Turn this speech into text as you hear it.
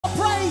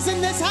praise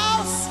in this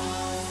house?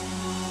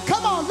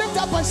 Come on, lift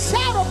up a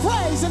shout of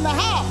praise in the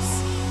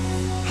house.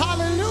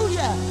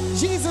 Hallelujah.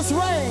 Jesus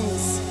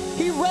reigns.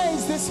 He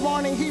reigns this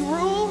morning. He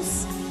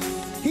rules.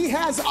 He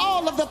has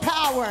all of the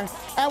power,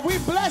 and we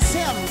bless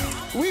him.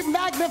 We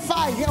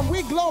magnify him.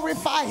 We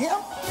glorify him.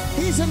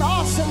 He's an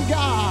awesome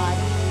God.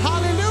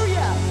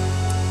 Hallelujah.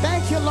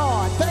 Thank you,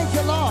 Lord. Thank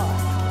you, Lord.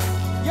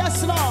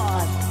 Yes,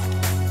 Lord.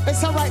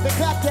 It's all right to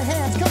clap your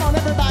hands. Come on,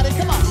 everybody.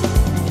 Come on.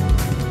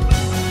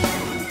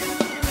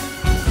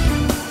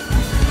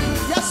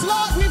 Yes,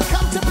 Lord, we've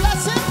come to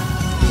bless him.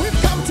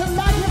 We've come to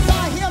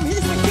magnify him.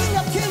 He's the King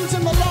of kings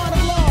and the Lord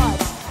of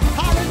lords.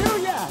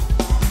 Hallelujah.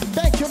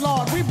 Thank you,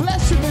 Lord. We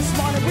bless you this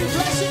morning. We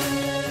bless you.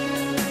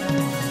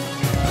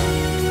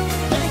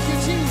 Thank you,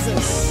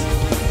 Jesus.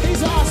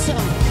 He's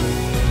awesome.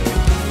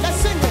 Let's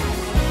sing it.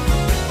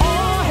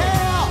 All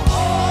hail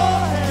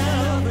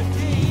the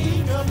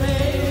King of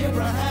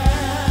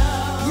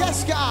Abraham.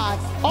 Yes, God.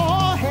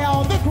 All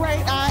hail the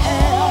great I am.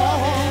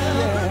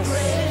 Yes.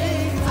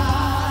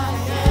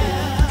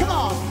 Come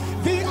on.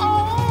 The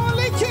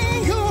only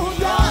King who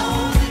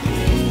died.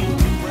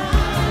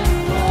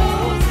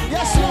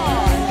 Yes,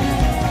 Lord.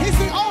 He's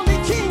the only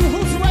King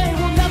whose reign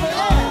will never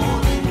end.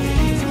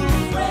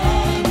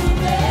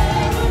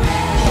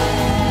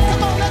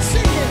 Come on, let's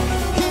sing it.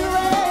 He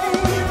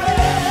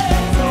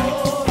reigns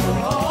over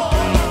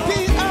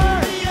the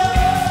earth.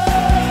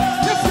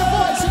 Lift your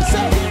voice and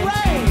say, he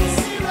reigns.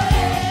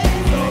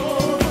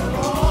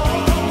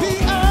 The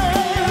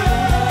earth.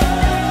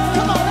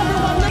 Come on,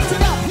 everyone, lift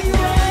it up. He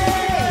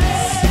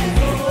reigns.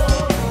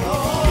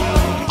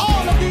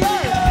 All of the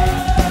earth.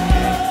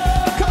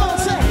 Come on,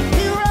 say,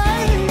 he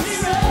reigns.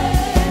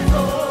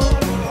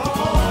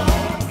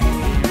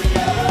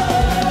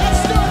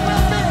 Let's do it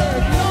real big.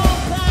 No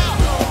crown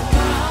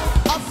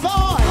of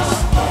thorns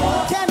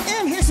can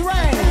end his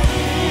reign.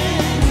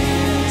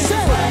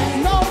 Say,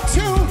 no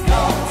tomb,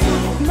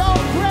 no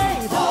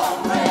grave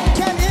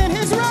can end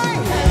his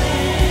reign.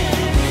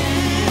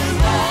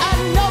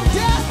 And no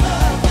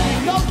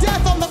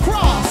death on the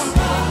cross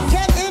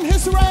can end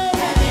his reign.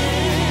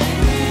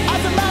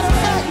 As a matter of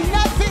fact,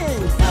 nothing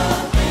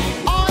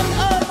on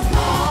earth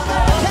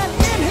can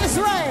end his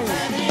reign.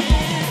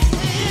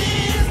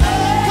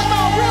 Come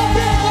on, real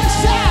big, let's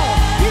shout.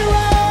 He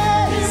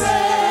reigns.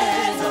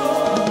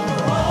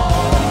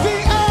 The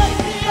earth.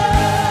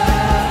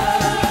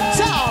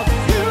 Shout.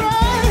 He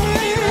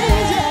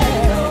reigns. Yeah.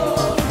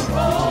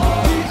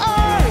 The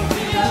earth.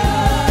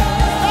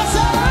 That's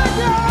all I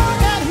know,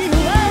 that he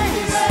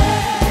reigns.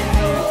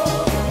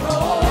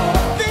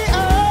 The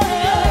earth.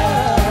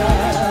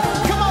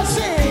 Come on,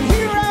 sing.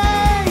 He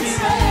reigns.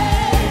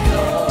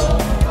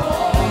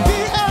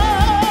 The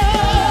earth.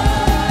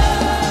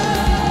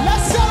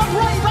 Let's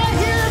celebrate right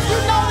here. If you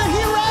know that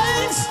he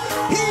reigns,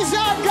 he's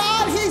our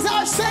God, he's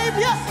our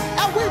Savior,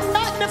 and we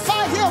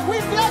magnify him. We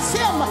bless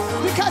him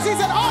because he's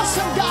an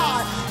awesome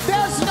God.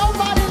 There's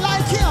nobody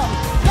like him.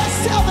 Let's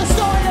tell the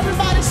story,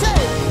 everybody. Say,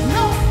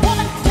 no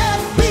one can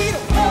beat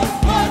him. No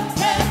one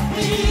can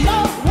beat him. No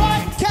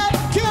one can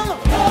kill him.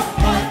 No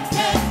one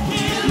can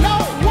kill him. No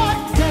one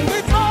can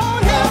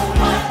dethrone him.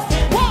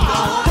 Why?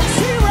 'Cause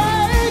he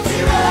reigns. He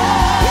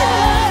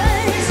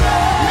reigns.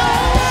 No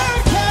one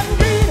can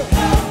beat him.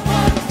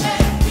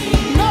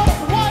 No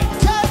one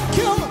can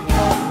kill him.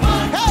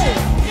 Hey,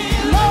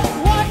 no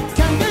one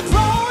can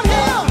dethrone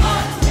him.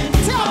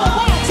 Tell me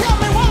why. Tell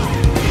me why.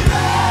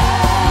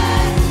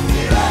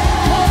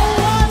 No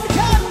one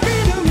can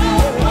beat him.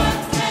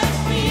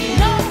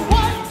 No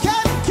one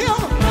can kill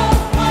him.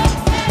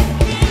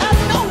 And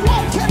no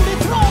one can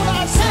dethrone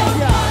our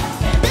Savior.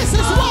 This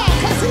is why,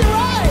 'cause he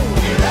reigns.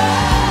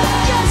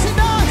 Yes, he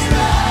does.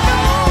 No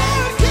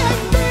one can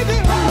beat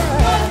him.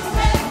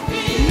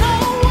 No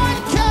one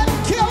can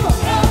kill him.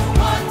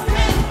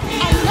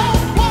 And no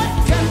one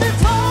can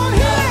dethrone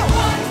him.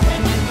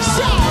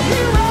 Shout,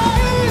 he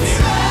reigns.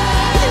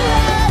 He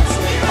reigns.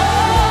 Oh,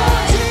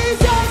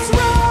 Jesus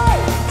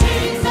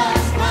reigns.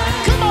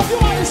 Come on, you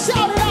want to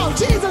shout it out.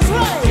 Jesus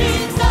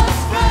reigns.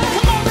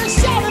 Come on, let's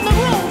shout in the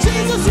room.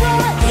 Jesus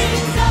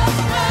reigns.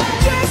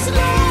 Yes,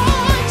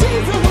 Lord.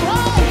 Jesus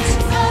reigns.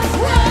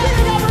 We're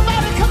beating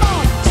everybody. Come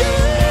on.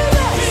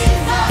 Jesus.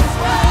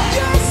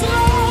 Yes,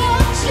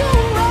 Lord. You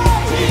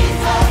reign.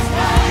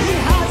 He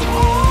has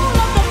all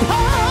of the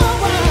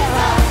power.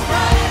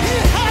 He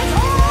has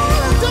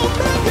all of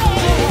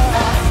dominion.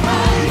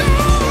 No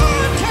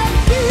one can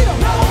beat him.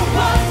 No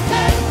one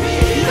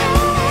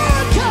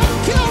can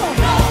kill him.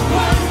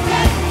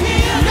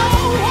 No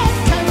one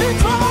can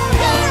dethrone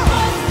him.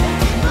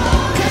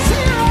 'Cause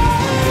he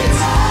reigns.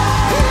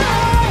 He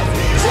reigns.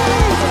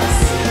 Jesus.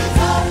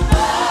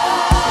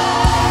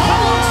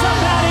 Come on,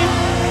 somebody.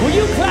 Will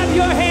you clap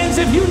your hands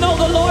if you know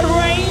the Lord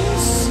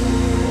reigns?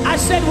 I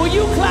said, will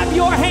you clap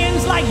your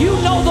hands like you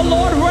know the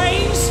Lord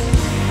reigns?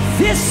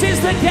 This is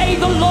the day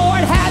the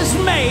Lord has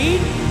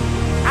made.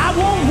 I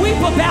won't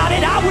weep about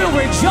it. I will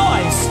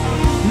rejoice.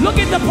 Look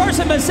at the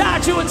person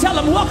beside you and tell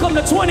them, welcome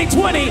to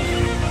 2020.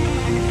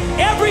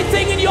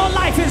 Everything in your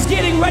life is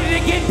getting ready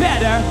to get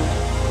better.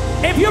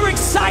 If you're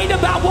excited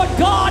about what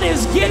God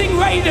is getting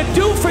ready to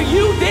do for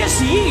you this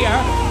year,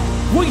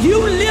 will you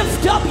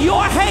lift up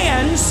your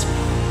hands,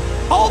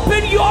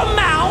 open your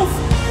mouth,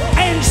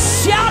 and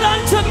shout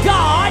unto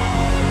God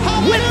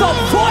with the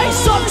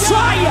voice of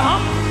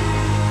triumph?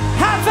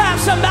 High five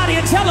somebody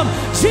and tell them,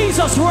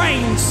 Jesus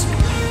reigns.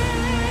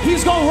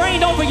 He's going to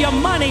reign over your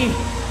money,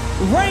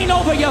 reign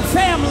over your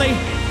family,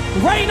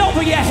 reign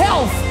over your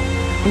health,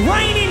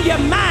 reign in your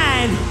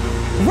mind,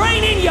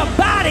 reign in your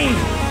body,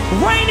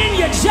 reign in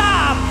your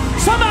job.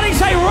 Somebody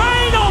say,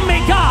 reign on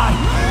me, God.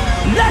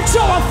 Let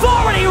your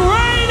authority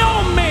reign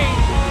on me.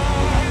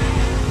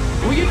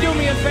 Will you do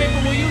me a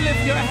favor? Will you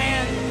lift your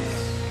hands?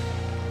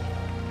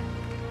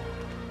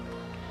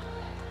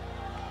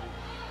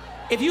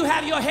 If you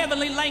have your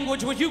heavenly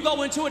language, would you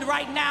go into it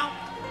right now?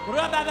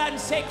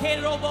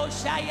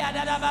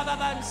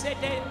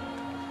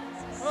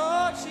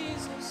 Oh,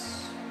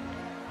 Jesus.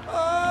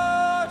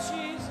 Oh,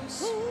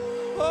 Jesus.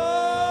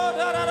 Oh,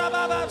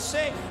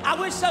 I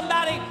wish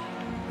somebody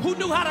who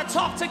knew how to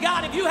talk to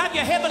God, if you have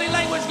your heavenly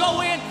language,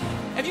 go in.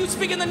 If you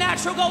speak in the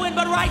natural, go in.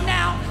 But right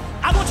now,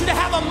 I want you to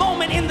have a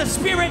moment in the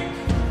spirit,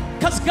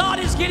 because God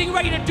is getting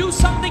ready to do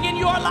something in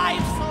your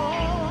life.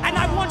 And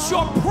I want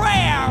your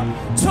prayer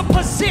to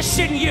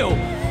position you.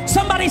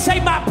 Somebody say,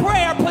 my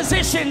prayer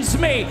positions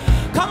me.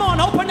 Come on,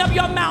 open up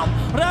your mouth.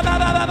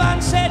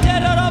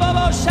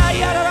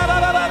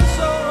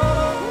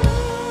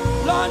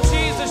 Lord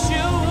Jesus,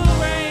 you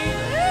reign.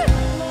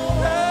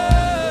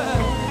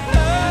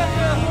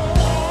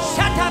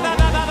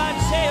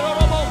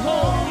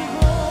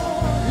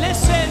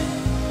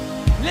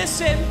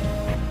 Listen.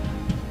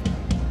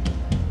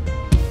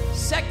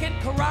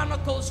 2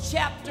 Chronicles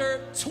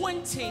chapter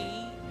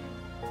 20,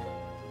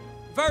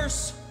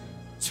 verse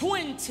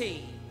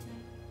 20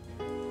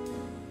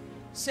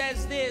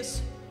 says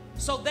this: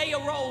 so they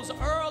arose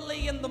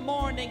early in the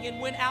morning and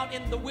went out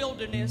in the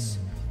wilderness.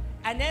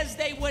 And as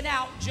they went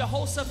out,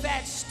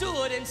 Jehoshaphat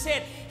stood and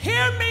said,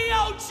 hear me,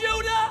 O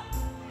Judah,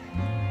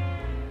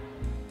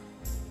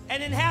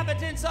 and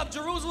inhabitants of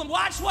Jerusalem.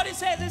 Watch what it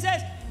says. It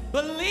says,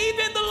 believe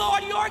in the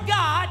Lord your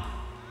God,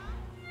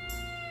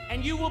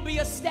 and you will be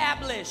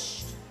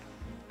established.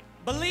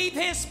 Believe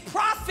his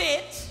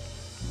prophet,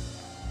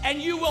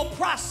 and you will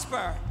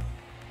prosper.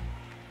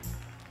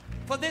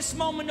 For this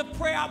moment of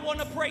prayer, I want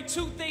to pray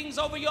two things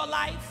over your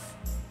life: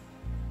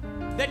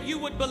 that you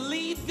would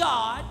believe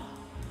God,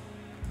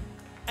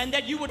 and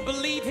that you would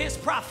believe his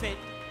prophet.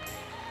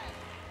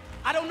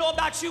 I don't know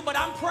about you, but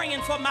I'm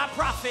praying for my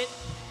prophet,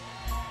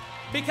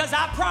 because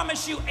I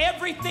promise you,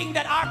 everything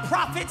that our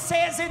prophet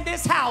says in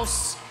this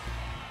house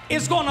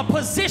is going to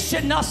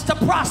position us to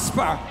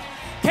prosper.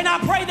 Can I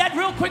pray that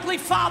real quickly?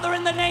 Father,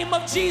 in the name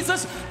of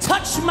Jesus,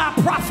 touch my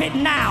prophet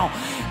now.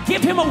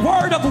 Give him a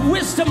word of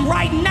wisdom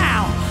right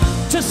now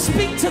to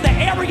speak to the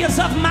areas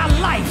of my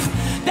life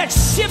that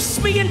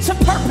shifts me into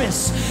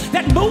purpose,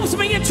 that moves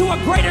me into a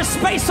greater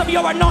space of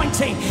your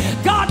anointing.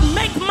 God,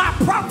 make my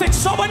prophet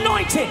so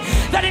anointed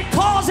that it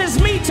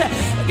causes me to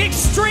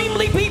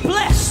extremely be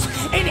blessed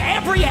in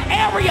every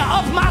area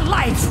of my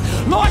life.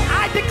 Lord,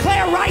 I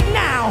declare right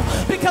now,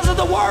 because of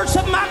the words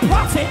of my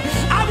prophet,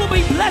 I will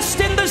be blessed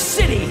in the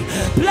city,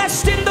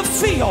 blessed in the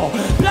field,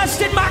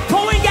 blessed in my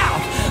going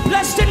out,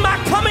 blessed in my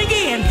coming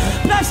in,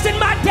 blessed in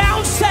my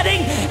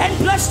downsetting, and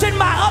blessed in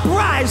my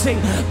uprising.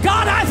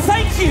 God, I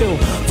thank you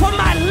for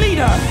my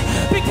leader,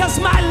 because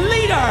my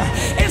leader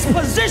is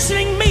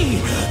positioning me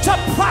to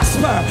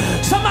prosper.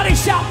 Somebody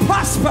shout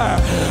prosper.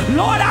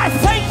 Lord, I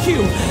thank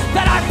you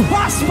that I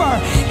prosper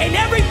in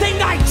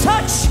everything I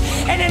touch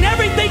and in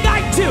everything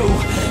I do.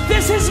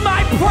 This is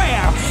my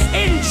prayer.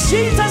 In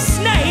Jesus'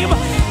 name,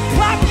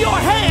 clap your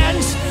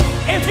hands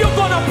if you're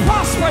going to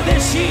prosper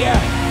this year.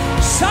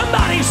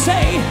 Somebody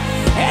say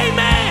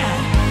amen.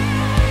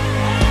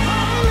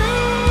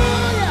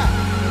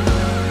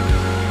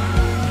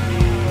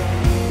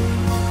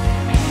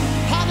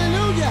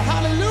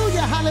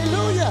 Hallelujah,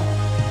 hallelujah.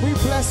 We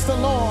bless the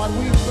Lord,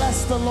 we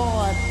bless the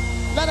Lord.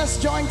 Let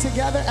us join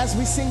together as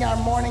we sing our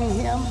morning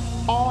hymn,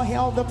 All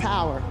Hail the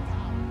Power.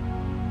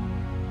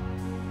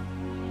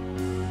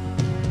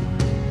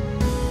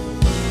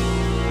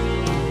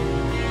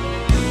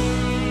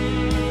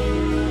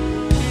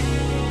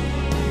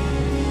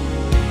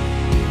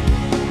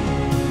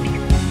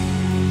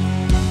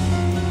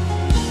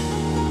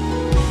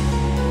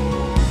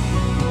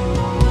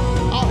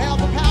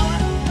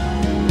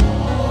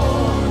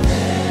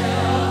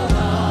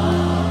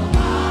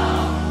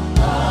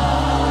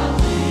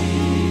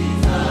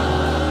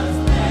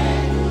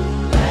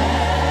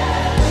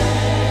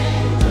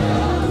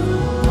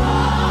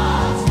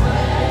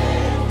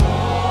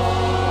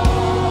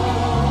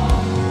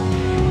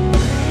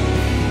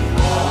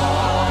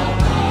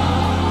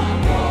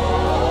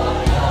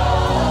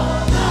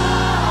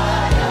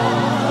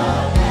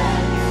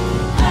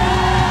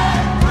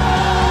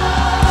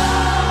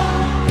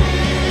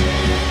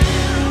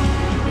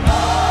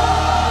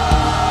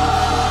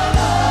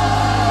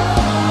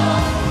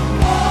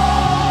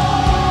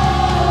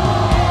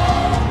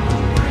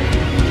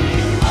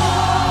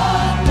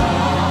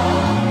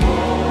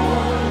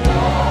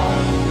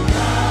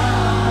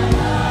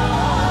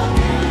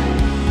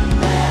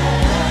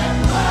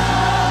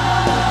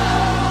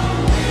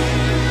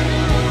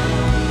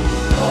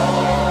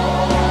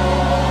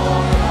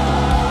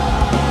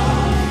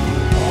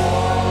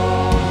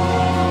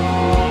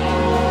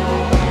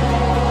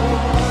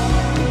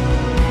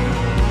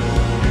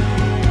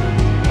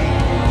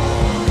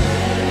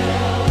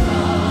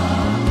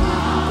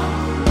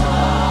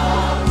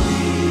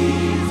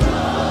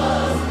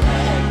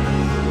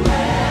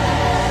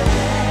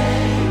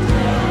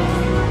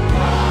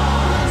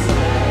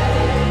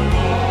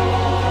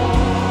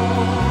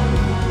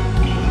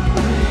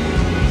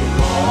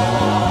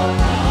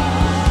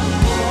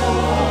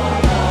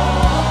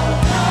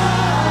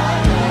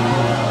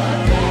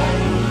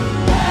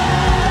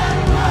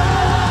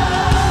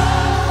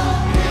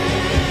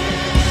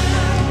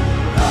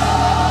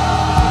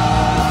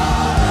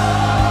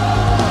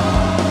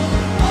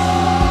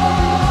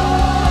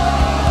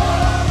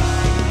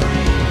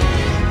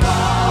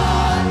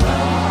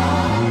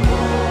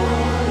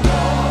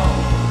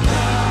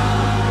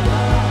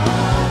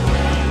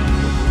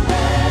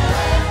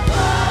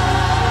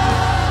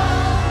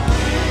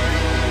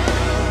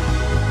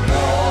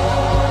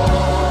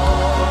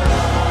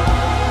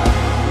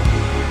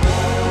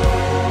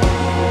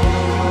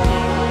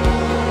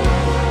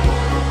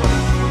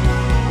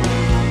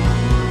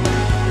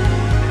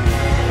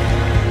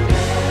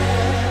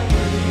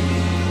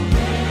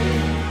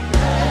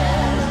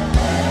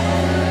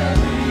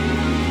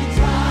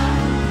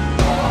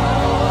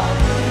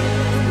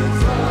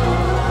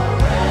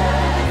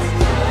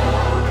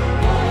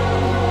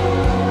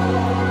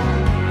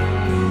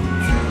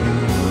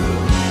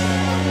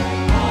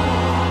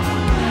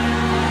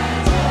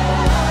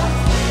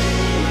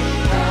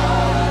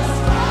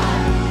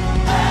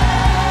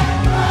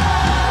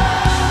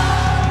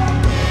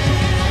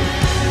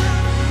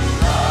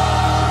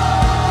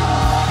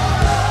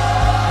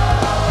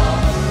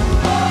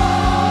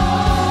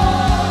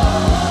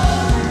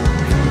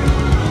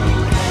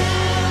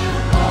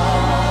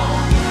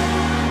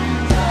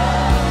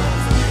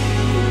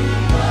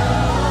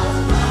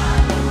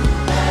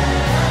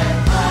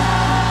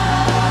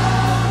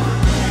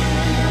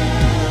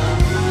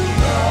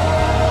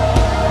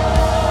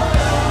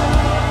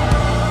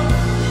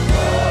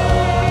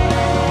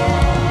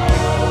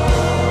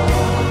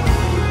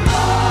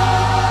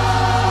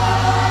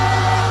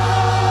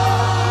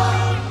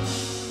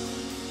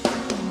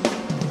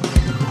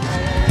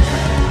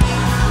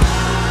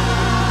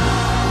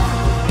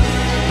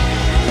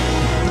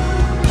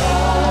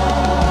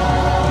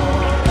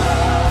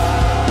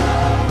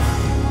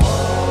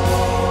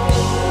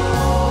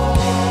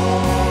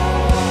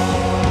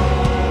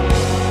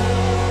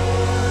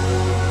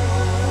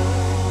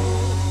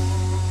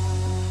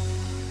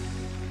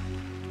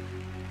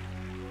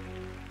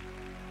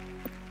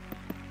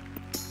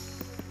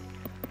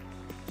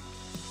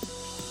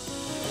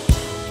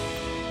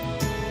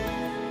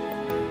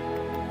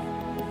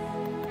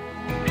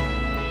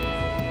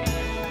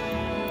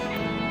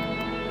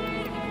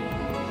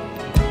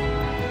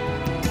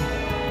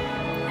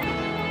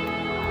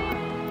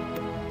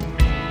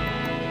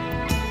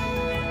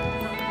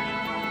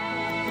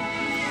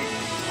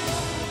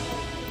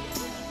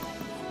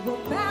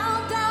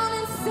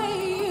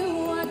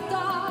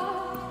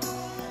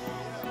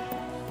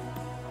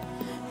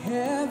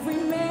 every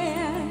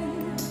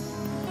man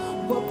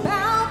will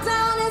bow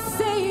down and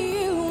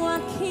say you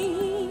are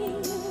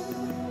king.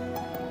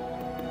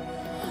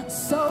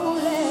 So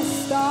let's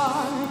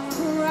start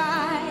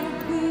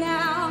right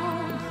now.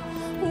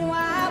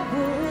 Why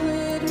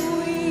would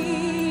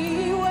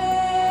we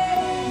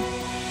wait?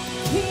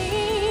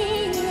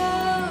 King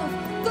of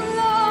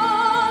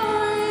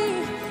glory,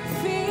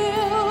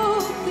 fill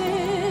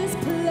this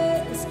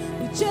place.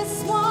 We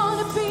just want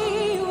to be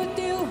with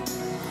you,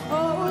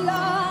 oh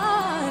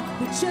Lord.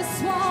 We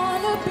just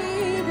want to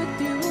be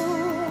with you.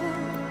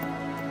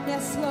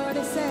 Yes, Lord,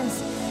 it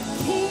says,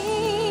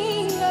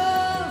 King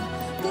of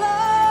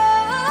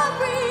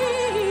glory,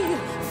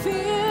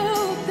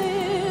 fill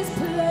this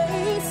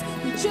place.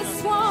 We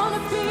just want to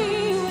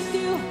be with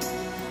you,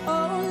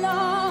 oh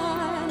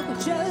Lord. We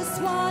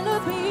just want to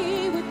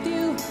be with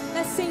you.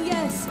 Let's sing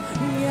yes.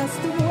 Yes,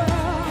 the world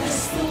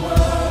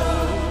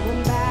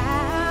will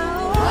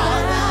bow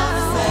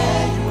down. Say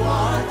you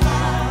are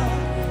God.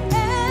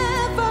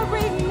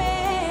 Every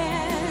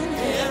man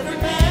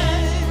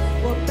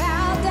will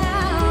bow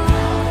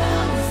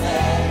down.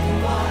 Say you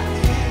are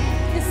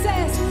King. It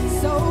says,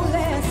 so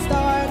let's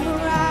start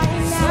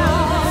right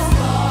now.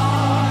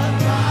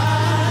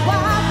 Why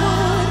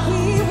would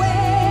we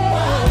wait?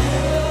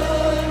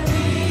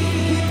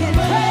 We can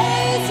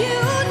praise you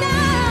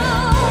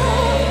now.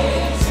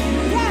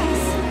 Yes,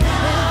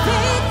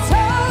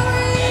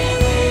 victory.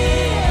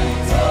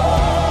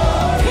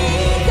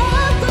 King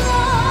of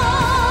glory.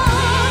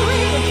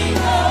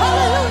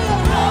 Hallelujah.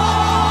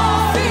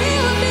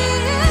 Feel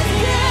this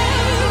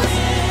place.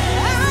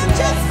 I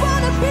just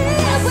want to be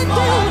with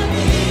you.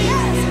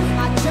 Yes,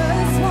 I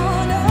just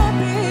want to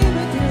be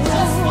with you.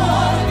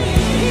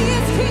 He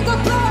is King of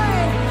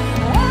glory.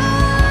 Oh,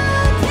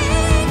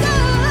 King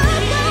of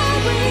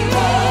glory.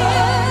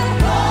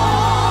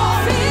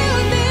 Feel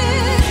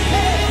this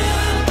place.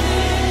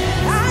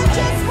 I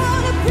just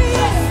want to be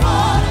with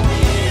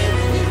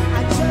you.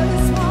 I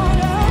just want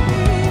to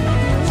be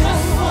with you.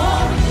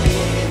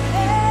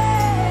 Yeah.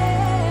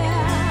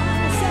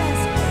 It says,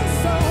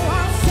 so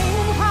I'll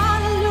sing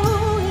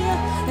hallelujah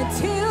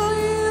until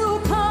you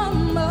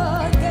come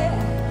again.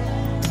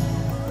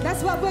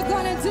 That's what we're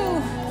gonna do.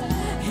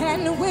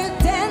 And we'll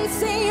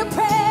dance in your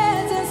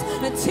presence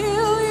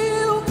until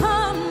you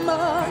come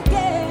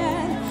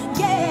again.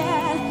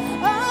 Yeah.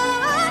 Oh,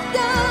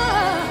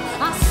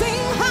 yeah. I'll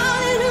sing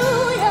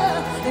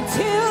hallelujah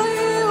until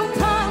you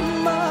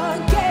come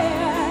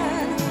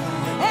again.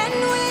 And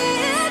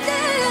we'll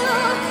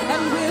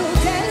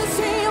dance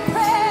in your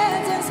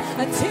presence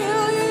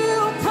until you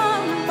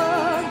come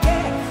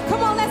again.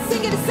 Come on, let's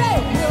sing it and say,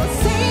 we'll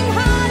sing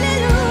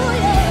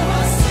hallelujah.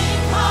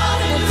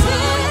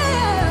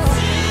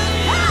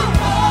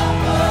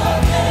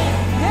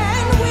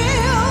 And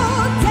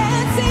we'll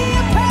dance in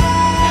your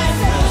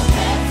presence.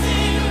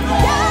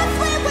 Yes,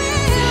 we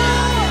will.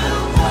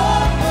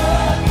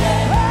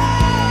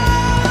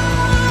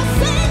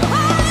 Sing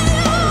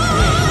hallelujah.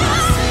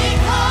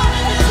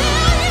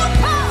 Until you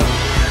come.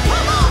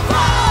 Come on,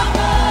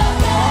 Father.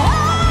 And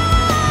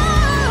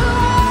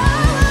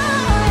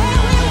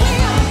we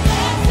will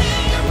dance in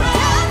your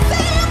presence. Dance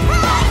in your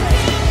presence.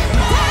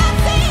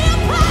 Dance in your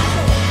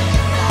presence. Yes,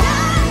 King of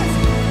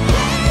glory.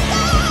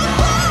 Hey,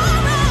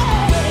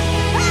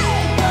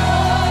 fill this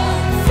place.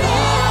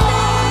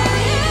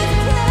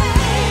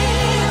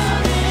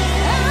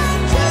 I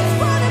just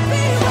want to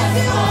be with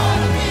you.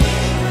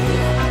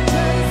 I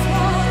just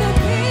want to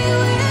be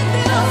with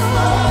you.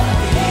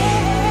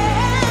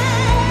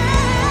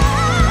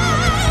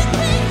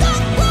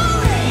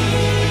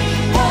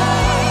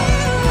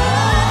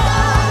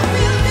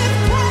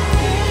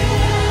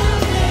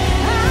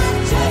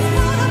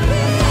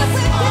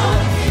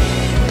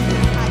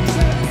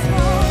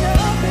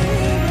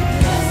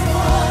 King of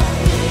glory.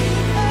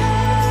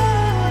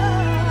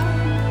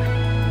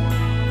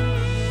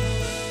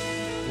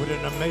 What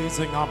an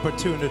amazing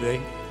opportunity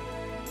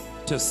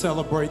to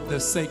celebrate the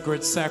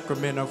sacred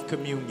sacrament of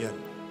communion.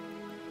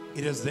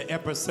 It is the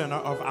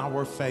epicenter of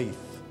our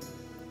faith.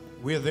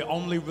 We're the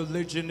only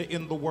religion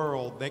in the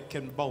world that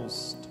can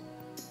boast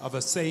of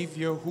a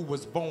Savior who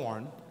was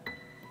born,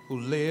 who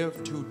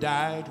lived, who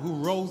died, who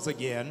rose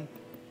again,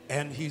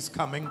 and he's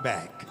coming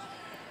back.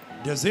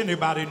 Does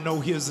anybody know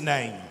his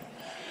name?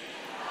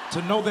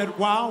 To know that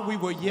while we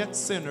were yet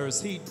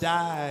sinners, he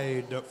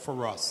died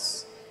for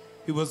us.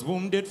 He was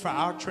wounded for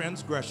our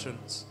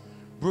transgressions,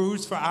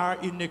 bruised for our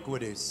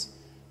iniquities.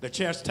 The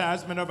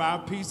chastisement of our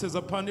peace is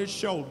upon his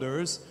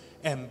shoulders,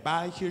 and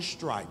by his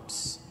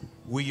stripes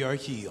we are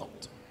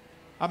healed.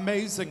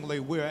 Amazingly,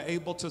 we are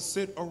able to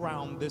sit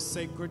around this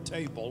sacred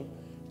table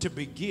to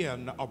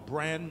begin a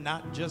brand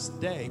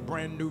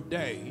new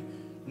day,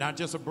 not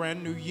just a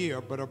brand new year,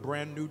 but a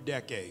brand new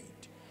decade.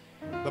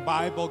 The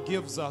Bible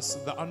gives us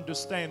the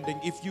understanding,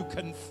 if you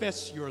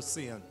confess your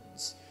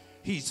sins,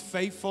 he's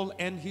faithful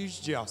and he's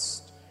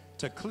just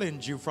to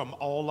cleanse you from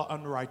all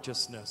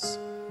unrighteousness.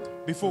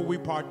 Before we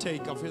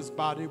partake of his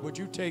body, would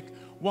you take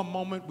One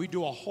moment we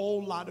do a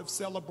whole lot of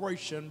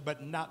celebration,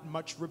 but not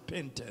much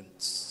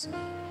repentance.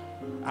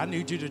 I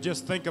need you to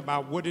just think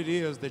about what it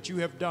is that you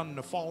have done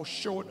to fall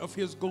short of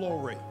his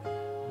glory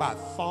by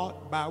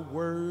thought, by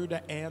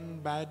word,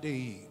 and by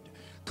deed.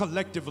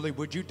 Collectively,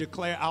 would you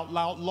declare out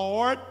loud,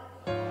 Lord,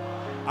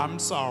 I'm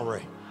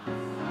sorry.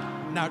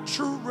 Now,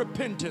 true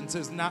repentance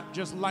is not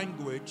just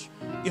language,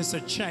 it's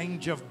a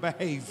change of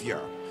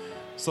behavior.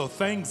 So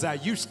things I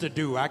used to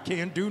do, I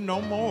can't do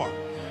no more.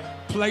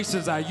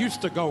 Places I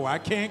used to go, I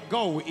can't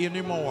go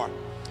anymore.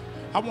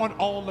 I want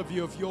all of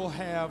you, if you'll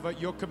have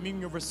your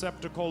communion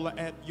receptacle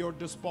at your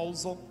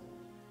disposal,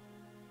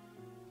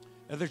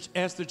 and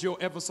ask that you'll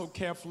ever so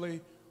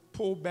carefully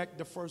pull back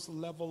the first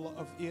level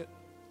of it.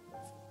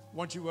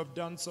 Once you have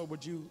done so,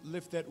 would you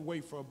lift that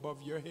wafer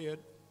above your head?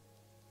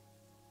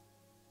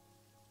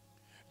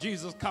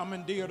 Jesus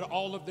commandeered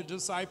all of the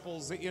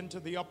disciples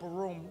into the upper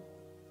room,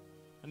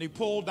 and he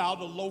pulled out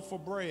a loaf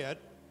of bread.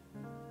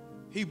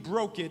 He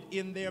broke it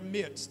in their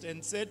midst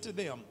and said to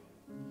them,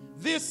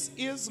 "This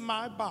is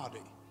my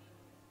body.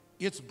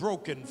 It's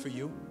broken for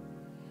you."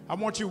 I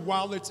want you,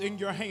 while it's in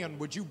your hand,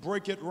 would you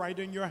break it right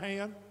in your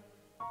hand?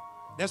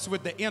 That's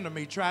what the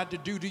enemy tried to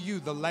do to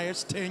you the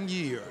last 10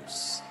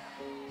 years.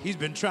 He's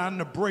been trying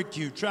to break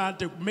you, tried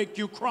to make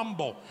you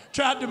crumble,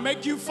 tried to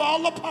make you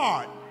fall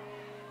apart.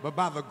 But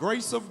by the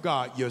grace of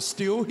God, you're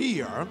still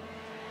here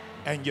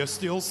and you're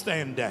still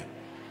standing.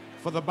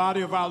 For the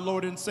body of our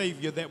Lord and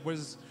Savior that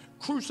was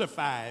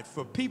crucified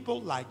for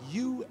people like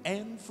you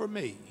and for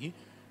me,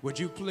 would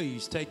you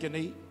please take and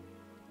eat?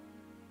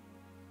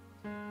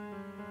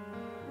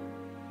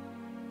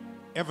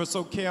 Ever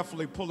so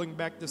carefully pulling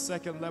back the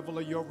second level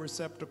of your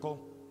receptacle.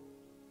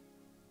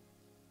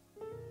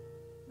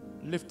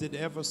 Lift it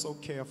ever so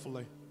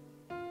carefully.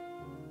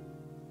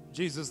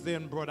 Jesus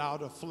then brought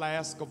out a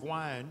flask of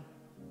wine,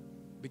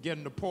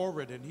 began to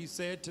pour it, and he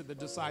said to the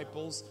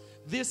disciples,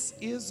 "This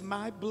is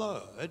my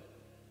blood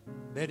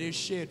that is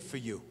shed for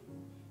you."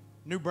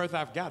 New Birth,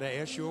 I've got to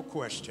ask you a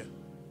question.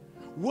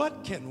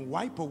 What can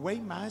wipe away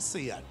my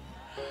sin?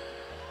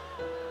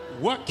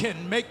 What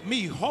can make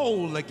me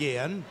whole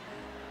again?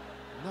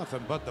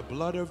 Nothing but the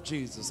blood of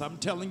Jesus. I'm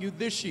telling you,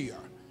 this year,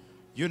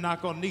 you're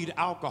not going to need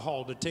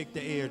alcohol to take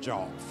the edge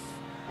off.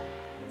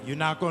 You're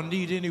not going to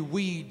need any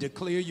weed to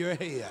clear your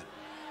head.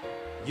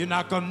 You're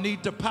not going to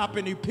need to pop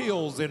any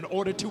pills in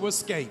order to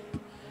escape.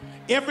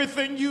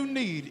 Everything you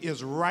need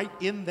is right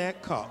in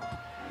that cup.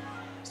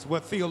 It's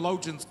what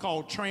theologians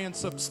call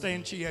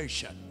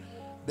transubstantiation.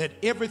 That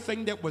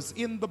everything that was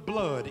in the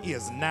blood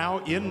is now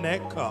in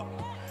that cup.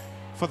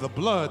 For the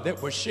blood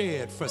that was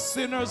shed for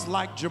sinners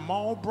like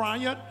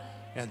Jamal-Bryant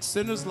and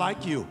sinners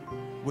like you.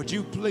 Would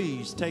you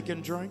please take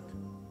and drink?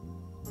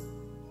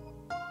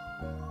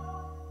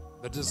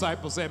 The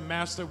disciples said,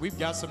 "Master, we've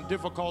got some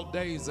difficult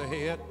days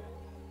ahead.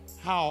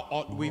 How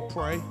ought we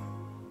pray?"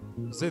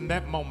 It's in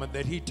that moment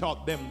that he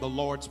taught them the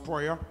Lord's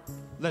Prayer.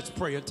 Let's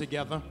pray it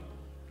together.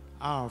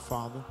 Our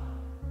Father.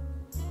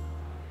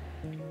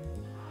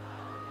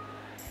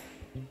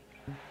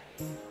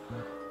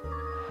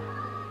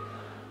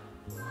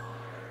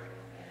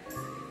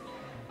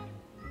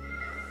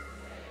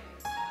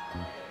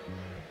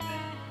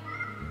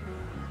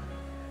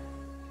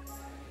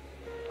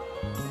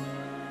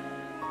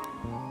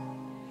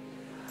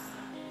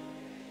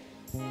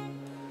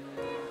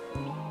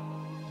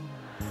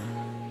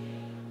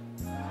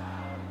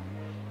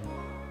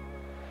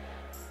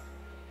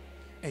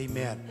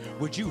 Amen.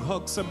 Would you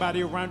hug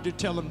somebody around you,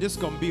 tell them this is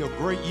going to be a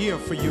great year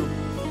for you.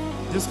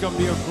 This is going to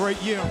be a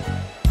great year.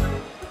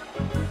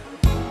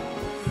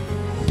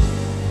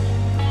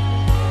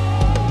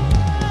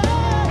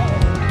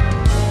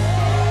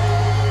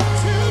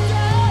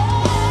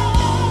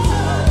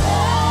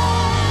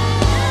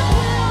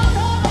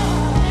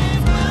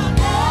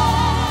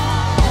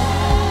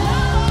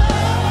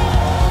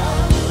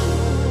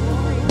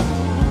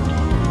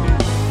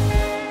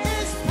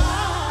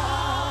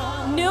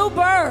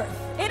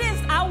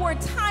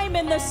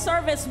 The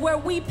service where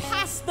we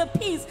pass the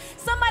peace.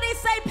 Somebody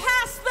say,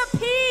 pass the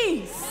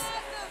peace.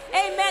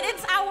 Amen.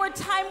 It's our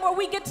time where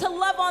we get to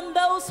love on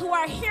those who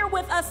are here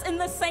with us in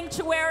the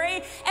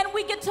sanctuary, and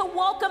we get to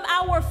welcome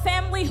our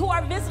family who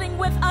are visiting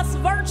with us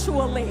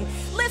virtually.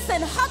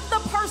 Listen, hug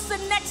the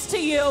person next to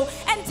you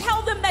and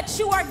tell them that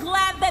you are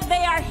glad that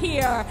they are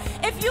here.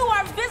 If you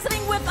are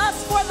visiting with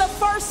us for the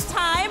first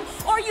time,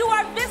 or you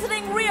are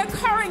visiting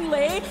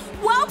reoccurringly,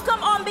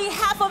 welcome on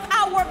behalf of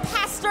our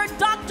pastor,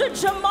 Dr.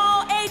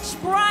 Jamal H.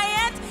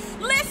 Bryant.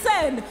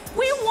 Listen,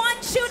 we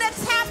want you to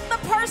tap the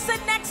person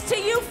next to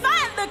you.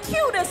 Find the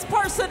cutest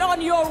person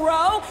on your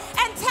row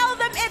and tell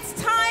them it's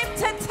time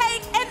to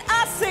take an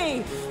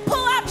Ussie.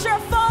 Pull out your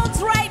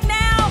phones right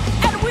now,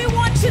 and we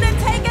want you to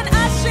take an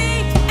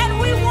Ussie, and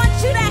we want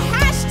you to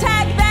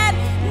hashtag that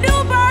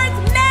New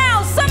Birth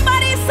Now.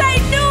 Somebody say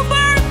New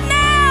Birth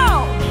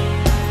Now.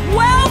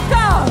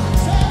 Welcome.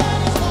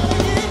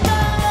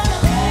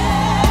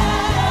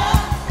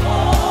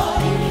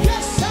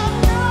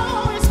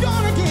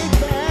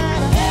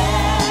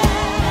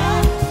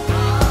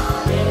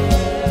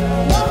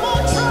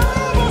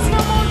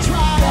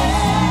 Try.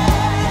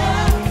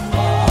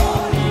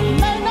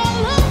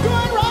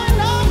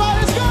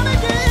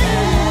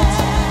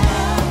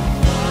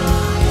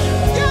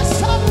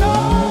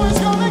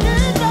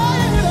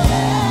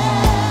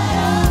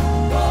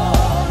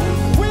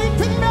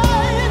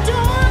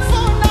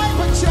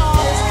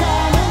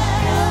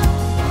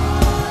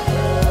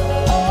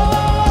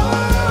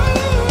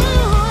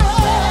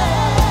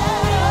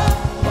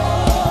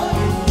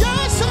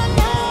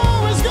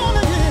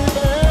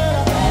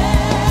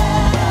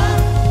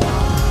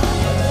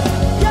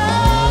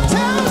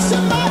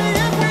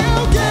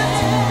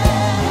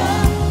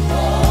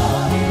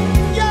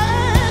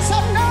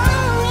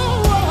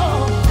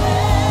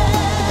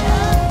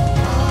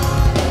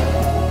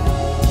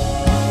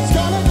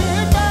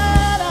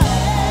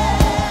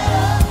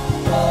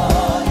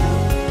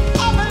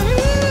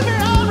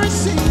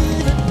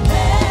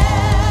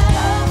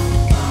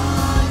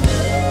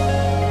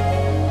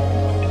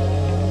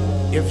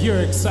 If you're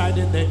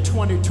excited that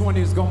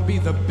 2020 is going to be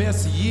the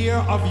best year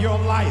of your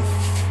life,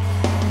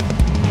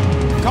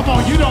 come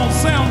on, you don't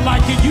sound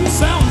like it. You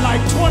sound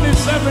like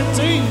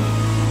 2017.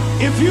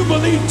 If you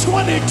believe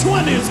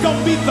 2020 is going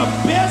to be the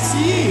best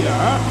year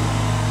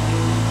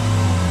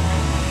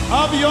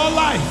of your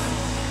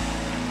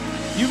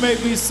life, you may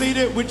be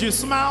seated. Would you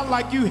smile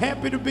like you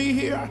happy to be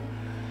here?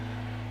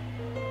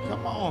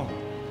 Come on.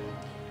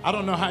 I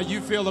don't know how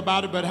you feel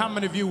about it, but how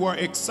many of you were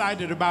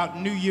excited about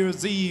New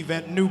Year's Eve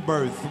at New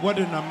Birth? What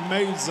an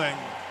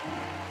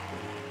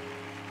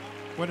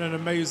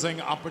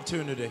amazing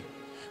opportunity.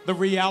 The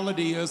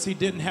reality is he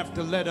didn't have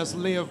to let us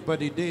live,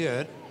 but he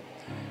did.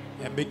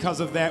 And because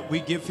of that, we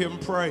give him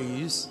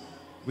praise.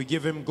 We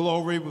give him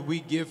glory.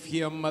 We give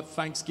him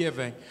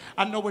thanksgiving.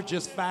 I know we're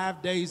just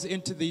 5 days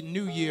into the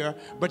new year,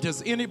 but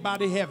does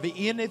anybody have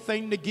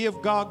anything to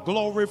give God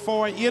glory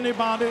for?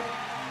 Anybody?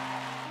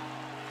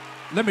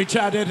 Let me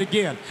try that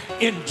again.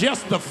 In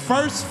just the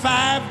first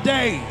 5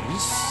 days,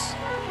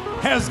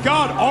 has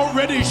God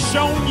already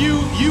shown you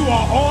you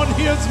are on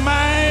his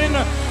mind?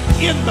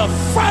 In the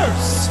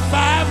first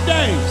 5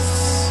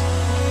 days.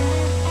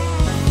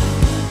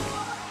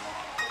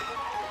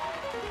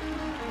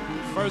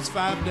 First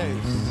 5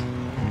 days.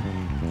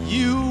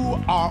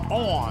 You are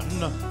on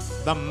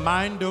the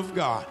mind of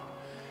God.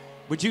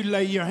 Would you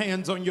lay your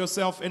hands on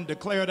yourself and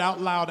declare it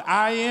out loud?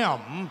 I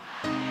am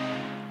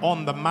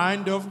on the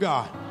mind of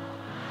God.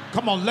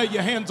 Come on, lay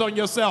your hands on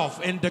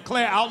yourself and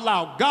declare out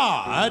loud,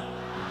 God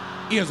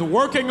is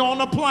working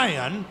on a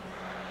plan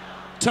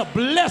to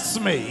bless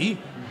me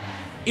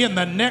in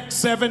the next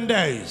 7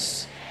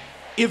 days.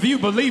 If you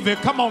believe it,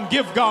 come on,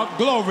 give God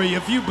glory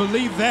if you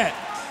believe that.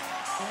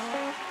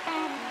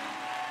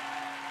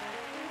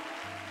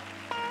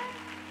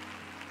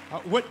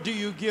 What do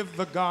you give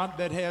the God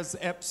that has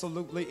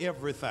absolutely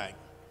everything?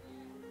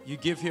 You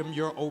give him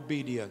your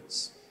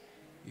obedience.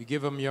 You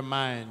give him your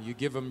mind. You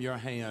give him your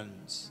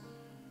hands.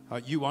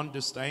 You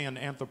understand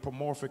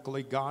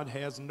anthropomorphically, God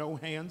has no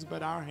hands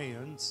but our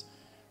hands.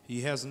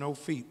 He has no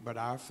feet but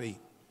our feet.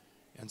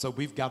 And so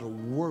we've got to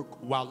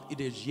work while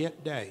it is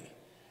yet day,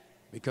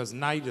 because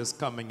night is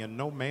coming and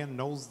no man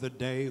knows the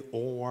day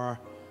or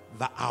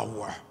the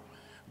hour.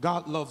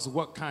 God loves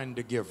what kind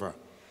of giver?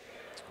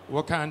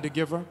 What kind of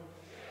giver?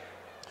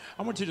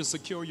 I want you to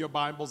secure your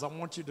Bibles. I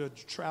want you to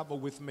travel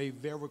with me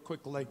very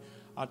quickly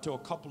to a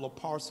couple of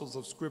parcels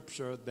of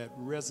scripture that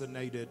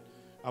resonated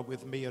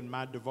with me in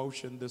my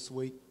devotion this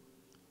week.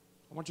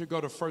 I want you to go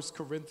to 1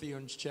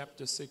 Corinthians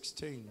chapter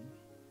 16.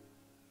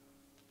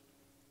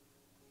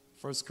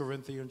 1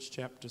 Corinthians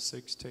chapter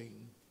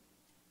 16.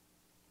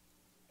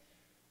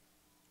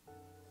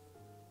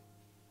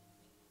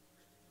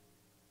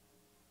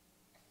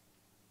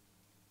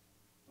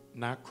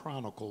 Not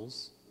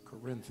Chronicles,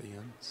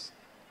 Corinthians.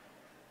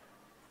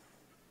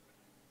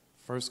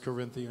 1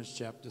 Corinthians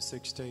chapter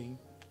 16.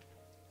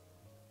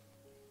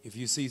 If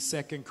you see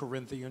 2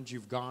 Corinthians,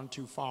 you've gone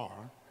too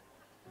far.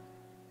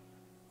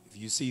 If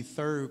you see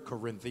 3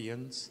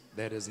 Corinthians,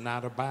 that is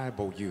not a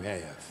Bible you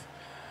have.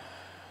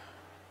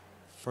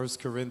 1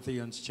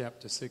 Corinthians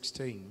chapter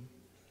 16,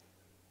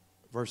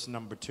 verse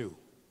number 2.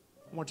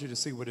 I want you to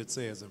see what it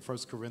says in 1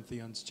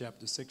 Corinthians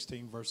chapter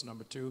 16, verse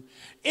number 2.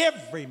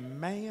 Every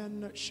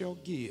man shall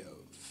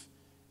give,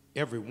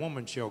 every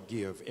woman shall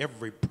give,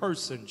 every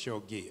person shall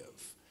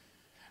give.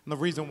 And the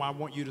reason why I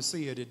want you to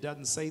see it, it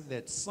doesn't say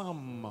that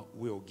some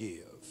will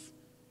give.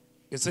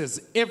 It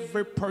says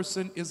every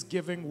person is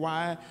giving.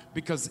 Why?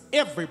 Because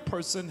every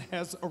person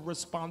has a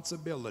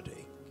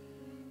responsibility.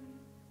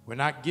 We're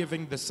not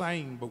giving the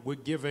same, but we're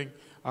giving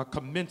a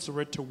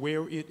commensurate to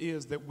where it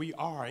is that we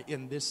are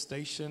in this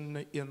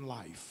station in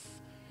life.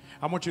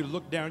 I want you to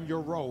look down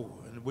your row.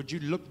 And would you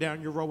look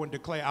down your row and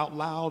declare out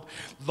loud,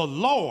 the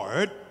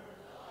Lord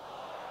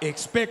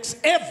expects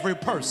every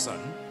person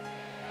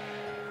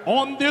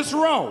on this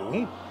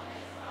row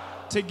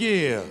to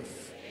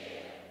give.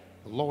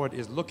 The Lord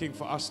is looking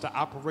for us to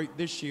operate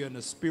this year in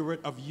a spirit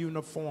of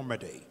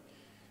uniformity.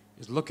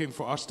 He's looking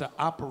for us to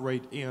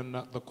operate in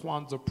the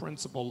Kwanzaa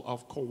principle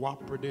of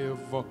cooperative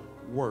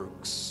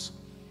works.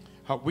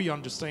 We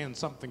understand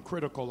something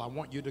critical. I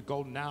want you to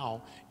go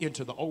now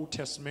into the Old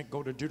Testament.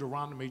 Go to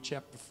Deuteronomy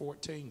chapter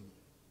 14.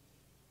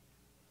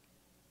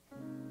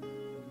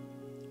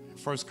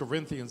 1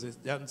 Corinthians,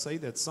 it doesn't say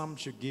that some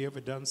should give.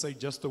 It doesn't say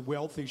just the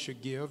wealthy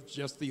should give,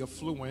 just the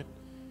affluent,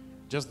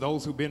 just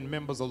those who've been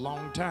members a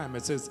long time.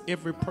 It says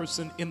every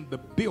person in the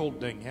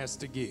building has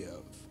to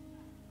give.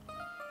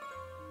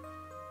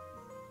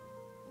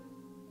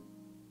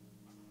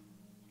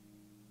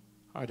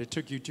 All right, it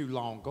took you too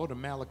long. Go to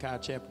Malachi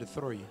chapter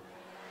 3.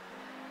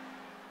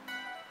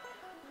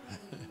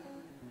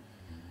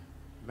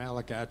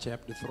 Malachi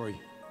chapter 3.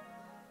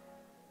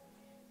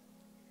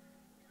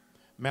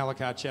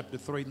 Malachi chapter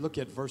 3, look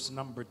at verse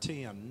number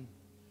 10.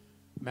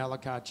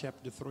 Malachi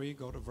chapter 3,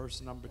 go to verse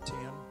number 10.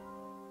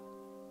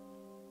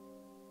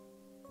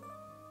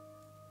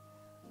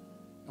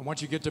 And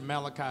once you get to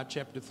Malachi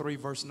chapter 3,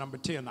 verse number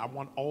 10, I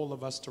want all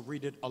of us to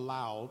read it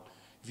aloud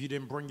If you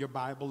didn't bring your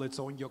Bible, it's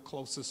on your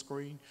closest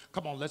screen.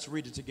 Come on, let's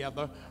read it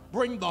together.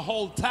 Bring the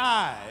whole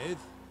tithe.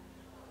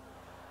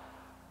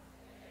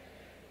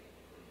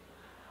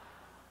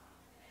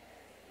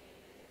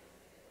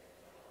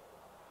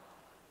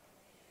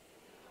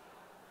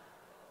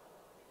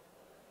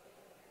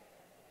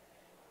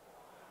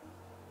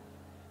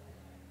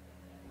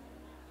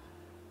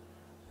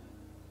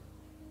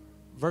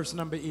 Verse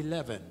number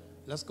 11.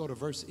 Let's go to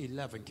verse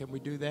 11. Can we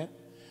do that?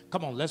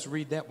 Come on, let's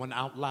read that one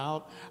out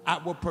loud. I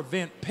will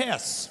prevent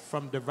pests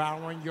from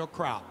devouring your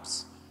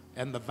crops,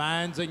 and the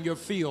vines in your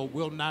field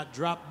will not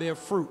drop their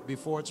fruit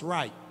before it's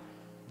ripe.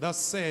 Thus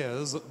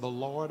says the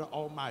Lord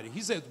Almighty.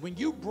 He says, when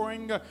you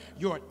bring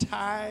your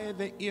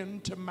tithe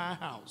into my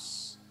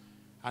house,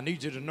 I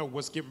need you to know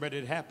what's getting ready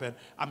to happen.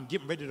 I'm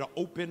getting ready to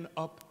open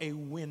up a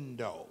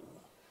window.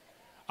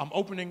 I'm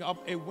opening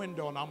up a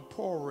window and I'm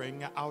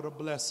pouring out a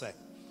blessing.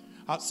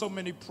 So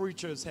many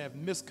preachers have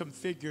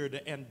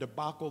misconfigured and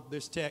debacled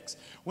this text.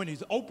 When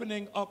he's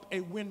opening up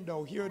a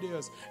window, here it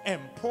is, and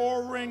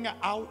pouring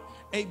out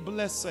a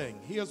blessing.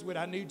 Here's what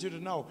I need you to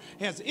know.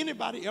 Has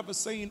anybody ever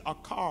seen a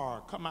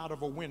car come out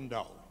of a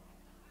window?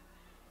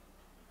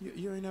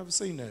 You ain't never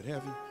seen that,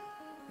 have you?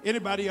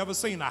 Anybody ever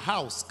seen a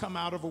house come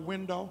out of a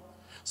window?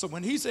 So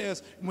when he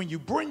says, when you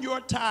bring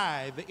your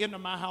tithe into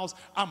my house,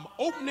 I'm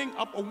opening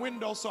up a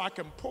window so I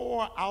can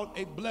pour out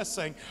a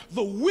blessing.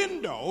 The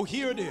window,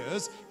 here it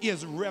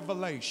is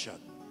revelation.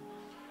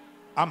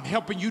 I'm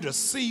helping you to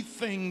see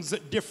things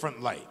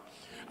differently.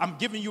 I'm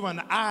giving you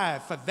an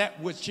eye for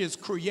that which is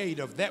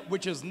creative, that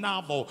which is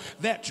novel,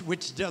 that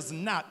which does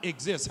not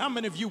exist. How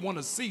many of you want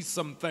to see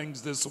some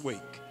things this week?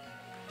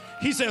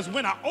 He says,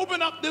 when I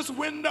open up this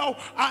window,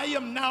 I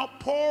am now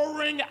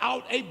pouring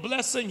out a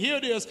blessing. Here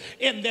it is.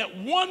 And that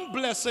one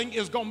blessing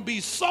is going to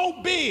be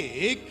so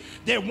big,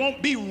 there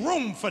won't be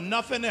room for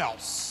nothing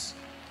else.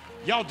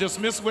 Y'all just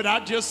missed what I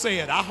just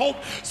said. I hope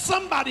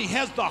somebody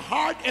has the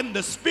heart and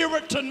the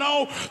spirit to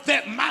know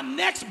that my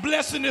next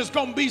blessing is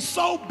going to be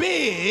so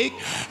big,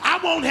 I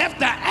won't have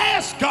to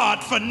ask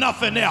God for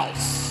nothing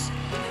else.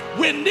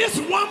 When this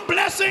one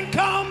blessing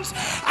comes,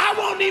 I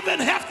won't even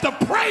have to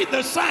pray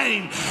the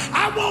same.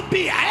 I won't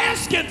be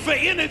asking for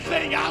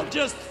anything. I'll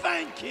just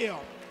thank him.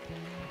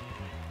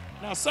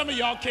 Now, some of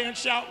y'all can't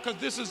shout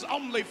because this is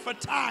only for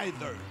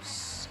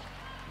tithers.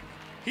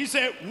 He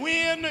said,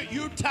 when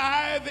you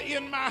tithe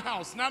in my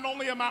house, not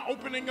only am I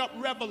opening up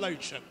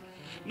revelation,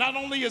 not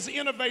only is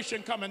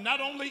innovation coming, not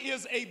only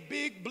is a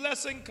big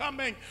blessing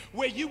coming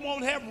where you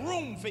won't have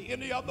room for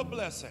any other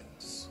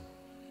blessings.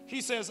 He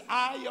says,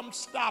 I am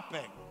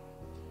stopping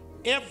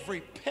every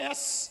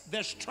pest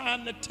that's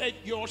trying to take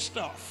your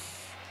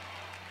stuff.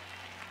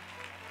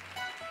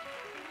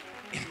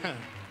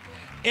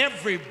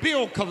 Every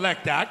bill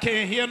collector, I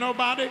can't hear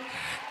nobody.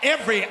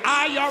 Every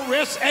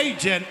IRS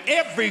agent,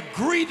 every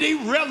greedy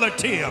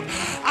relative.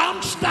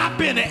 I'm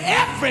stopping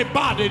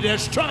everybody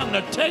that's trying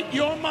to take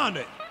your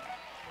money.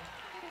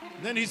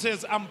 Then he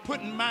says, I'm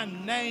putting my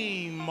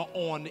name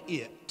on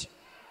it.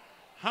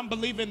 I'm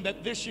believing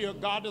that this year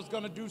God is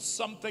going to do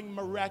something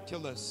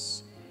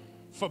miraculous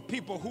for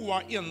people who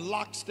are in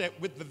lockstep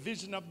with the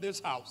vision of this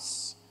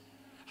house.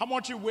 I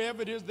want you,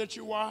 wherever it is that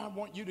you are, I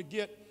want you to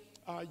get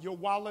your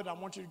wallet. I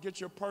want you to get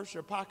your purse,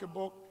 your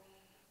pocketbook,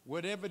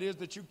 whatever it is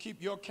that you keep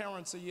your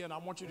currency in. I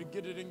want you to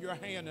get it in your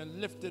hand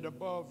and lift it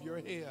above your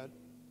head.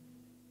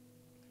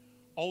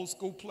 Old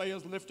school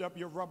players, lift up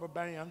your rubber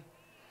band.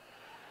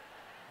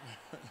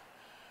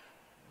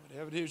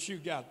 Whatever it is you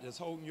got that's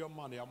holding your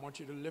money, I want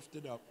you to lift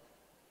it up.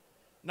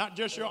 Not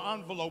just your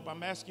envelope.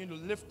 I'm asking you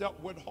to lift up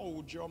what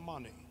holds your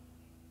money.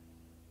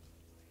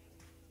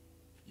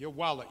 Your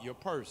wallet, your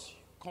purse,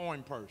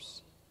 coin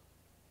purse,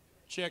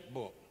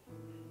 checkbook.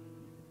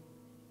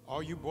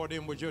 All you brought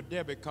in was your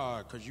debit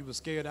card because you were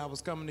scared I was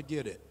coming to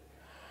get it.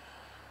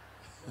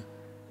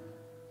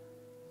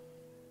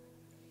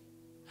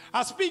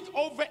 I speak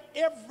over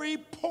every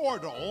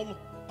portal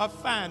of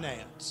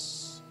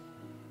finance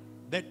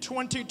that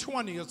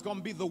 2020 is going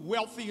to be the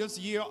wealthiest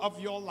year of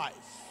your life.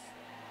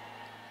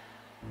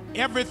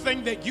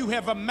 Everything that you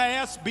have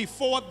amassed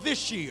before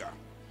this year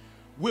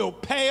will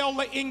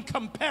pale in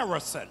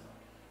comparison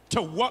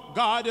to what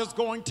God is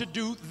going to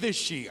do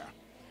this year.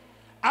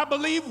 I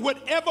believe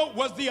whatever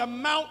was the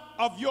amount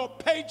of your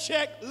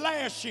paycheck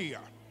last year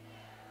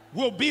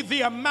will be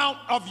the amount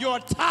of your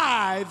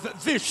tithe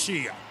this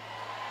year.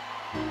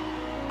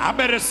 I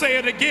better say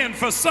it again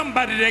for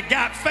somebody that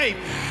got faith.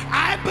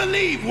 I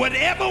believe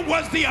whatever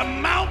was the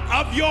amount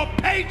of your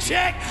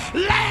paycheck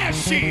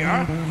last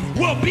year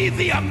will be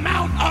the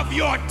amount of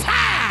your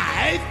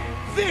tithe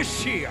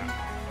this year.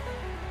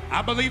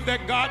 I believe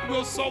that God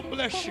will so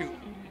bless you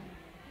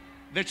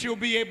that you'll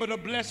be able to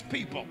bless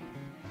people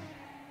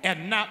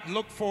and not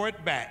look for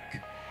it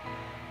back.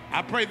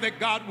 I pray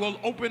that God will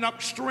open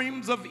up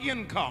streams of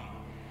income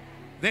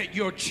that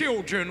your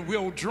children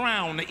will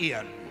drown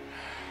in.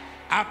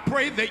 I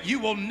pray that you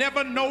will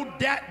never know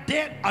that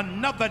debt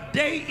another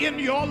day in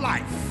your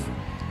life.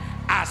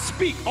 I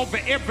speak over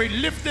every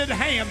lifted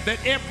hand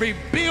that every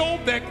bill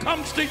that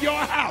comes to your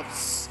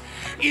house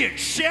it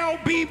shall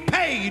be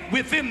paid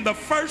within the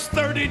first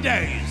 30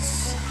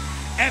 days.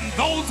 And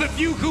those of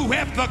you who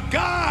have the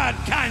God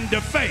kind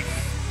of faith,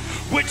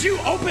 would you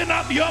open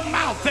up your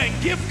mouth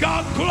and give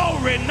God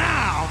glory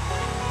now?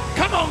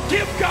 Come on,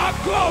 give God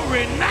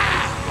glory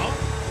now.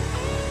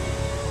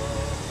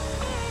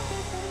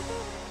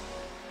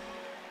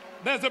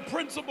 There's a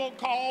principle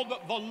called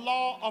the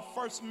law of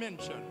first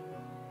mention.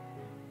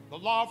 The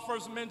law of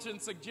first mention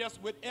suggests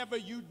whatever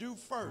you do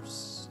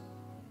first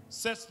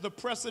sets the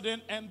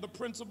precedent and the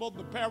principle,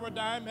 the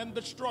paradigm, and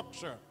the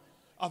structure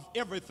of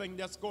everything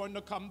that's going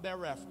to come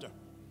thereafter.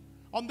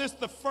 On this,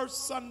 the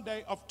first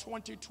Sunday of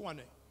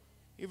 2020,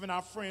 even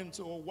our friends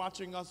who are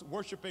watching us,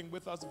 worshiping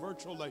with us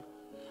virtually,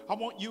 I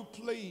want you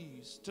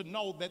please to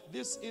know that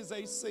this is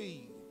a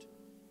seed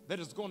that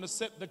is going to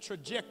set the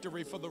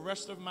trajectory for the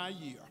rest of my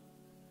year.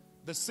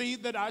 The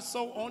seed that I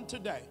sow on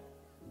today,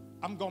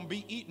 I'm going to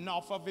be eating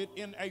off of it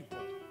in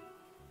April.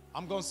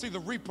 I'm going to see the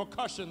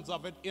repercussions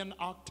of it in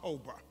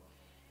October.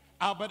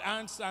 Albert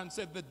Einstein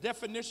said the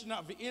definition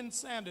of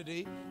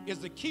insanity is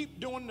to keep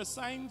doing the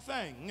same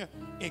thing,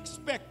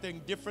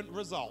 expecting different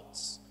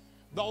results.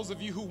 Those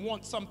of you who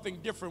want something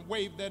different,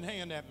 wave that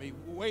hand at me.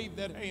 Wave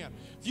that hand.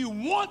 If you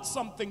want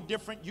something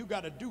different, you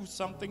got to do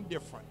something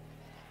different.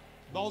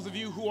 Those of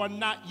you who are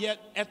not yet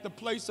at the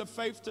place of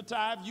faith to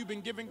tithe, you've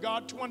been giving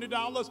God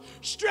 $20,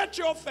 stretch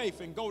your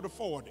faith and go to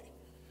 40.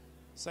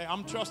 Say,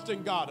 I'm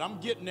trusting God. I'm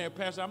getting there,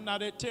 Pastor. I'm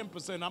not at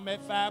 10%. I'm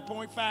at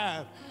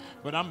 5.5,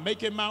 but I'm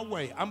making my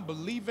way. I'm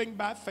believing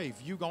by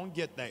faith. You're going to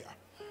get there.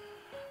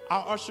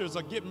 Our ushers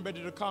are getting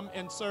ready to come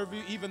and serve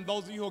you. Even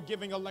those of you who are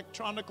giving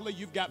electronically,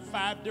 you've got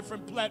 5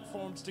 different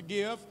platforms to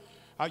give.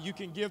 You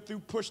can give through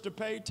Push to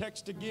Pay,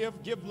 Text to Give,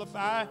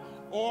 Givelify,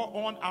 or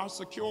on our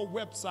secure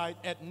website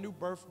at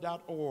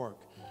newbirth.org.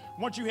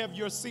 Once you have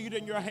your seed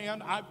in your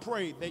hand, I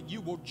pray that you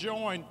will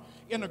join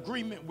in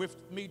agreement with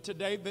me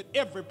today that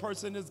every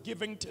person is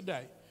giving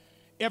today.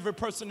 Every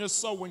person is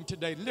sowing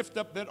today. Lift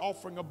up that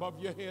offering above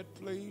your head,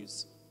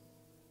 please.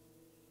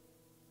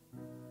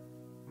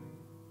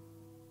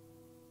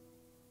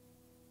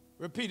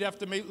 Repeat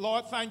after me.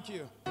 Lord, thank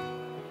you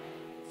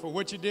for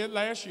what you did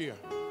last year,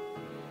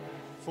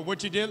 for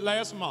what you did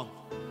last month,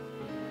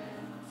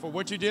 for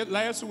what you did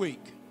last week,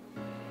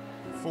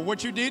 for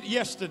what you did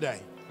yesterday.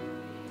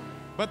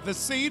 But the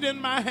seed in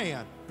my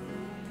hand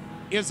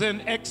is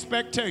an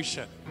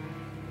expectation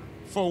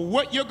for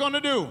what you're going to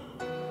do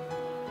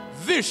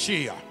this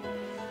year.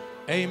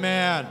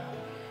 Amen.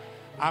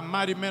 Our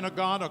mighty men of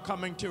God are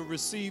coming to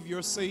receive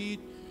your seed.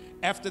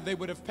 After they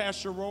would have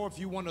passed your row, if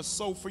you want to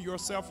sow for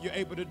yourself, you're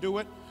able to do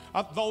it.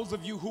 Those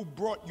of you who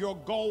brought your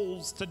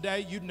goals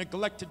today, you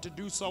neglected to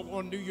do so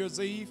on New Year's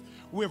Eve.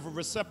 We have a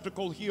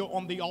receptacle here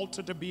on the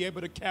altar to be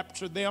able to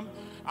capture them.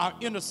 Our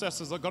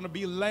intercessors are going to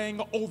be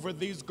laying over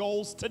these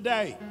goals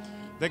today.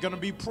 They're going to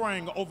be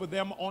praying over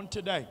them on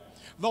today.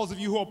 Those of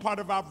you who are part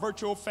of our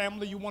virtual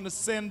family, you want to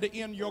send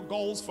in your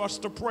goals for us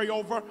to pray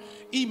over,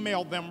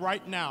 email them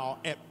right now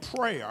at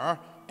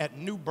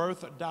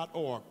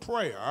prayer@newbirth.org.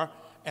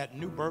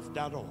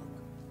 Prayer@newbirth.org.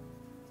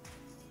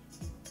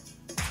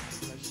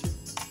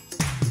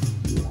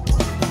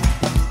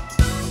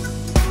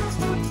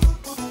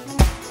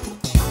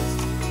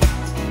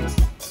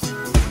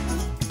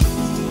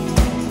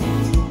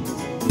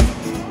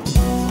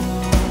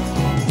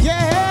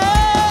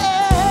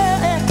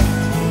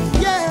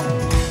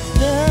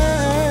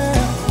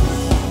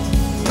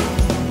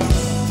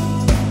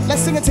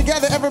 Let's sing it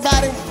together,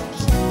 everybody.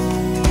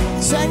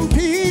 Sing,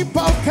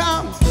 people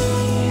come,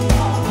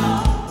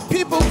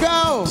 people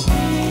go.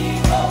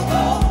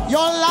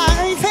 Your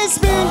life has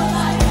been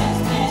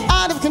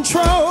out of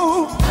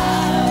control.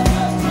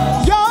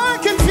 You're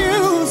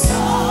confused.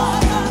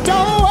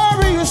 Don't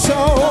worry your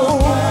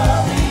soul.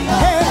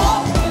 Hey.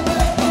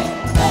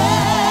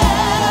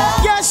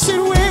 Yes, it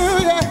will.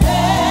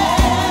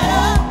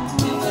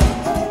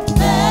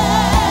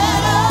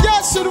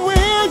 Yes, it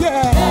will.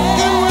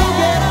 Yeah. It will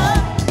get.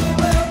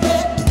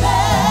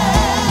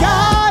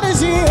 God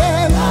is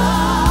in.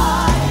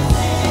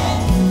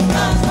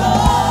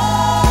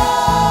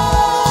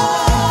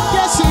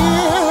 Yes, He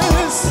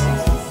is.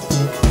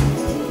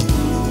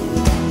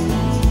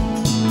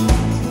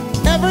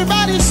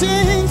 Everybody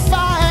sing,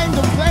 find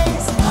a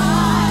place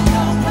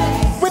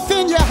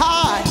within your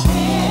heart.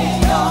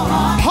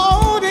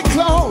 Hold it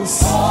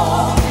close.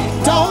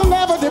 Don't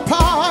ever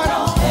depart.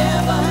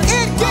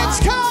 It gets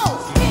cold.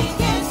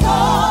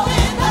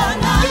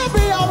 You'll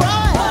be all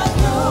right.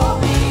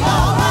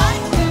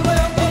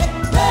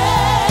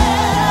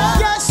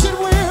 Yes, it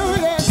will.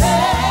 Yes,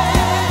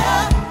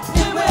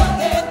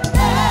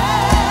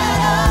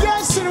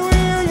 yes, it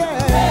will.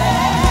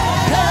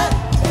 Yeah.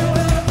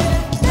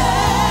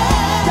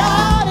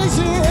 God is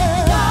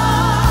here.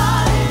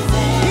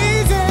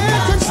 He's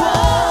in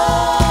control.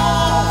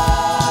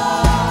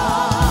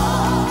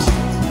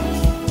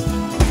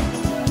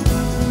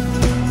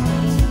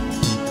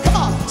 Come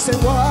on, say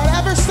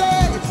whatever stage,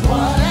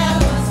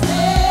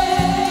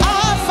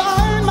 I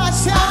find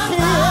myself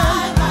in.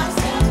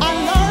 I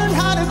learned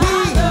how to be.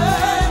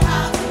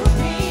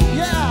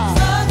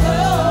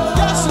 Yeah.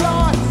 Yes,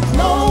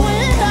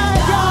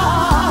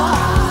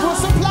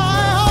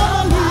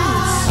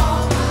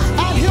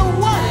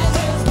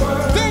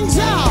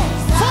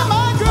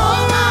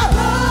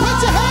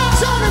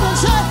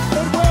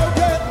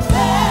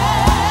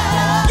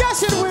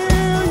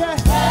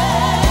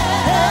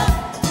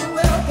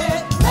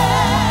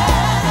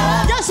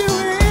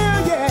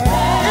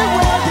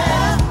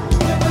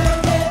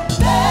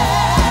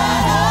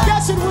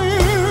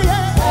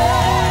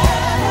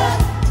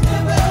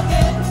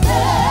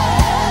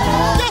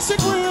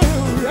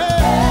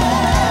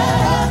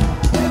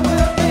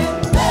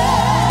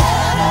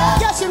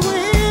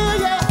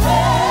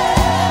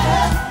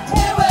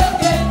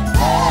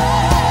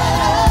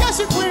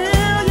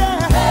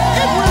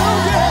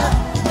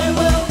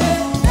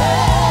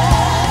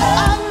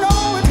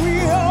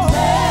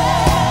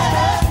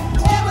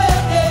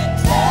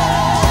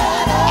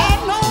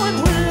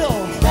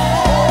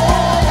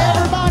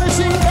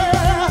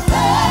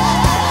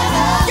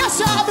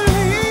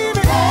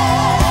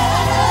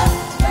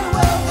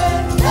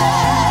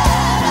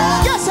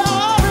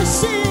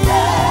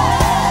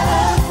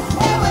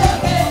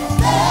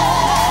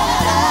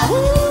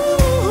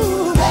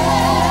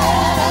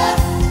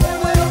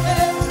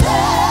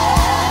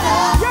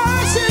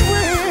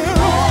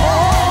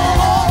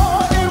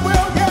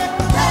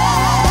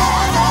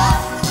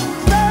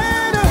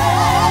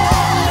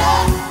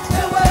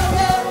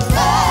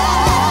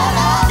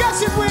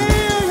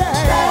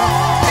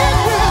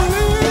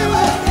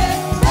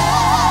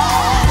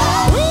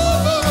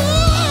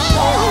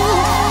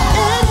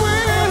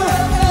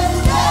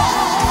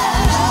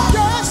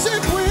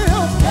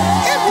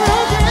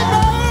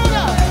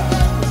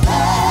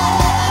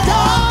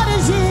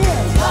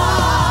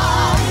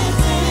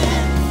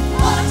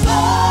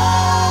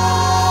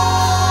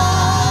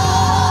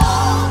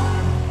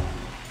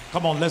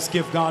 Come on, let's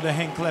give God a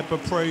hand clap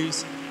of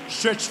praise.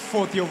 Stretch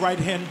forth your right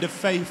hand to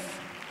faith.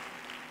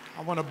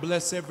 I want to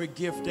bless every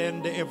gift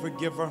and every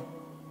giver.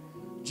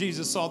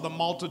 Jesus saw the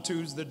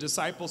multitudes. The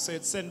disciples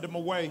said, send them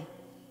away.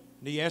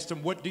 And he asked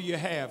them, what do you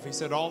have? He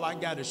said, all I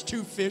got is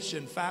 2 fish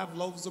and 5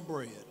 loaves of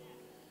bread.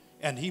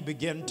 And he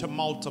began to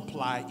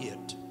multiply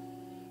it.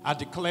 I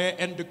declare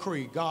and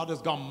decree God is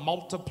going to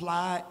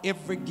multiply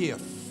every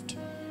gift.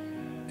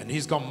 And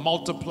he's going to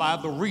multiply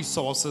the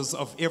resources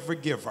of every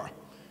giver.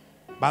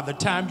 By the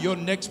time your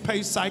next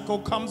pay cycle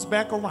comes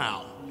back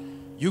around,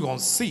 you're going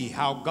to see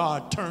how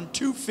God turned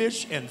 2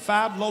 fish and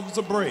 5 loaves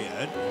of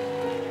bread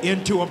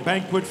into a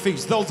banquet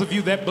feast. Those of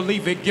you that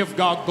believe it, give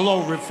God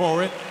glory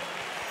for it.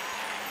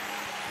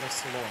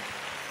 Bless the Lord.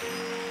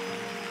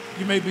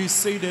 You may be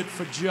seated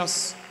for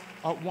just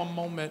one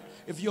moment.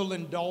 If you'll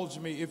indulge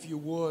me, if you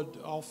would,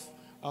 off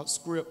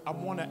script, I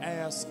want to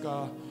ask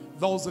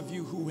those of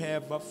you who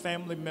have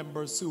family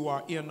members who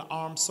are in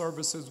armed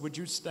services, would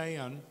you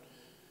stand?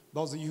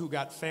 Those of you who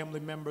got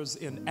family members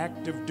in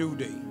active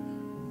duty,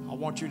 I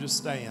want you to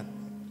stand.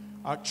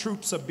 Our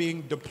troops are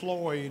being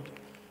deployed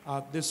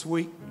this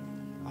week,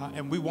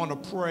 and we want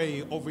to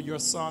pray over your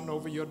son,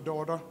 over your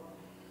daughter.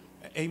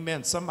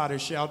 Amen. Somebody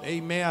shout,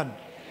 amen.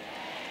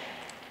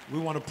 We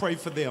want to pray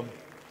for them,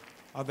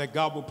 that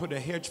God will put a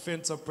hedge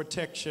fence of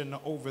protection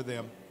over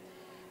them.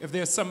 If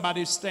there's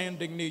somebody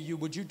standing near you,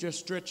 would you just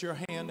stretch your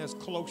hand as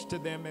close to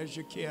them as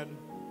you can?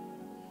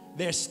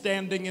 They're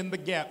standing in the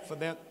gap for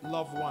that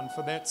loved one,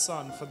 for that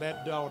son, for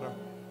that daughter,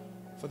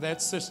 for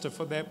that sister,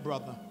 for that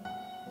brother.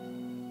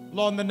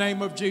 Lord, in the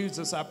name of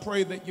Jesus, I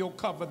pray that you'll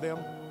cover them.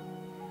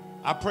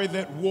 I pray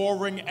that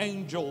warring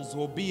angels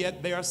will be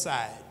at their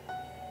side.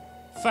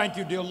 Thank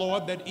you, dear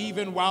Lord, that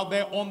even while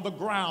they're on the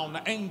ground,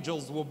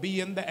 angels will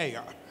be in the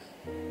air.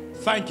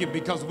 Thank you,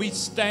 because we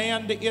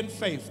stand in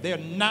faith. They're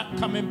not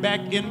coming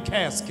back in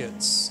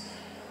caskets.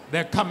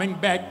 They're coming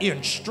back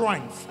in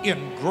strength,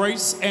 in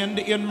grace, and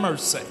in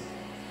mercy.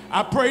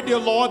 I pray, dear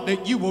Lord,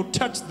 that you will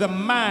touch the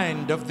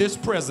mind of this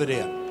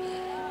president,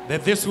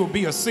 that this will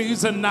be a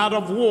season not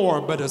of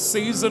war, but a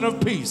season of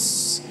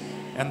peace.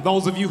 And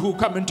those of you who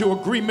come into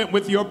agreement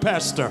with your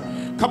pastor,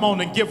 come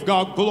on and give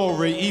God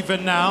glory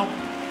even now.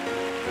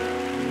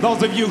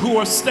 Those of you who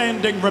are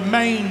standing,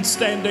 remain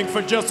standing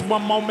for just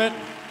one moment.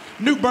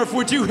 New Birth,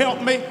 would you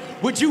help me?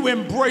 Would you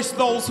embrace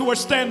those who are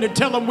standing?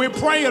 Tell them we're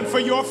praying for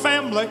your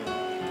family.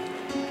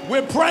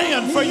 We're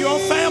praying for your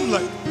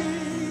family.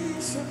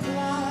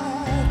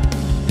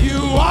 You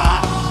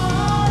are.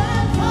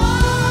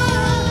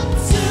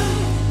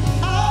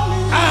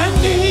 I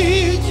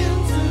need you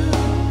to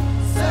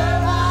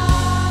survive.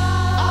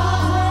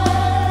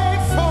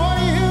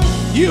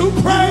 You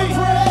pray.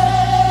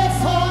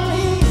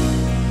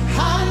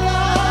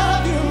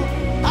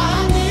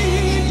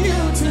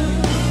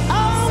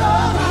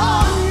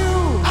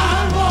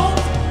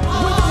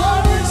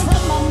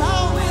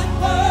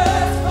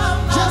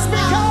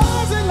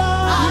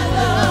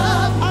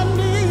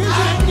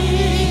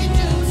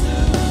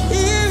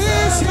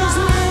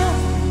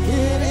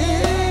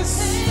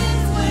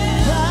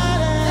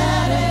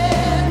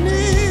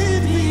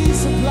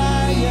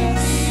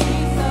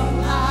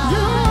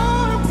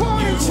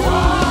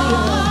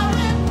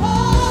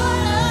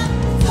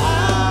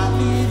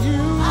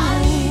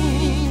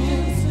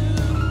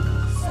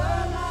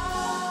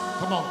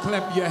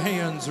 Clap your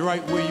hands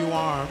right where you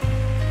are.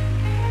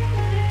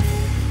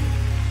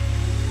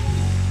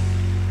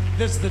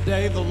 This is the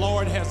day the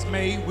Lord has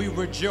made. We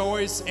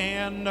rejoice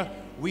and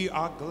we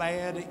are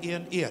glad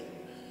in it.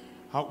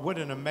 What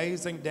an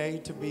amazing day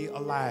to be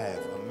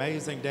alive.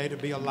 Amazing day to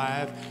be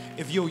alive.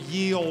 If you'll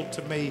yield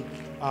to me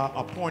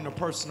a point of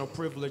personal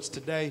privilege,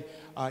 today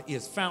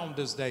is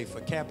Founders Day for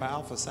Kappa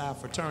Alpha Psi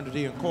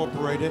Fraternity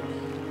Incorporated.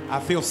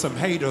 I feel some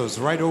haters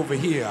right over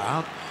here.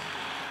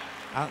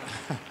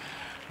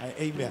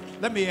 Amen.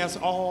 Let me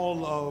ask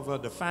all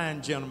of the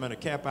fine gentlemen of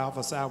Kappa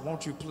Alpha Psi,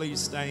 won't you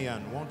please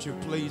stand? Won't you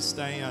please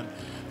stand?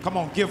 Come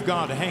on, give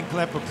God a hand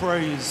clap of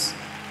praise.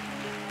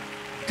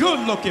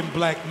 Good looking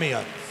black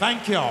men.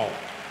 Thank y'all.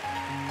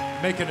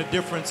 Making a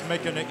difference,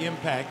 making an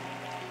impact.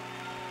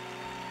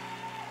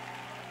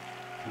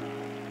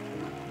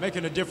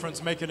 Making a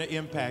difference, making an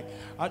impact.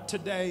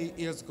 Today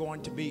is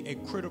going to be a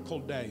critical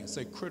day. It's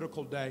a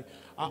critical day.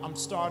 I'm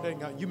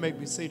starting, you may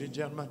be seated,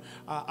 gentlemen.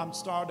 I'm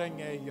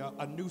starting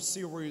a new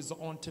series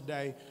on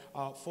today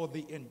for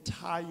the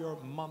entire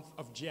month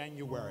of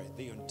January.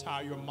 The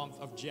entire month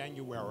of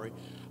January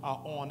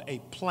on a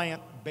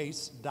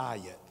plant-based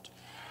diet.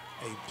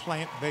 A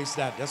plant-based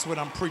diet. That's what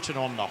I'm preaching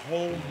on the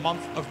whole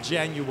month of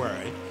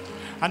January.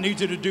 I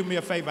need you to do me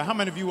a favor. How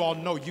many of you all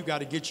know you got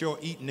to get your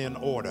eating in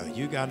order?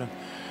 You got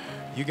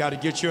to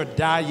get your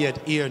diet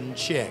in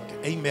check.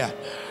 Amen.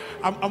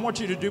 I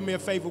want you to do me a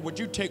favor. Would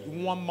you take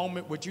one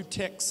moment? Would you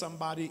text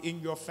somebody in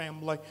your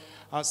family,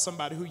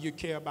 somebody who you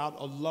care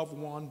about, a loved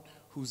one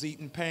who's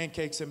eating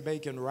pancakes and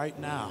bacon right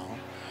now?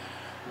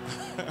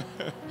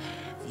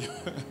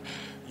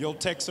 You'll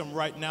text them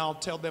right now.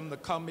 Tell them to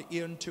come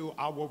into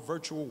our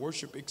virtual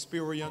worship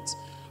experience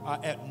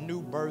at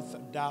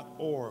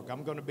newbirth.org.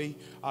 I'm going to be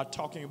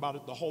talking about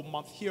it the whole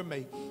month. Hear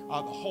me,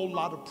 a whole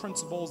lot of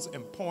principles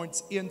and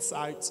points,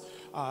 insights,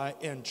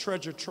 and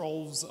treasure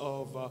troves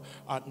of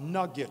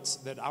nuggets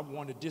that I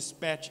want to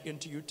dispatch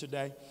into you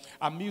today.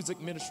 Our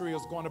music ministry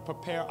is going to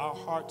prepare our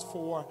hearts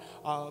for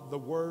the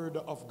Word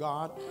of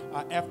God.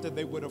 After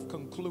they would have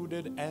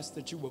concluded, ask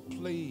that you would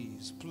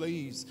please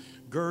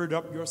gird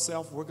up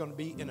yourself. We're going to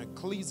be in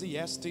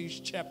Ecclesiastes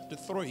chapter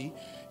 3.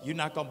 You're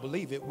not going to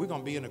believe it. We're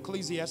going to be in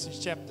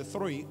Ecclesiastes chapter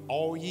 3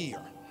 all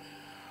year.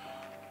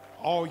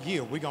 All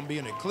year. We're going to be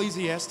in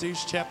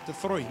Ecclesiastes chapter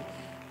 3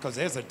 because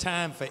there's a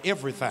time for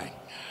everything.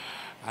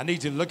 I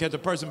need you to look at the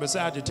person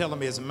beside you, tell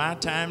them it's my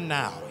time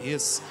now.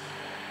 It's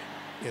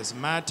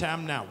my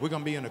time now. We're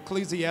going to be in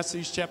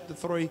Ecclesiastes chapter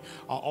 3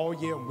 all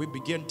year. And we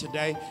begin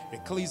today,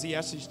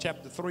 Ecclesiastes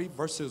chapter 3,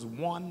 verses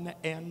 1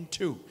 and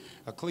 2.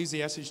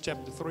 Ecclesiastes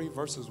chapter 3,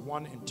 verses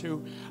 1 and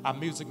 2. Our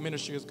music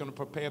ministry is going to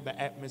prepare the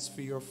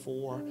atmosphere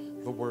for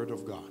the Word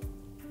of God.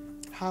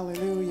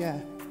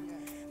 Hallelujah.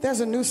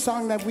 There's a new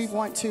song that we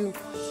want to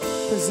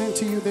present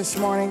to you this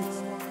morning.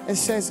 It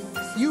says,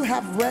 "You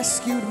have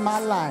rescued my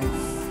life,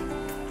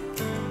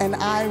 and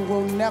I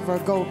will never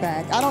go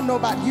back." I don't know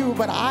about you,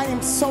 but I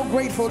am so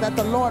grateful that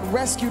the Lord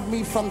rescued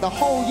me from the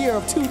whole year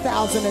of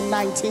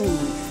 2019.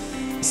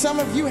 Some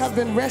of you have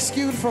been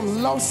rescued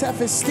from low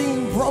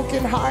self-esteem,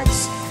 broken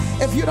hearts.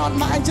 If you don't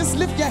mind, just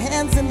lift your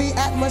hands in the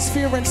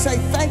atmosphere and say,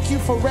 "Thank you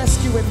for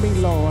rescuing me,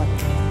 Lord."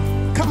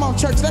 Come on,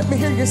 church, let me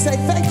hear you say,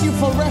 "Thank you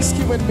for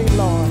rescuing me,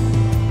 Lord."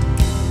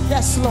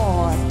 Yes,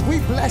 Lord. We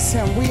bless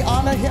him. We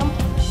honor him.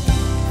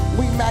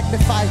 We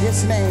magnify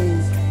his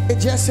name. It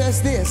just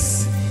says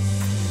this: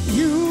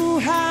 "You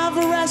have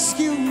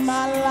rescued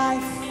my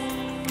life.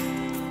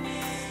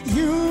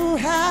 You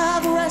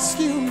have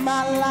rescued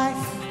my life.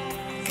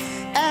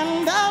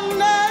 And I'm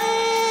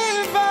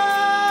never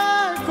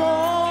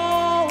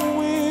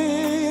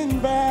going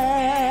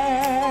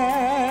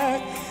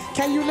back."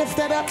 Can you lift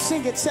that up?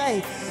 Sing it.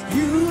 Say,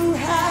 "You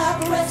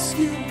have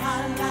rescued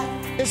my life."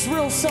 It's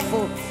real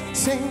simple.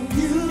 Sing,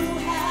 "You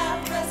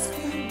have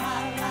rescued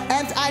my life.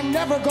 And I'm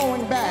never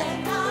going back."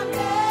 And I'm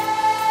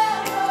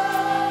never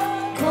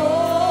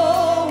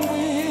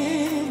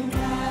going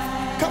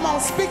back. Come on,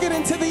 speak it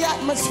into the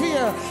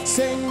atmosphere.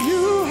 Sing,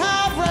 "You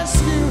have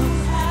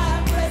rescued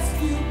my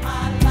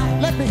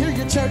life." Let me hear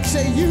your church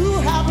say, "You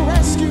have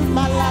rescued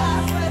my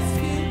life.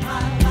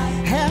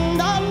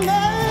 And I'm never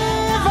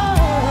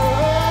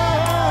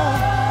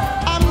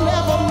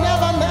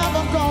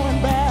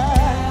going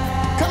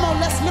back." Come on,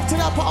 let's lift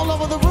it up all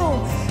over the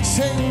room.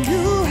 Sing,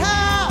 "You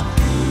have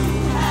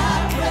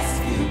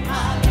rescued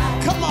my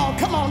life." Come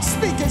on,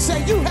 speak and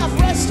say, "You have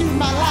rescued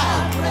my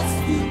life.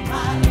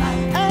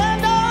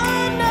 And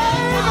I'm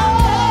never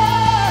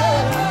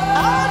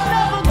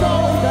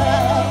going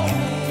back."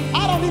 I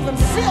don't even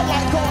feel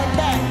like going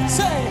back.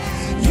 Say,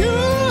 "You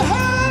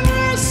have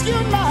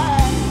rescued my life.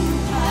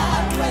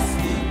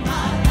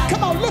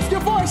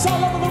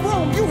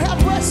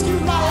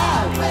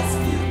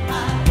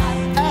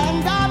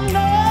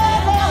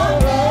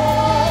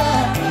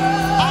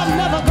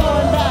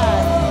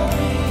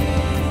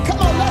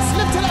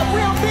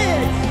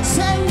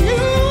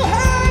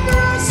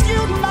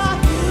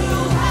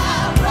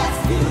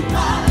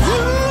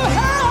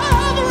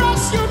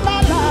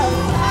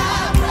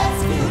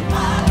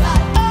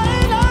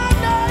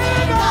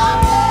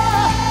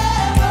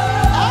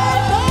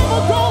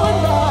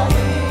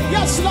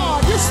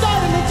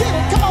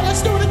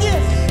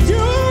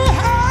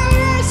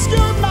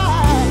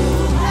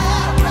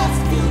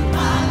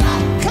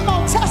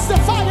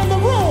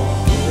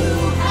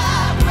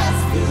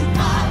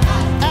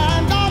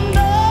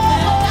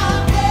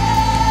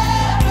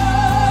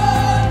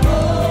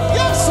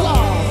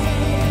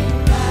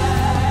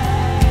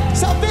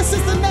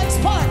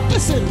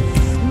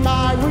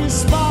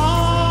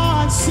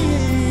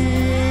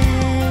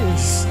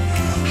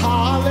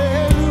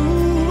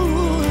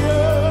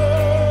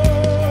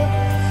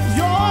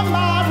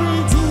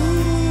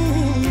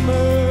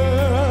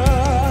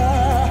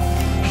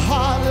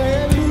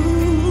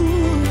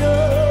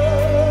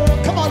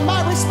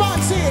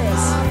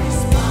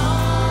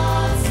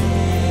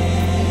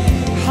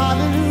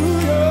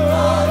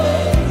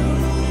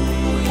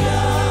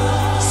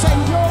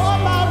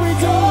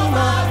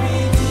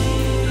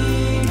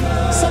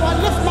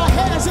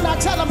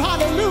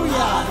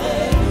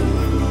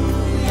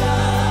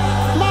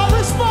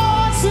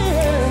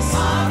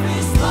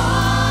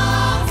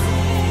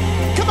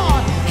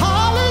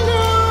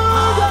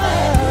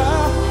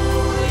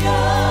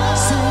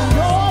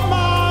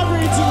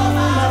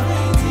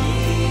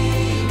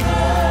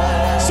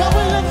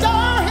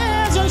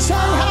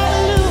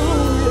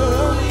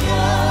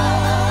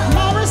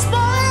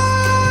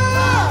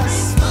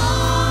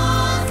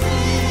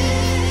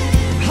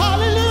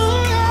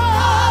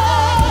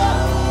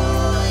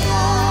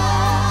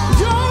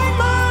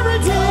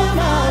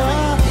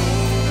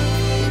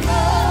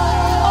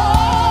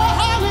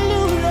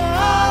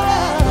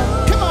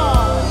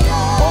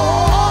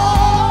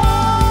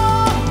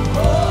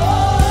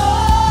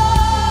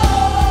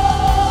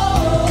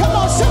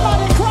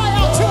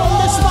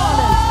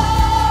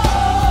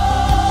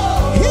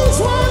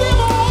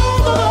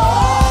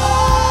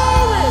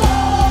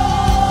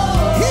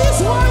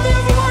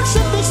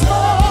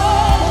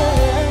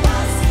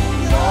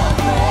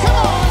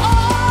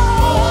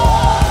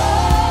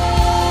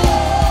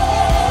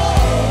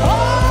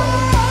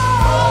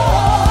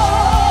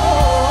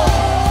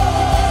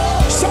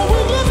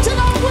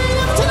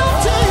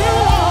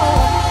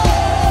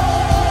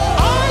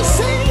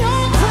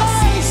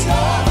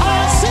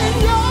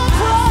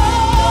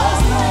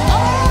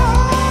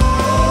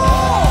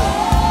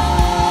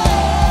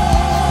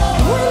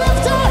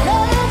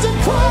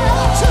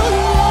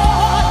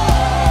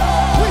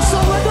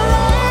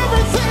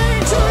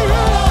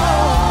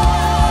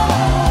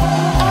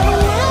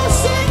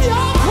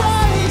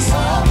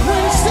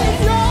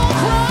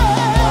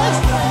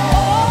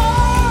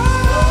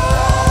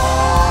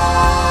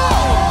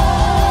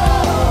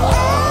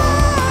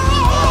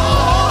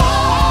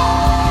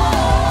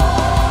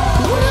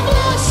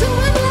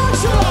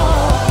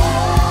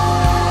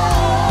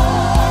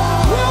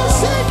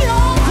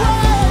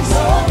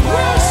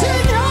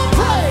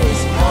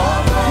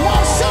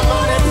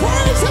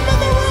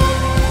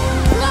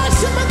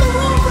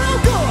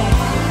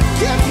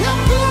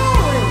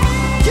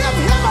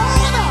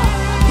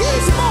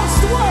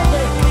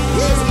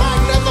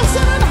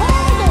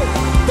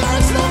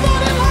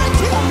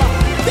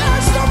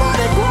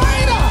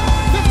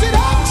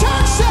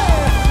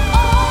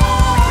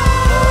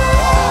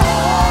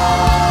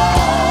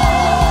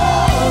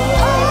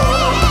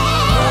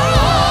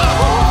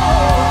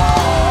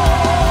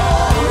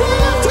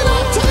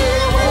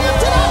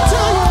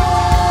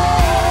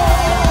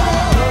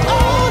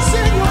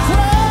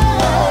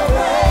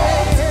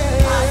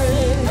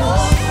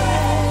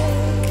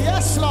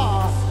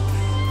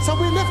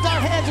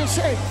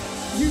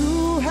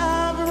 You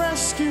have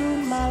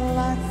rescued my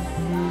life.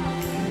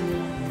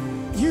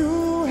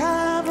 You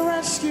have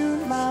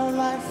rescued my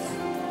life.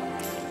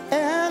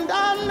 And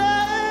I'm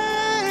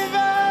never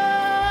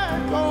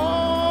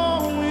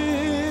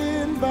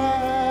going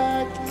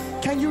back.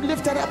 Can you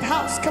lift that up,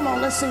 house? Come on,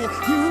 let's sing it.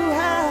 You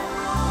have.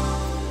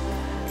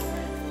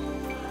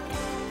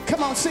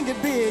 Come on, sing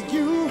it big.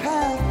 You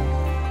have.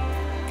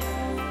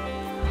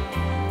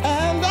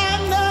 And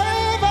I'm never.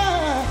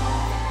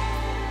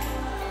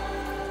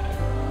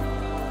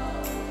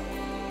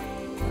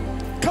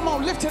 Come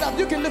on, lift it up.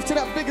 You can lift it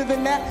up bigger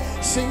than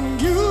that. Sing,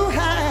 you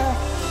have.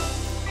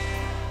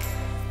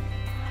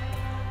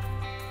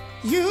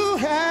 You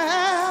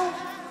have.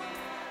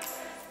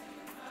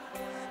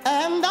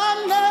 And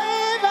I'm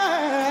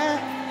never.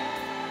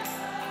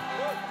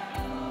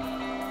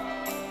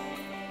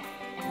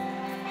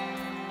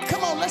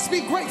 Come on, let's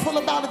be grateful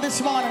about it this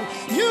morning.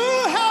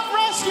 You have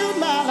rescued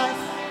my life.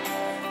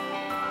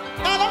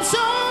 And I'm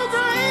so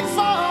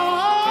grateful.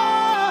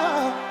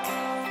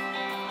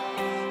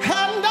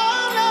 And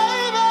I'm never.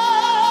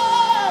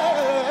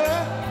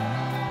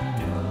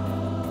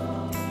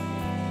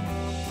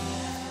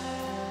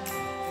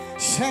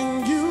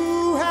 Sing,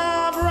 you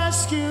have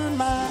rescued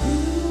my.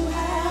 You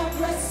have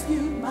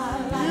rescued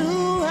my life.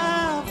 You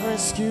have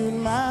rescued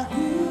my.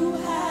 You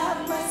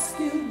have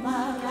rescued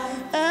my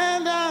life.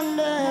 And I'm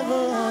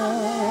never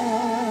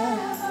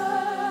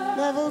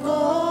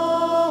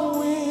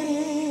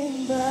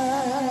going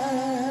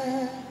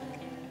back.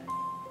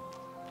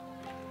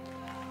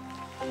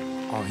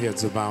 All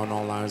heads are bowed,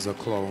 all eyes are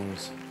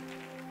closed.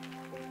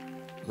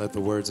 Let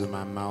the words of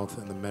my mouth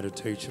and the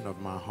meditation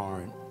of my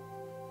heart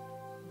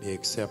be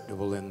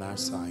acceptable in thy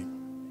sight.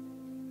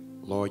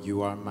 Lord,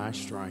 you are my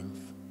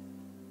strength.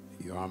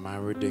 You are my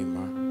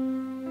Redeemer.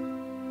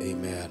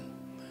 Amen.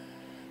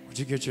 Would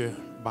you get your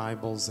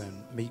Bibles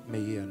and meet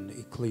me in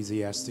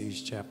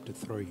Ecclesiastes chapter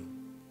 3.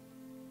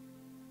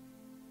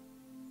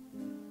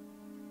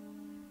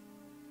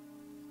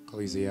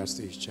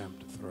 Ecclesiastes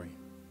chapter 3.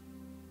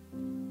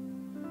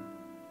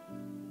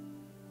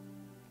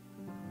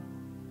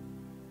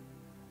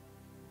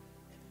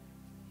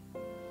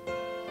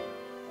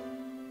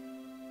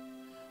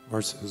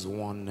 Verses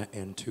 1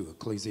 and 2.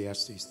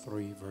 Ecclesiastes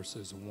 3,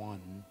 verses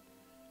 1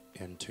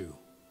 and 2.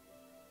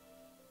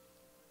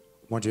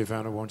 Once you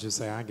found it, won't you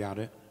say, I got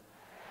it?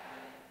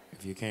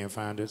 If you can't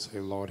find it,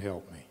 say, Lord,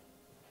 help me.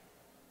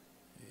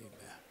 Amen.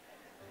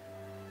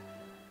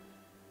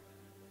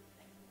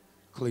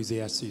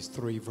 Ecclesiastes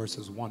 3,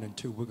 verses 1 and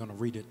 2. We're going to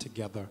read it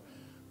together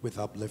with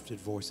uplifted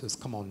voices.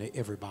 Come on,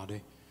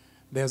 everybody.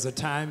 There's a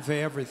time for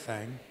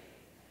everything.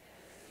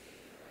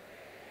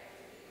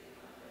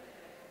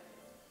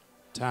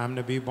 Time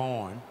to be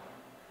born.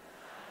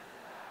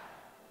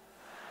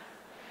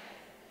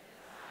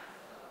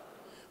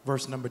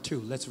 Verse number 2.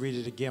 Let's read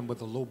it again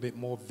with a little bit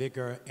more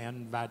vigor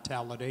and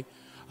vitality.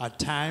 A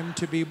time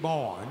to be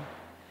born.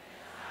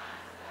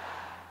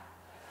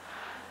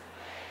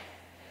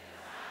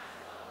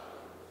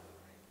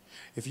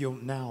 If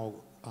you'll now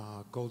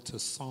go to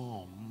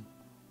Psalm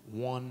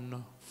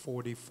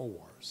 144.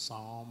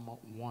 Psalm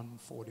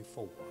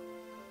 144.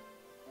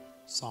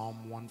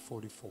 Psalm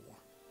 144.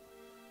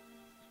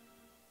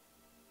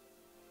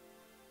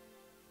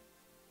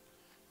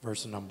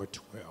 Verse number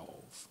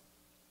 12.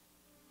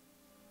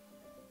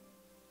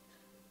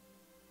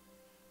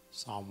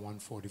 Psalm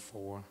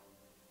 144,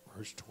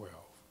 verse 12.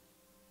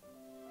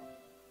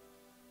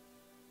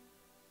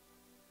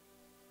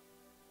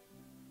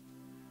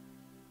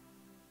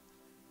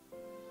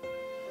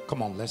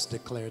 Come on, let's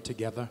declare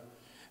together.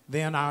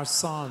 Then our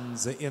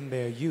sons in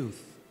their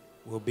youth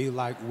will be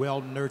like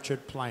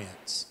well-nurtured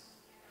plants,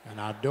 and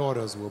our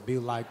daughters will be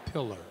like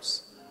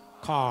pillars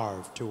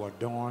carved to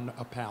adorn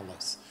a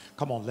palace.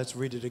 Come on, let's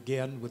read it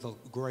again with a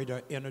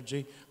greater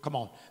energy. Come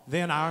on.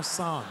 Then our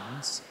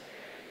sons.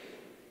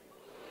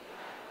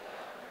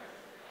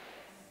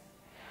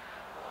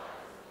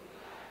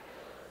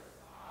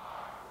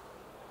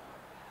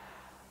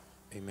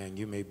 Amen.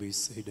 You may be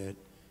seated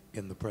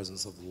in the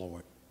presence of the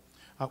Lord.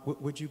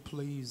 Would you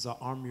please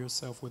arm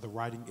yourself with a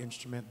writing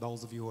instrument?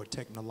 Those of you who are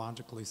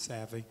technologically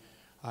savvy,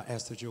 I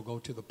ask that you'll go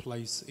to the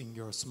place in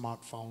your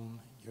smartphone,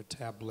 your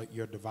tablet,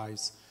 your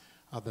device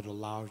that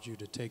allows you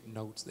to take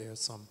notes. There are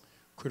some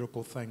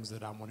critical things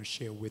that I want to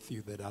share with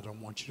you that I don't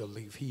want you to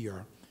leave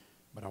here,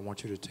 but I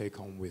want you to take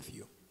home with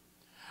you.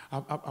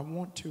 I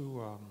want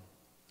to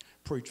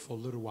preach for a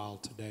little while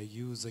today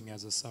using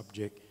as a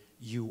subject,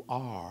 you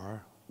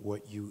are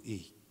what you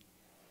eat.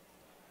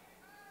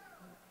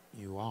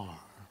 You are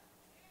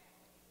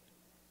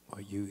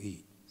what you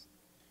eat.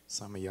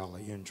 Some of y'all are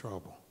in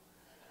trouble.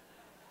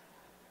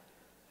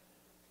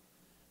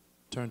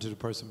 Turn to the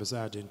person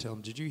beside you and tell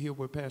them, did you hear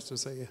what Pastor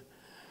said?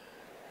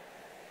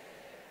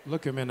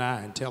 Look him in the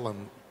eye and tell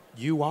him,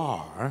 you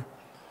are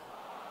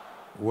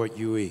what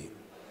you eat.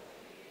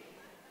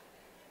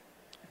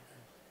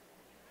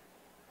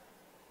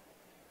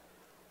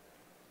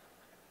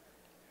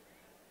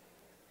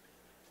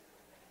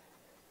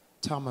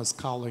 Thomas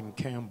Colin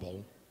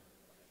Campbell,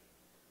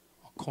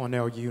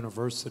 Cornell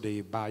University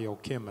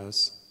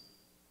biochemist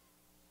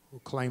who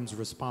claims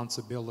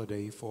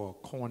responsibility for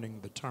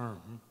coining the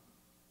term,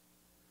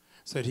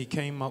 said he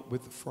came up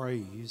with the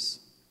phrase,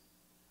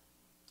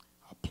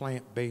 a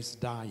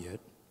plant-based diet,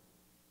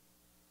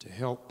 to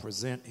help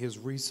present his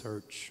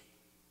research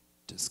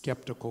to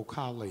skeptical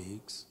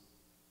colleagues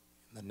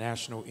in the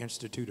National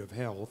Institute of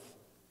Health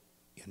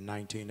in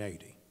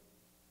 1980.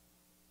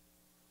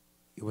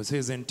 It was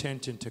his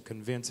intention to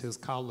convince his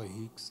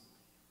colleagues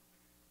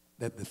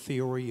that the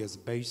theory is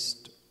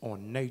based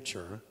on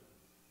nature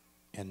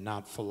and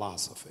not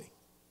philosophy.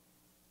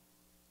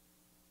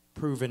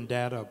 Proven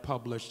data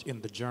published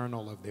in the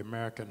Journal of the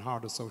American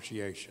Heart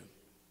Association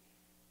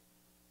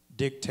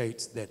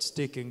dictates that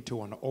sticking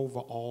to an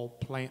overall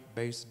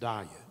plant-based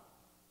diet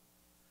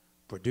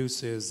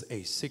produces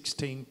a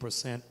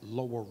 16%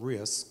 lower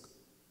risk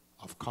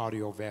of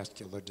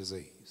cardiovascular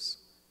disease.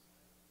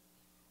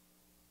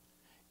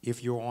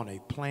 If you're on a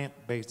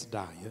plant-based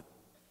diet,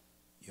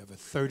 you have a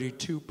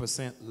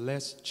 32%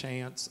 less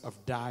chance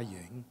of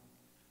dying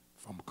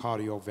from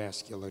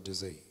cardiovascular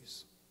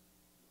disease.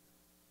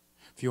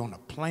 If you're on a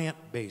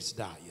plant-based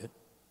diet,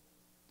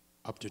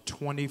 up to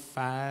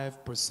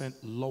 25%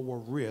 lower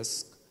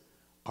risk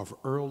of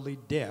early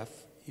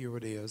death, here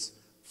it is,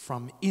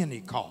 from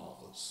any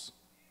cause.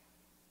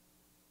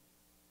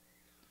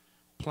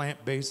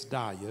 Plant-based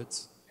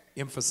diets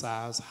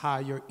emphasize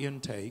higher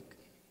intake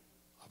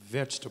of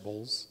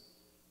vegetables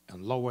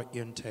and lower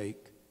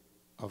intake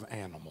of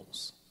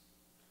animals.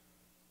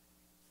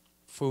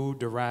 Food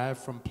derived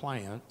from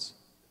plants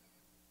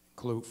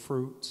include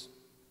fruits,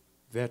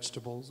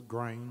 vegetables,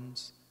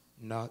 grains,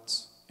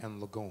 nuts,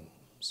 and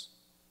legumes,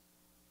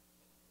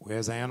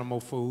 whereas animal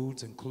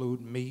foods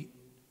include meat,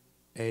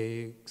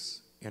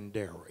 eggs, and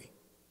dairy.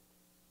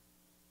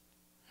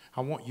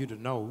 I want you to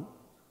know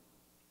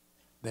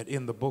that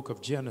in the book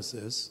of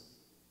Genesis,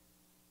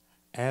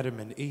 Adam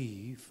and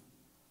Eve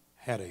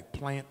had a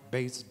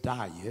plant-based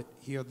diet,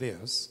 hear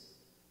this,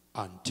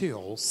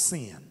 until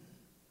sin.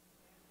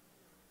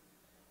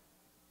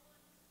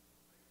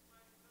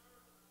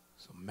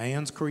 So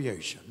man's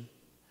creation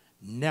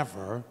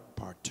never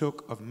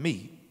partook of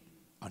meat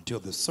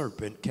until the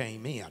serpent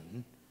came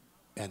in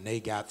and they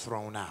got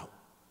thrown out.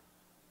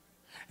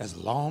 As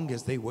long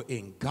as they were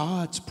in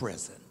God's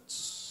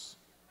presence,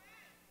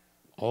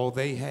 all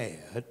they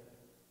had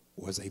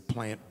was a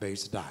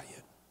plant-based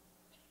diet.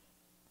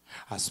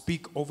 I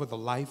speak over the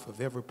life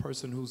of every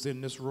person who's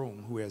in this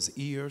room who has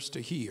ears to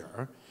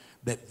hear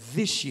that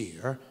this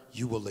year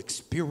you will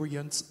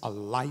experience a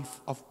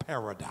life of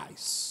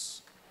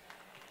paradise.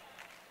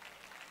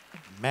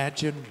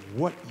 Imagine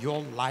what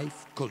your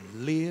life could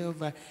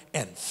live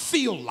and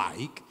feel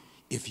like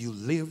if you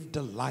lived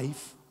a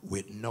life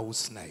with no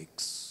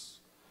snakes.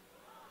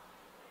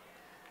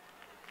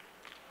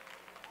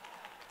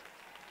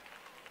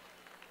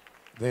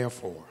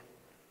 Therefore,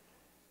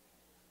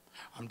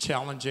 I'm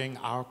challenging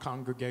our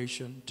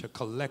congregation to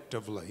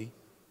collectively,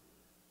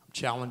 I'm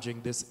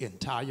challenging this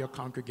entire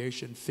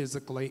congregation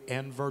physically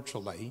and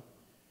virtually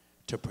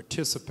to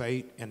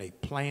participate in a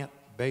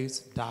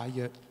plant-based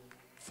diet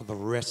for the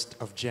rest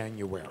of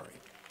January.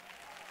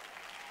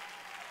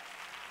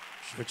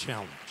 It's your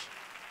challenge.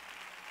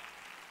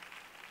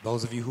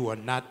 Those of you who are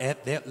not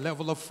at that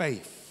level of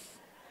faith,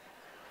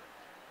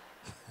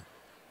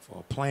 for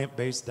a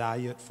plant-based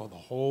diet for the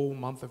whole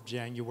month of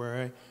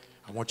January,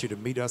 I want you to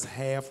meet us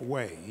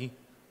halfway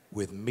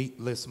with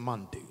Meatless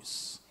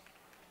Mondays.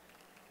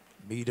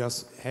 Meet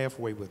us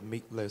halfway with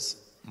Meatless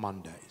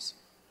Mondays.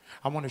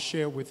 I want to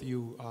share with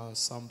you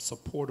some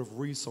supportive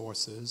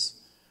resources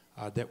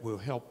that will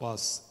help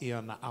us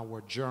in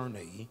our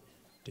journey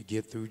to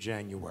get through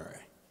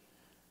January.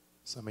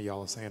 Some of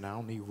y'all are saying, I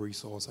don't need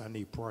resources, I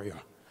need prayer.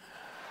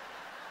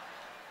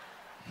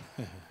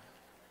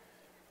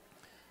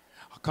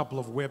 A couple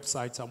of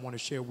websites I want to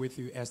share with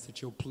you. Ask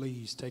that you'll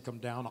please take them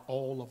down.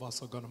 All of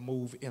us are going to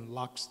move in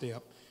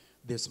lockstep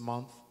this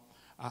month.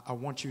 I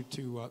want you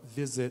to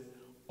visit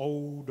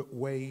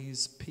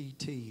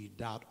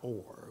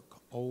oldwayspt.org.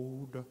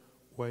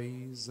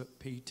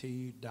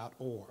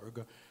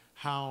 oldwayspt.org.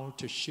 How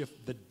to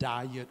shift the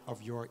diet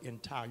of your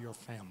entire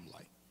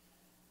family.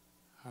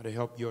 How to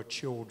help your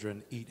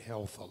children eat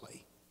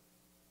healthily.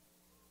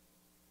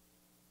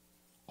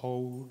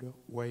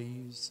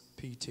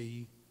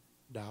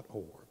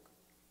 oldwayspt.org.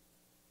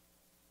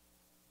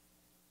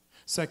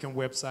 Second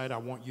website I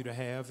want you to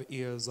have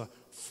is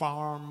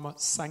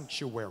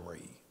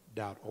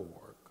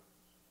farmsanctuary.org.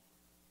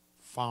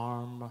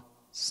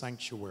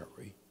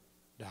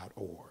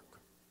 farmsanctuary.org.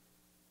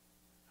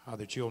 How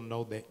that you'll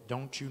know that,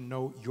 don't you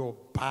know your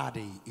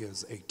body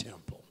is a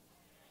temple?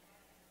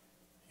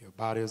 Your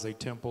body is a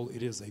temple.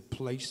 It is a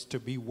place to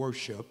be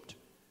worshiped,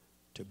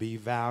 to be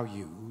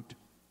valued,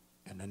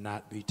 and to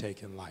not be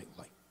taken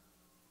lightly.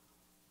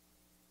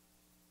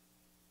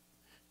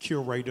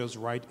 Curators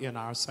right in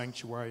our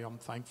sanctuary, I'm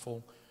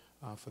thankful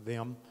for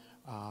them.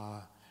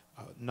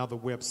 Another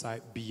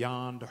website,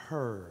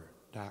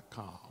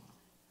 beyondher.com.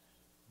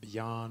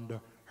 beyondher.co.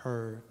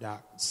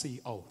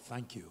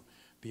 Thank you.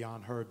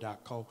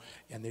 beyondher.co,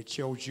 and it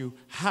shows you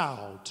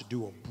how to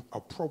do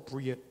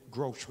appropriate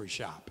grocery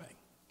shopping.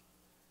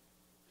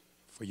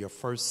 For your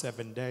first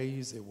 7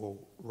 days, it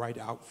will write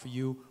out for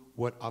you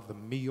what are the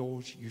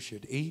meals you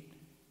should eat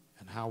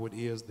and how it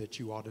is that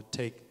you ought to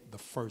take the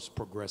first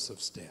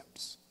progressive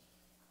steps.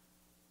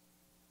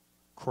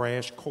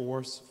 Crash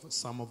course for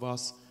some of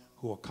us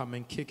who are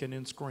coming kicking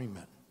and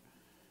screaming.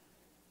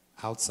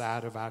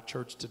 Outside of our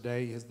church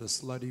today is the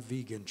slutty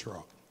vegan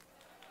truck.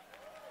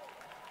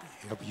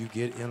 Help you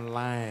get in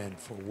line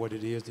for what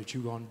it is that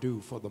you're going to do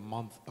for the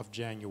month of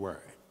January.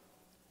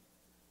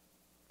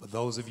 For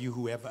those of you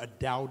who have a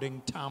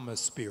doubting Thomas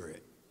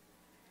spirit,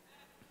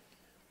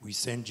 we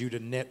send you to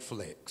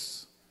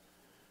Netflix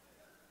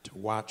to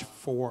watch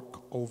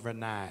Fork Over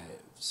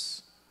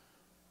Knives.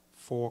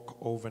 Fork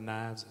Over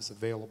Knives is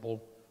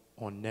available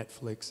on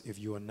Netflix if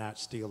you are not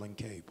stealing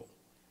cable.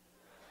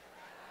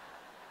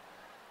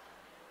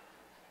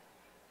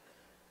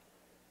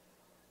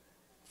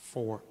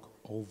 Fork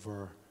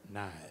Over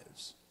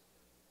Knives.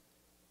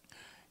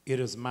 It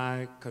is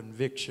my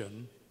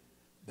conviction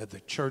that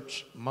the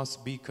church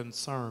must be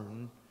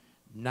concerned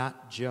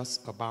not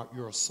just about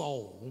your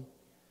soul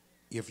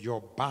if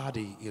your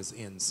body is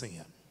in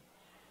sin.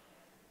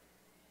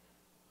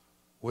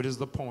 What is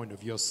the point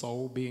of your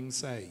soul being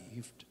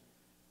saved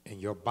and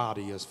your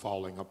body is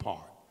falling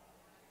apart?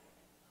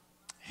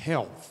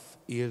 Health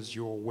is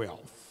your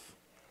wealth.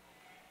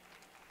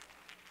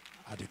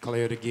 I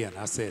declare it again.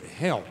 I said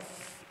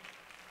health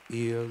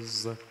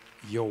is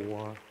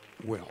your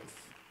wealth.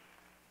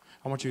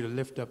 I want you to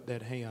lift up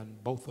that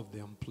hand, both of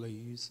them,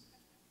 please.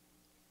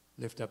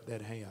 Lift up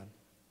that hand.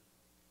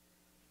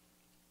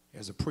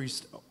 As a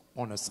priest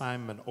on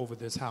assignment over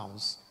this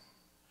house,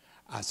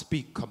 I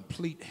speak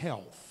complete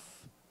health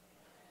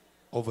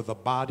over the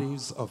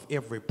bodies of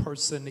every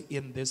person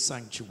in this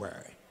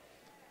sanctuary.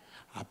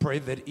 I pray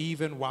that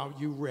even while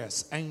you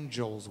rest,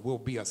 angels will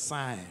be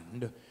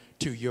assigned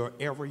to your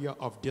area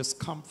of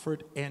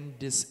discomfort and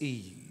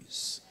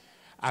dis-ease.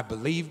 I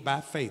believe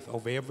by faith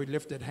over every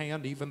lifted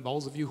hand, even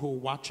those of you who are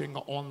watching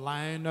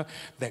online,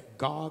 that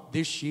God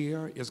this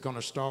year is going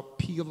to start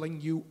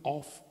peeling you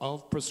off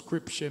of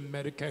prescription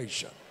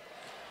medication.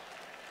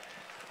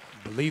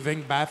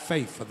 Believing by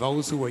faith for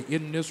those who are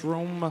in this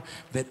room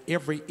that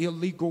every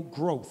illegal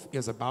growth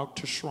is about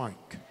to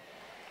shrink.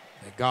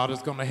 That God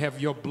is going to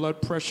have your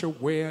blood pressure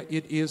where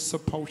it is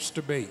supposed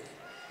to be.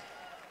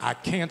 I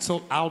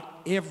cancel out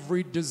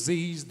every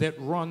disease that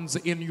runs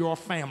in your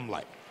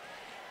family.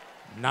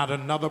 Not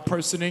another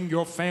person in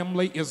your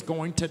family is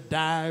going to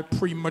die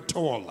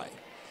prematurely.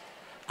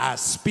 I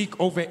speak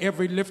over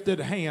every lifted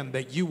hand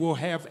that you will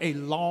have a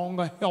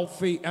long,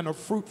 healthy, and a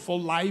fruitful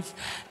life,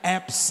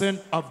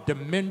 absent of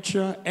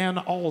dementia and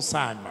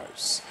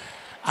Alzheimer's.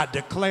 I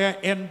declare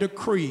and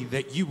decree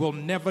that you will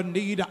never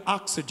need an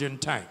oxygen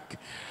tank.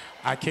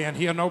 I can't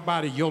hear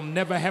nobody. You'll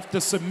never have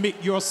to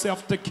submit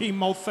yourself to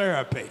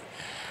chemotherapy.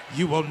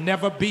 You will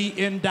never be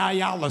in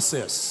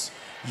dialysis.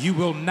 You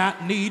will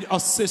not need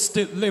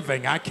assisted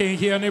living. I can't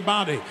hear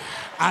anybody.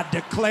 I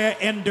declare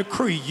and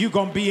decree you're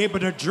going to be able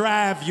to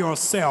drive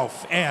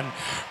yourself and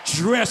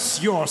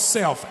dress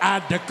yourself.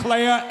 I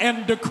declare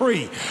and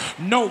decree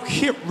no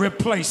hip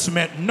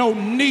replacement, no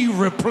knee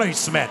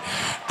replacement.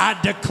 I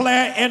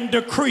declare and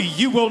decree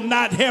you will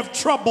not have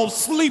trouble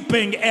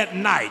sleeping at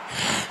night.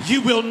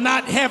 You will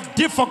not have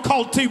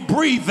difficulty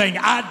breathing.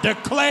 I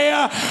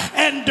declare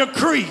and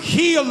decree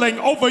healing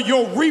over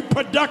your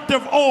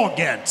reproductive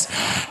organs.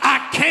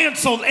 I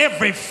cancel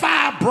every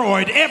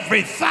fibroid,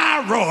 every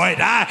thyroid.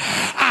 I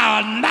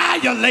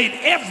annihilate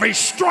every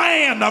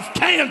strand of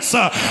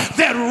cancer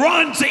that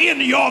runs in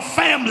your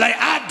family.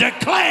 I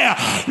declare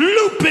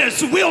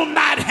lupus will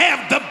not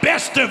have the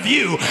best of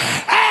you.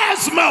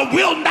 Asthma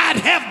will not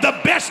have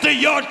the best of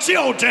your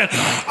children.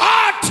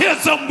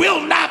 Autism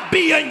will not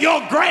be in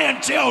your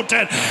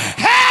grandchildren.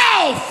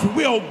 Health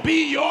will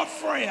be your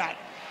friend.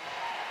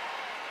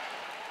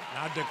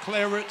 I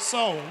declare it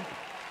so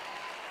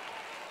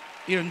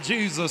in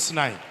Jesus'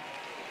 name.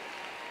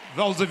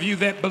 Those of you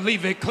that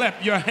believe it,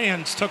 clap your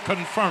hands to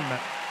confirm it.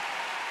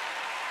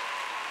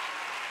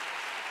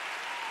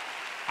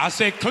 I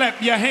said,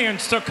 clap your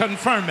hands to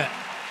confirm it.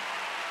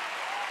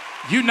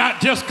 You're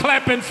not just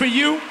clapping for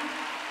you.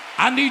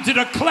 I need you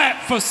to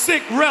clap for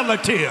sick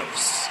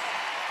relatives.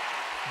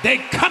 They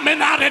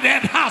coming out of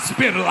that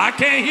hospital. I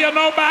can't hear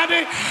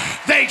nobody.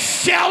 They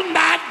shall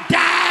not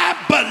die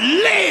but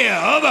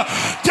live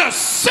to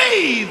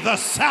see the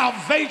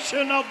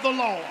salvation of the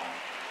Lord.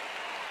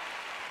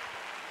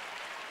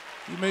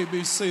 You may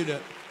be seated.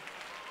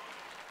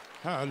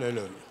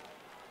 Hallelujah.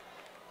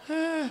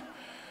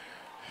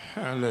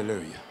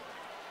 Hallelujah.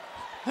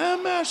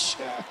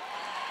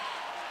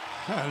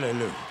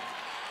 Hallelujah.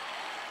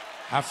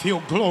 I feel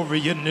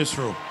glory in this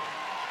room.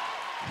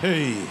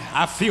 Hey,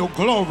 I feel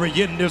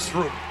glory in this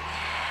room.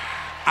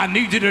 I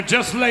need you to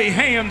just lay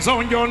hands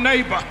on your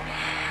neighbor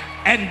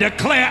and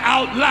declare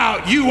out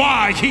loud, you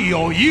are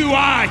healed. You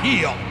are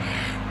healed.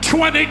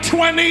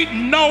 2020,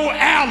 no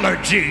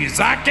allergies.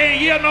 I can't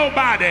hear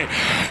nobody.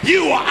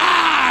 You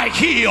are are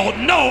healed.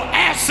 No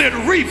acid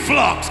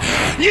reflux.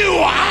 You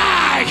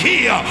are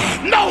healed.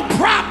 No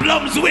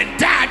problems with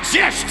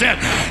digestion.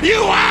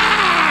 You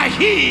are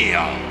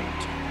healed.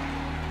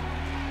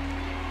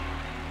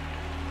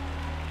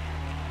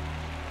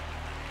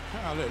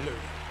 Hallelujah.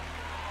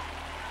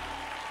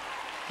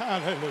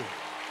 Hallelujah.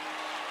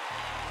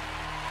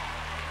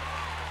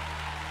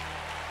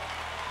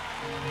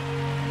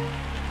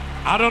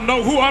 I don't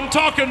know who I'm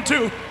talking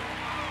to,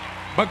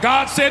 but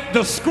God said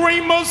the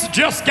screamers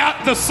just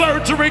got the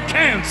surgery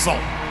canceled.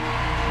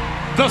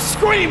 The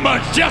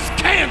screamers just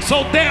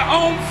canceled their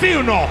own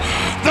funeral.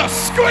 The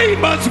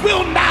screamers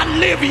will not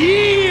live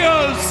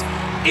years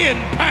in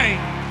pain.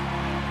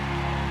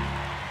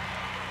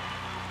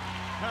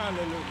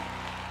 Hallelujah.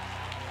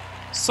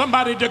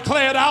 Somebody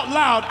declared out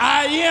loud,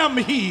 I am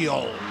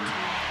healed.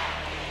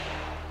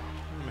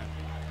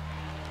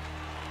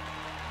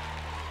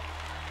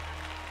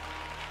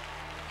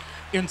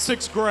 In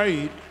 6th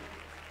grade,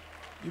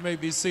 you may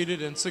be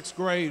seated. In 6th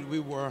grade,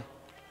 we were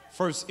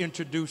first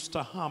introduced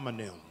to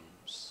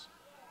homonyms.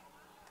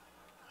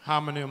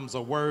 Homonyms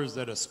are words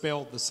that are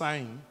spelled the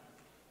same,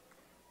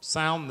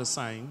 sound the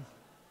same,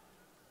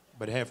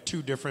 but have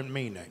two different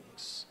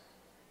meanings.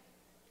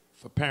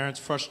 For parents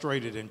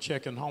frustrated in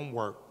checking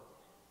homework,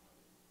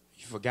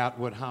 you forgot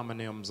what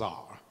homonyms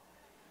are.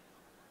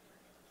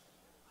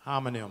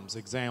 Homonyms,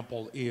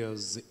 example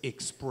is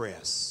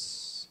express.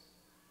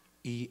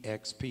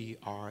 E-X-P-R-E-S-S,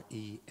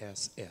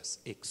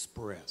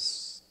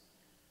 express.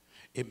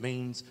 It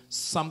means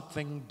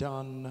something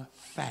done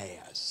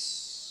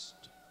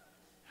fast.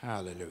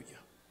 Hallelujah.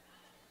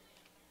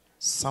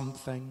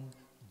 Something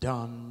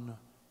done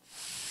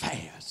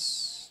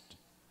fast.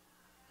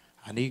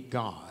 I need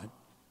God.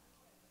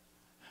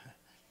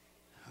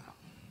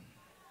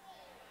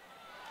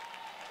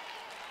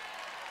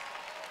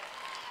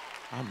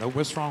 I know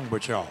what's wrong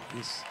with y'all.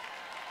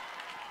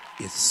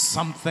 It's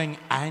something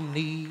I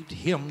need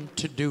him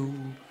to do.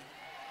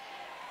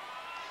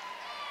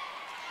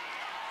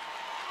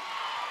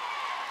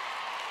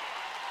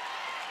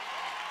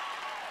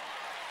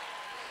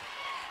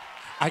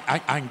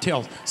 I can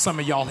tell some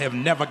of y'all have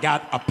never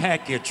got a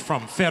package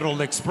from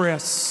Federal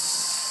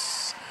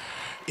Express.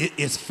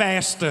 It's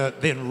faster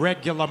than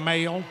regular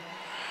mail,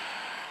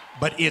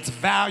 but it's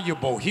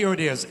valuable. Here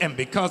it is. And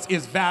because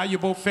it's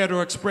valuable,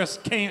 Federal Express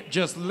can't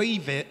just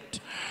leave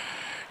it.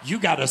 You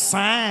got to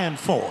sign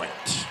for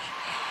it.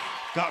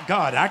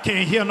 God, I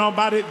can't hear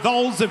nobody.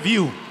 Those of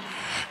you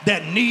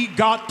that need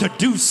God to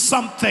do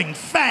something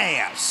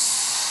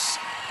fast,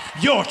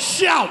 your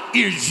shout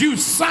is you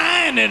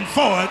signing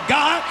for it.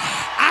 God,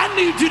 I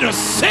need you to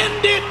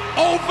send it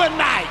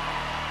overnight.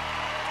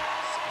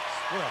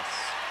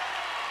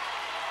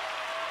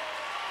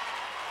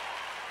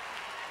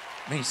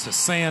 Means to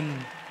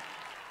send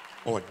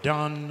or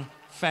done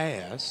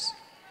fast,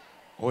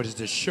 or it is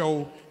to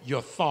show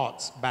your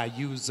thoughts by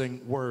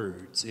using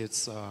words.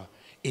 It's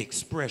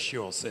express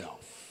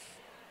yourself,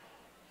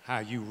 how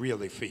you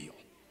really feel.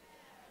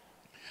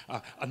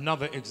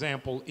 Another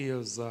example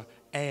is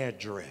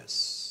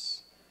address.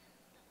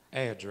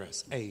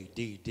 Address,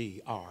 A-D-D-R-E-S-S.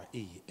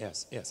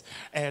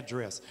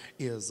 Address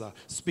is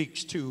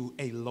speaks to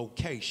a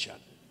location.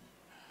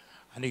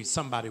 I need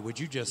somebody, would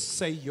you just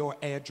say your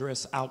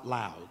address out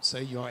loud?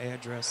 Say your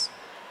address.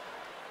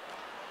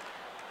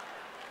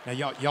 Now,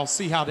 y'all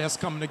see how that's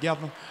coming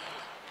together?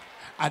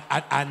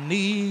 I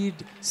need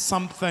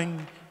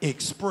something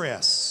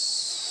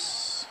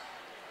express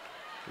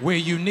where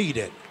you need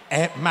it,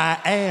 at my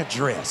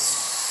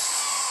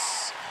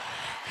address.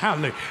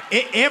 Hallelujah.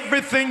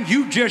 Everything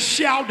you just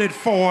shouted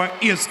for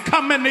is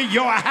coming to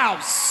your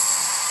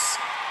house.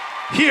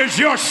 Here's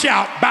your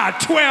shout by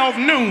 12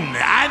 noon.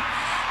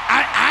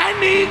 I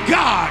need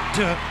God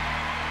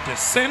to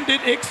send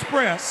it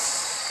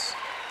express.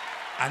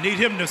 I need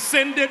him to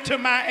send it to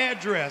my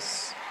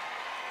address.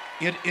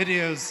 It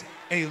is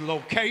a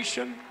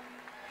location.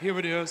 Here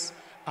it is.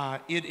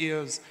 It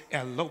is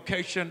a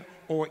location,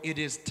 or it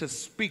is to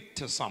speak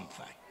to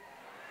something.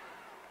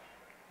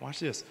 Watch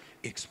this.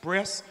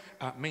 Express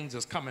means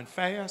it's coming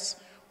fast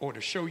or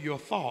to show your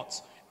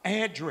thoughts.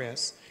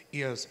 Address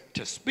is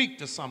to speak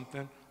to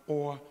something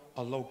or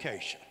a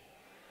location.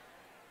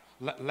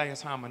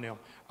 Last homonym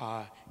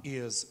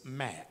is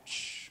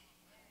match.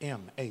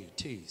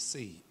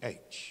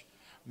 M-A-T-C-H.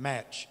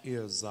 Match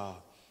is a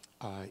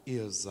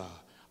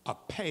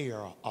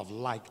pair of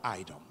like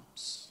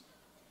items.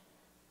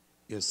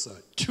 It's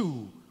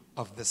two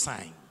of the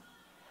same.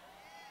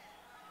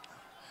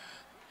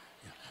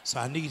 So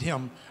I need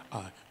him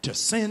to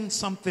send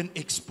something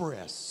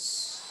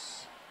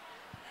express.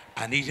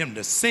 I need him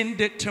to send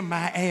it to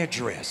my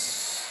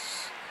address.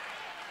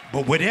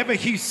 But whatever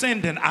he's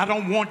sending, I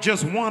don't want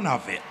just one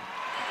of it.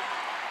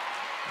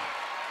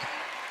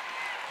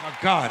 Oh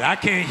God, I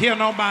can't hear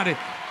nobody.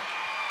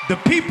 The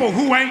people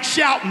who ain't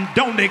shouting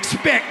don't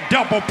expect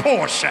double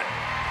portion.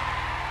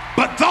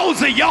 But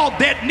those of y'all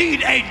that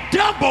need a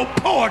double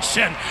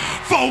portion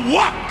for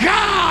what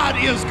God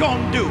is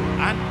going to do,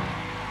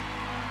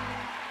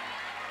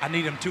 I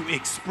need him to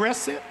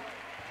express it.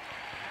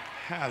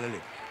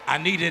 Hallelujah. I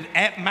need it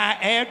at my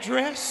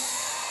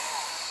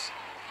address.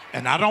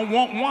 And I don't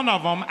want one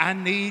of them. I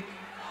need,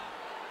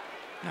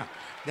 now,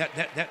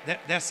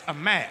 that's a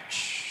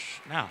match.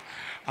 Now,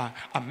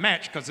 a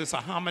match, because it's a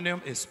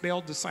homonym, is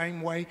spelled the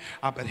same way,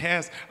 but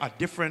has a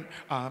different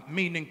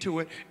meaning to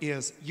it,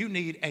 is you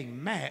need a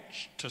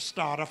match to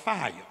start a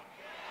fire.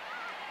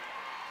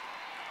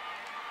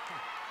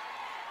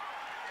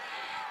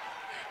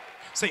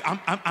 See,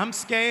 I'm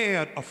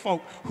scared of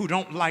folk who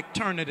don't like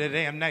turning to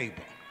their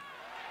neighbor.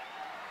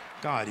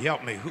 God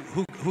help me,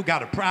 who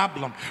got a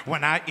problem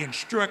when I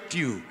instruct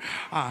you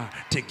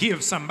to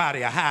give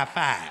somebody a high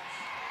five.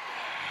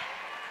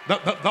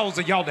 Those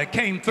of y'all that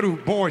came through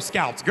Boy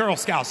Scouts, Girl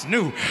Scouts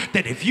knew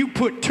that if you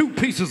put two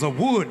pieces of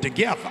wood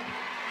together,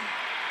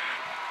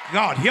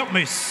 God help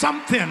me,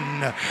 something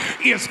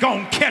is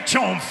going to catch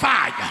on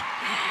fire.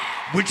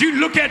 Would you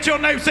look at your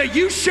neighbor and say,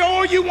 you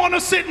sure you want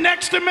to sit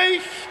next to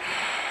me?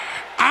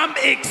 I'm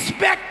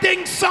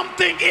expecting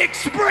something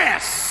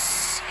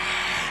express.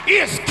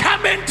 It's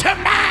coming to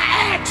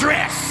my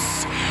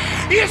address.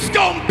 It's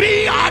going to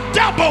be a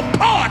double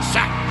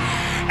portion.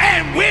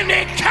 And when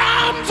it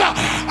comes,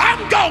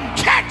 I'm going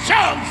to catch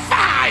on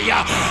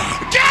fire.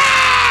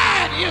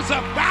 God is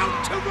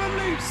about to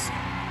release.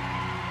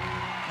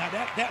 Now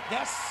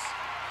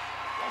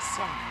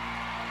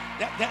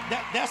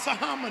that's a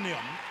homonym.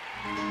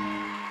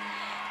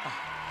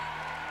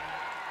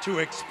 To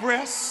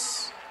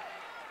express,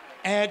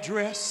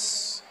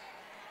 address,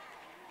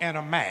 and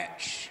a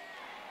match.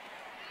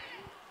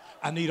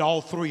 I need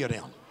all three of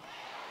them.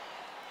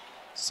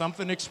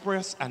 Something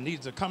expressed, I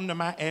need to come to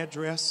my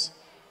address,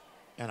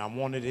 and I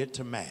wanted it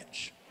to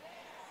match.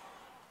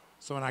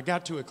 So when I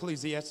got to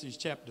Ecclesiastes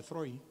chapter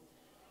 3,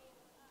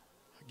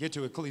 it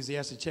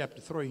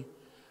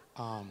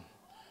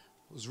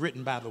was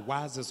written by the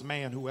wisest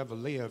man who ever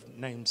lived,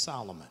 named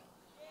Solomon,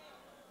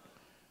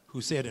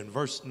 who said in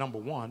verse number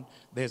 1,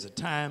 there's a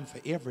time for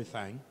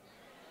everything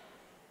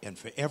and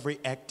for every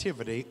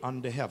activity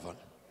under heaven.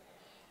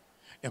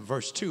 In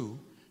verse 2,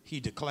 he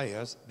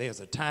declares there's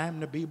a time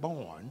to be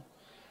born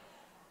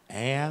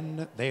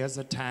and there's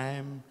a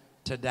time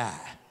to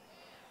die.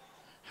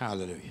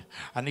 Hallelujah.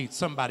 I need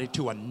somebody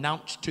to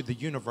announce to the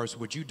universe,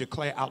 would you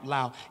declare out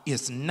loud,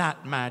 it's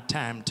not my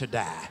time to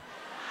die.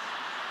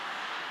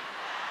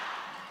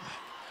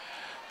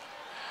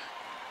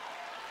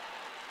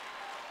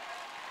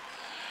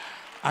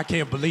 I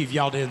can't believe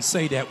y'all didn't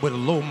say that with a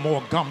little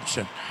more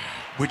gumption.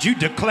 Would you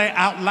declare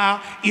out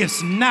loud,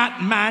 it's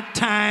not my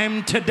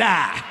time to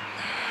die?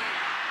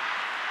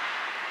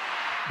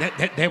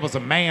 There was a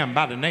man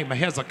by the name of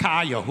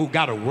Hezekiah who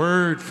got a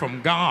word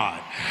from God.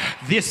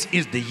 This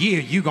is the year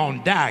you're going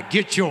to die.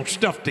 Get your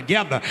stuff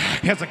together.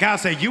 Hezekiah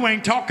said, you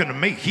ain't talking to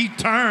me. He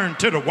turned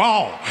to the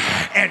wall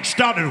and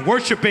started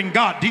worshiping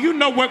God. Do you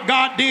know what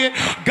God did?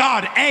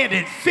 God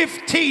added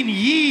 15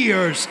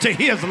 years to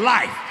his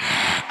life.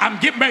 I'm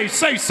getting ready to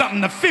say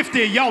something to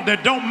 50 of y'all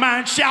that don't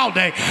mind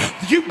shouting.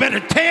 You better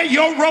tear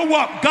your row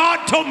up.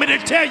 God told me to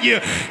tell you,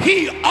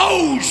 he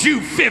owes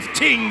you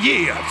 15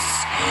 years.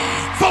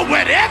 For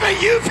whatever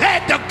you've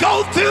had to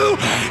go through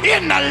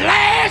in the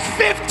last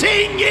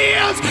 15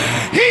 years,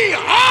 he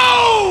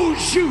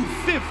owes you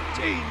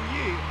 15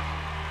 years.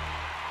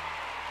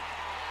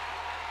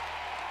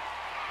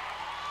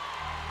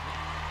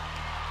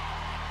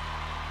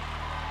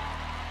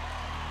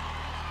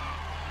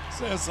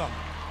 Says something.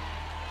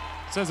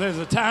 Says there's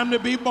a time to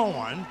be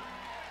born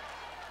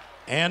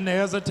and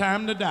there's a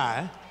time to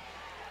die,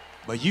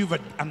 but you've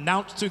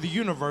announced to the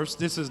universe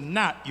this is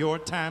not your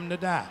time to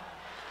die.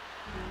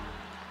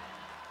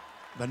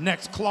 The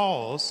next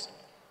clause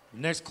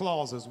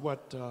is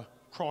what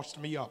crossed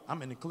me up.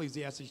 I'm in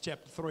Ecclesiastes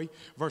chapter 3,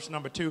 verse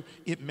number 2.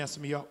 It messed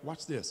me up.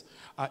 Watch this.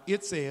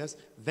 It says,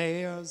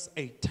 there's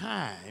a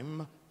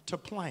time to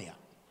plant.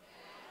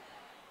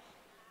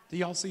 Do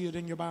y'all see it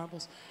in your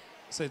Bibles?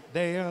 It said,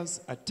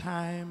 there's a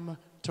time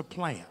to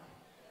plant.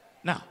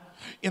 Now,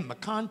 in the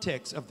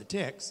context of the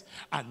text,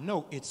 I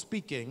know it's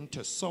speaking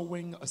to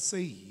sowing a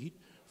seed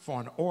for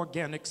an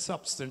organic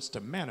substance to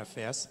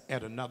manifest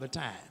at another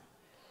time.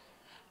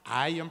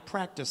 I am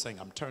practicing,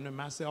 I'm turning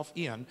myself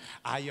in,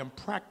 I am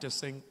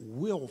practicing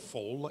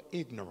willful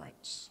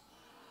ignorance.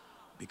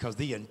 Because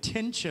the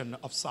intention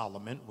of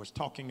Solomon was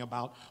talking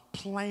about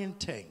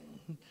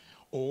planting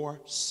or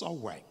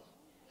sowing.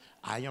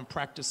 I am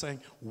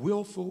practicing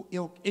willful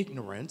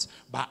ignorance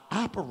by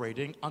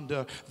operating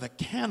under the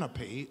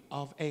canopy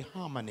of a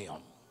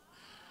homonym.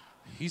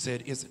 He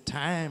said, it's a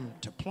time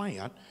to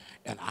plant,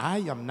 and I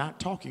am not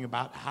talking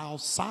about how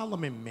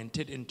Solomon meant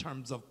it in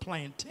terms of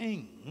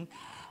planting,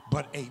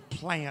 but a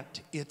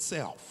plant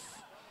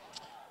itself.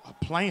 A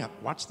plant,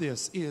 watch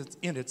this, is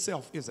in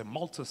itself is a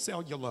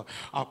multicellular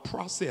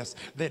process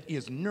that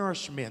is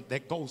nourishment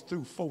that goes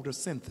through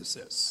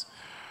photosynthesis.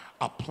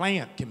 A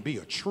plant can be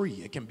a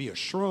tree, it can be a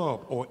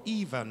shrub, or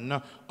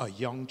even a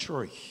young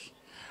tree.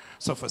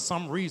 So for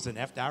some reason,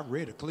 after I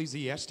read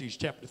Ecclesiastes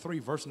chapter 3,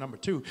 verse number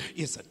 2,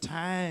 it's a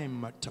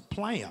time to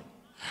plant.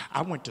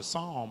 I went to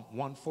Psalm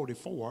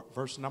 144,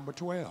 verse number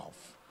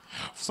 12.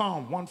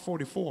 Psalm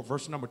 144,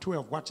 verse number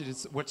 12,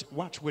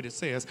 watch what it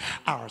says.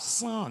 Our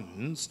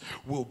sons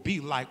will be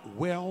like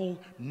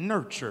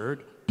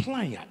well-nurtured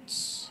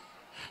plants.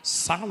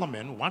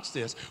 Solomon, watch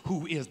this,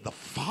 who is the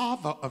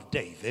father of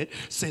David,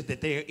 said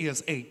that there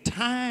is a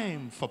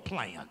time for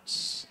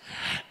plants.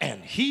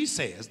 And he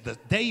says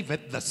that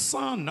David, the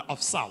son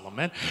of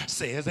Solomon,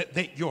 says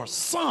that your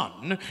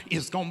son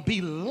is going to be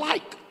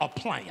like a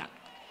plant.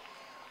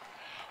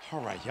 All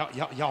right,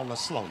 y'all are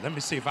slow. Let me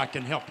see if I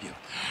can help you.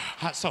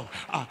 So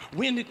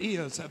when it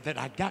is that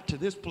I got to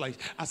this place,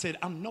 I said,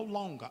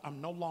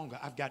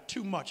 I've got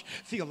too much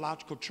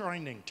theological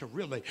training to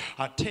really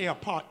tear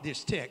apart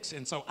this text.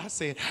 And so I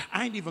said,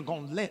 I ain't even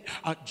going to let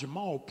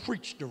Jamal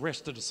preach the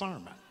rest of the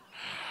sermon.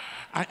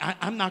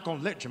 I'm not going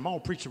to let Jamal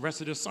preach the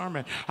rest of this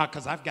sermon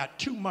because I've got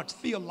too much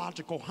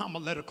theological,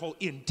 homiletical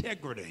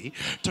integrity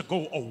to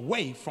go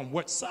away from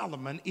what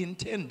Solomon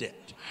intended.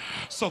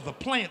 So the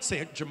plant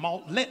said,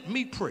 Jamal, let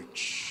me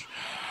preach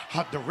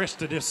the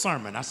rest of this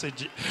sermon. I said,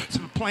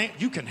 plant,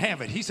 you can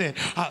have it. He said,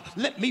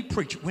 let me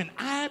preach. When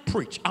I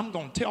preach, I'm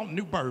going to tell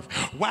New Birth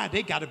why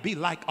they got to be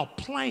like a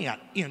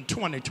plant in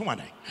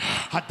 2020.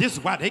 This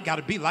is why they got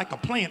to be like a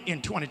plant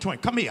in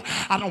 2020. Come here.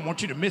 I don't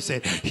want you to miss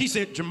it. He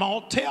said,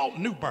 Jamal, tell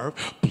New Birth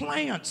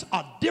plants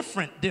are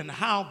different than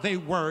how they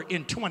were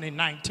in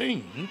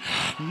 2019.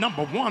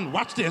 Number one,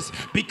 watch this,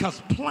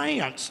 because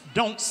plants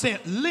don't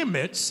set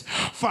limits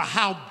for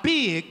how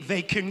big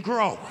they can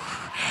grow.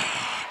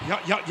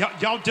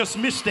 Y'all just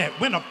missed that.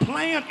 When a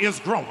plant is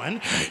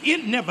growing,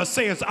 it never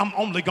says, I'm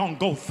only going to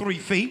go 3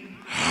 feet.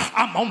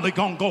 I'm only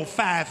going to go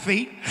 5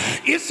 feet.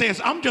 It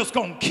says, I'm just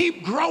going to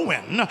keep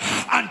growing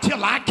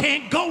until I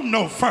can't go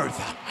no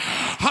further.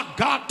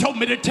 God told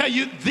me to tell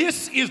you,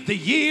 this is the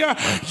year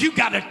you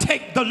got to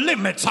take the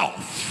limits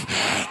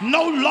off.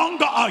 No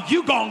longer are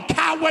you going to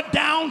cower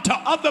down to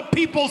other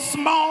people's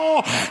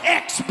small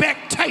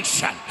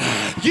expectation.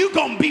 You're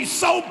going to be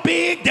so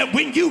big that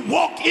when you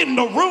walk in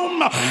the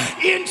room,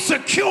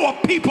 insecure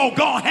people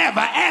going to have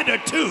an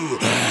attitude.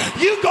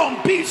 You're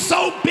going to be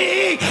so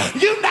big,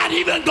 you're not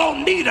even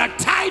going to need a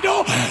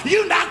title.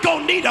 You're not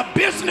going to need a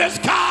business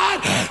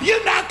card.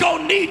 You're not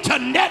going to need to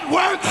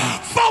network.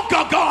 Folk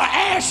are going to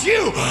ask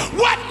you,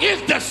 what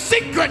is the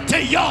secret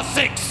to your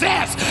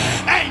success?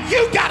 And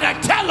you got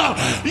to tell them,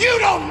 you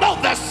don't know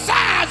the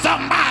size of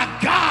my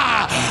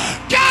God.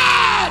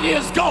 God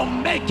is going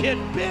to make it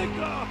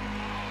bigger.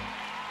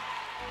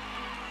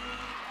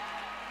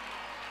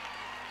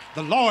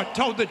 The Lord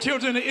told the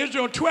children of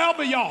Israel, 12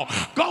 of y'all,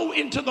 go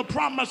into the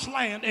promised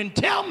land and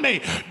tell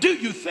me, do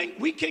you think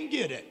we can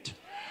get it?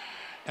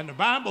 And the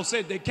Bible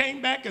said they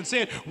came back and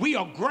said, we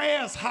are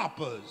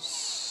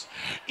grasshoppers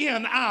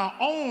in our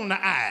own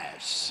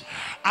eyes.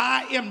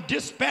 I am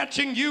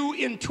dispatching you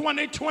in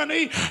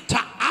 2020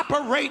 to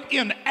operate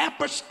in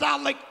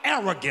apostolic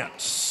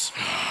arrogance.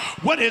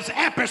 What is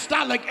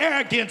apostolic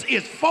arrogance?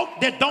 Is folk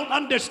that don't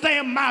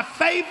understand my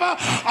favor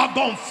are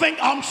going to think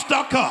I'm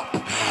stuck up.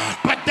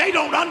 But they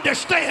don't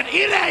understand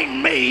it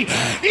ain't me.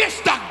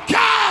 It's the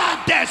God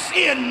that's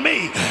in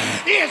me.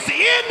 Is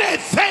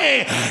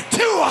anything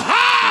too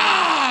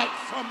hard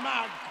for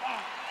my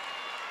God?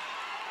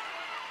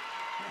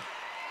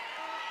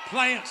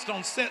 Plants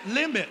don't set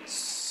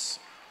limits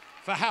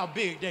for how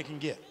big they can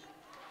get.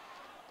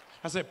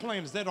 I said,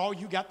 Plant, is that all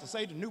you got to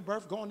say to New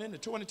Birth going into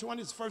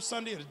 2020? It's the first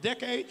Sunday of the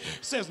decade.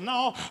 Says,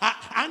 no,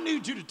 I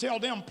need you to tell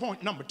them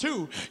point number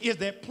 2 is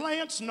that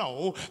plants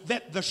know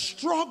that the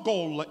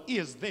struggle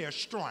is their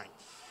strength.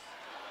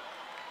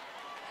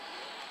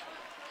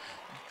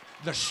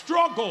 The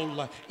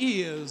struggle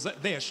is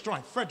their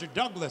strength. Frederick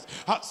Douglass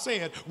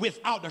said,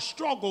 without a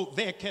struggle,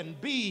 there can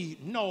be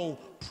no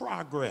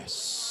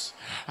progress.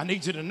 I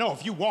need you to know,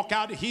 if you walk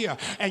out of here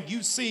and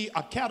you see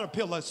a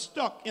caterpillar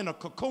stuck in a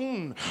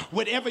cocoon,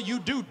 whatever you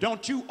do,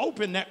 don't you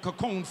open that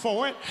cocoon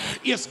for it.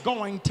 It's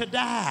going to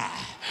die.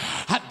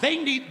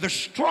 They need the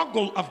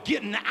struggle of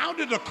getting out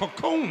of the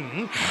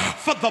cocoon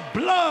for the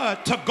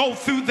blood to go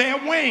through their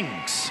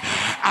wings.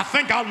 I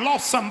think I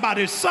lost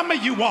somebody. Some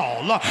of you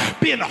all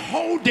been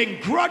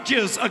holding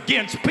grudges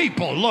against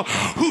people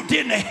who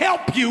didn't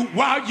help you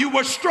while you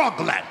were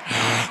struggling.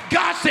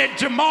 God said,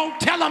 Jamal,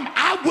 tell them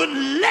I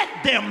wouldn't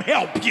let them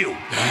help you.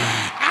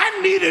 I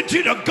needed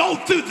you to go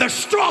through the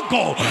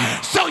struggle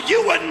so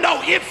you would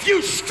know if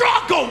you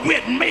struggle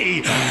with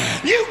me,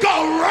 you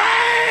go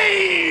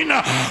reign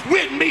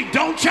with me.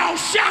 Don't y'all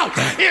shout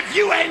if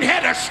you ain't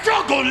had a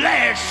struggle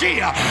last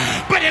year.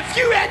 But if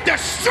you had the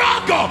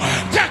struggle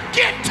to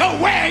get to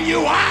where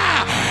you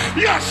are,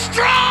 you're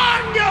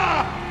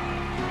stronger.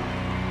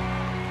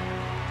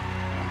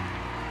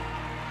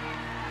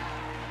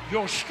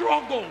 Your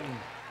struggle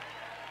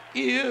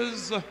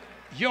is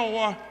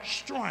your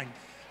strength.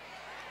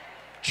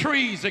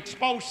 Trees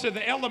exposed to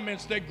the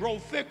elements, they grow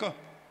thicker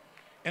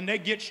and they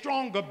get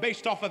stronger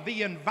based off of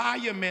the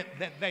environment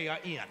that they are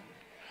in.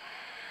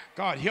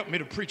 God help me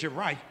to preach it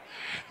right.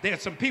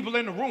 There's some people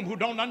in the room who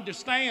don't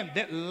understand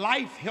that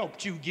life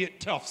helped you get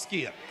tough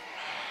skin.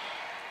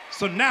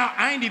 So now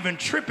I ain't even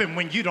tripping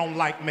when you don't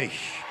like me.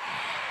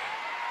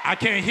 I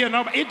can't hear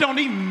nobody. It don't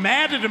even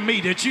matter to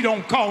me that you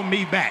don't call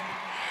me back.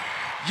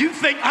 You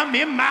think I'm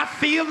in my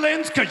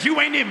feelings because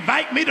you ain't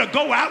invite me to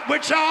go out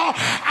with y'all?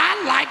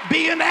 I like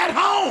being at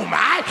home.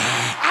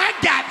 I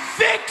got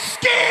thick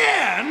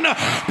skin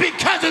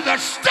because of the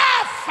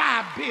stuff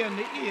I've been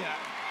in.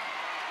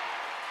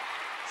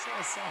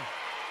 So.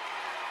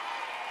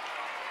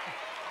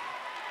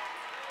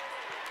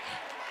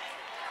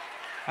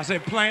 I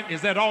said, Plant,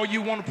 is that all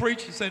you want to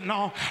preach? He said,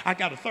 no, I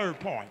got a third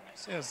point.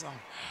 He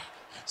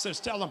says,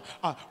 tell them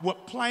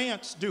what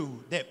plants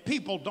do that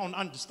people don't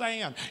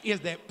understand is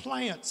that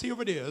plants,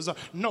 here it is,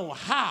 know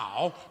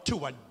how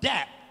to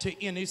adapt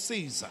to any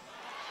season.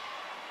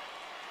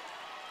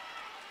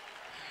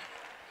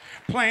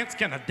 Plants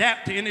can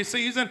adapt to any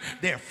season.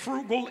 They're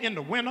frugal in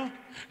the winter.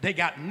 They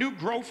got new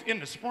growth in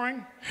the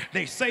spring.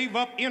 They save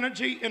up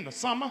energy in the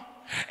summer.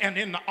 And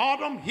in the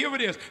autumn, here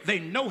it is, they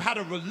know how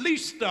to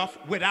release stuff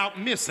without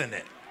missing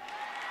it.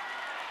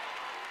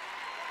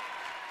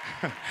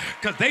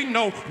 Because they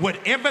know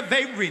whatever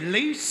they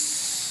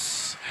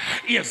release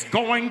is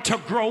going to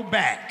grow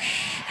back.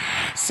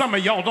 Some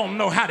of y'all don't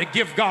know how to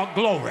give God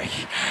glory.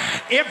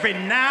 Every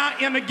now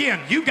and again,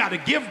 you got to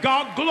give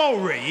God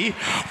glory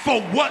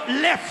for what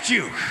left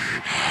you.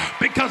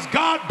 Because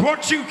God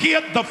brought you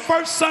here the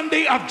first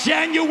Sunday of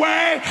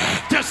January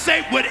to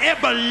say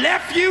whatever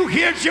left you,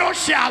 here's your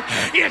shout,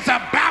 is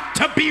about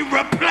to be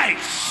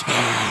replaced.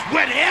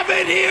 Whatever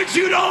it is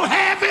you don't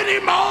have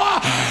anymore,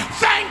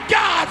 thank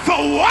God for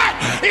what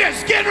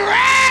is getting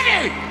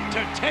ready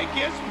to take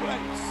its place.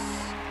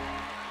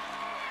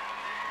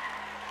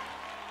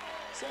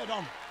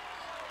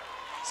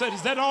 Said,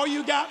 is that all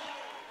you got?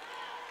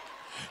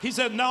 He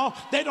said, no,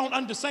 they don't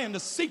understand the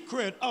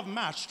secret of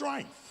my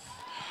strength.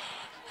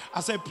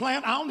 I said,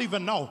 Plant, I don't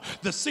even know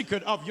the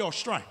secret of your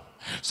strength.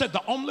 Said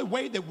the only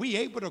way that we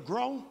able to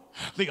grow,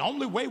 the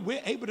only way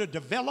we're able to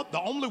develop,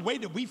 the only way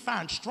that we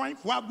find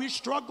strength while we're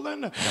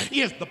struggling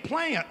is the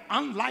plant,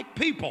 unlike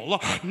people,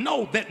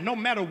 know that no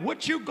matter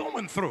what you're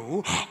going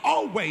through,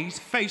 always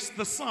face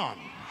the sun.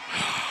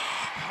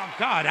 Oh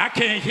God, I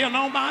can't hear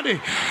nobody.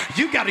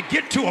 You got to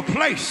get to a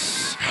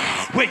place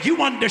where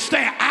you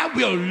understand I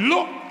will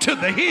look to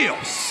the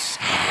hills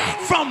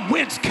from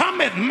whence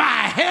cometh my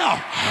help.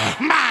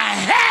 My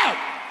help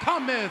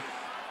cometh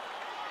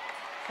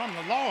from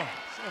the Lord.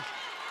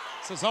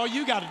 So all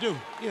you got to do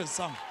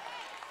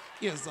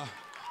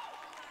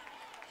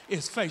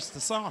is face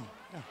the sun.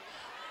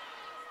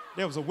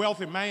 There was a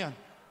wealthy man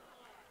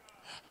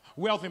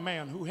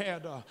who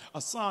had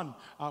a son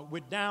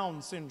with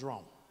Down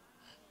syndrome.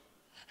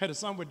 Had a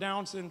son with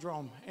Down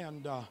syndrome,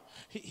 and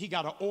he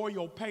got an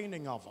oil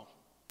painting of him.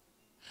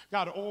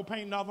 Got an oil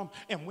painting of him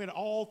and went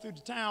all through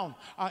the town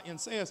and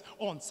says,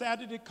 on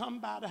Saturday, come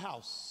by the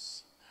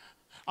house.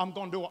 I'm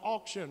going to do an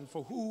auction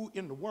for who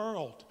in the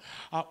world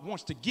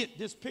wants to get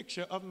this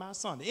picture of my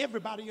son.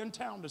 Everybody in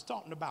town is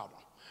talking about him.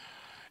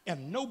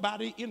 And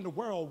nobody in the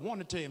world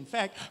wanted to, in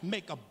fact,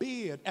 make a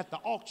bid at the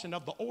auction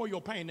of the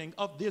oil painting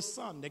of this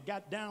son that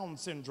got Down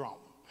syndrome.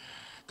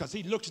 Because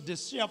he looks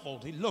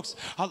disheveled. He looks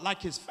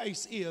like his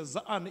face is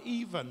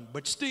uneven.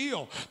 But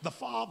still, the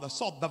father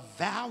saw the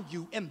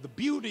value and the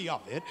beauty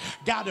of it,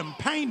 got him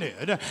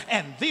painted,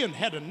 and then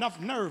had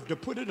enough nerve to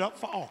put it up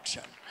for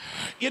auction.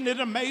 Isn't it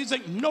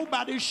amazing?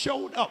 Nobody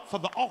showed up for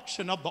the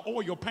auction of the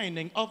oil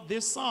painting of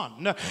this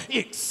son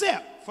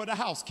except for the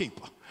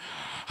housekeeper.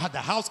 The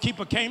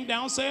housekeeper came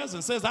downstairs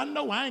and says, I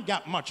know I ain't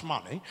got much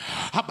money,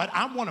 but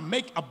I want to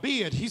make a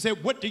bid. He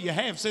said, what do you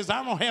have? Says,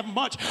 I don't have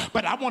much,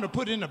 but I want to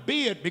put in a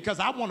bid because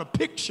I want a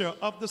picture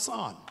of the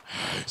son.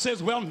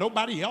 Says, well,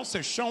 nobody else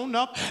has shown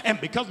up, and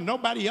because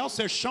nobody else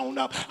has shown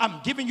up, I'm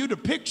giving you the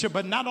picture,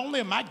 but not only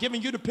am I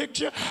giving you the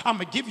picture, I'm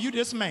going to give you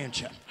this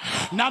mansion.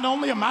 Not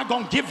only am I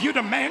going to give you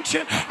the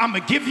mansion, I'm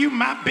going to give you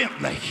my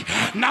Bentley.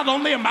 Not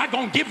only am I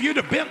going to give you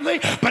the Bentley,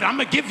 but I'm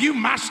going to give you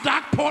my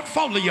stock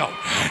portfolio.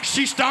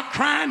 She started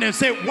crying and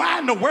said, why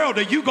in the world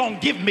are you going to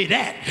give me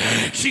that?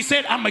 She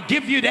said, I'm going to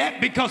give you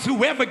that because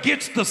whoever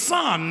gets the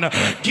son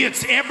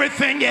gets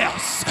everything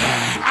else.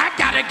 I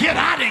got to get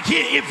out of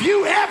here. If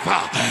you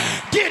ever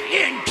get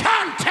in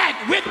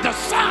contact with the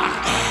son,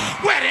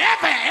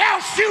 whatever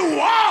else you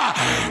are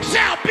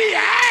shall be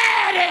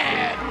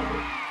added.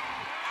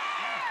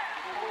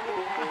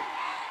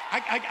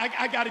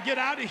 I got to get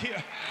out of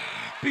here.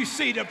 Be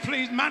seated,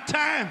 please. My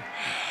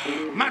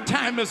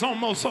time is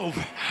almost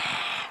over.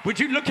 Would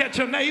you look at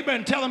your neighbor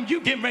and tell him you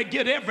getting ready to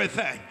get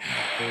everything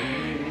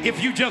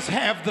if you just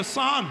have the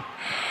son?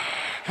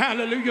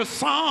 Hallelujah.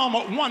 Psalm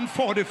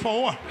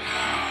 144.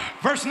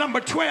 Verse number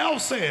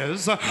 12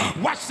 says,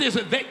 watch this,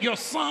 that your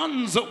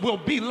sons will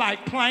be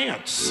like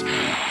plants.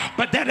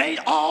 But that ain't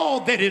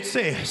all that it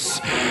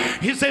says.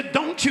 He said,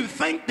 don't you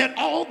think that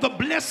all the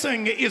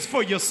blessing is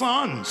for your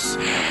sons?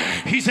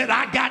 He said,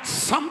 I got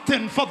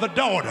something for the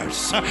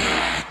daughters,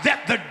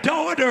 that the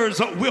daughters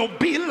will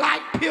be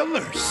like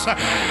pillars.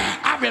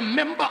 I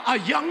remember a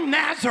young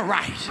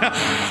Nazarite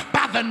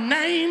by the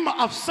name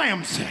of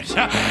Samson.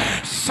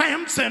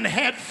 Samson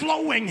had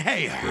flowing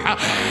hair,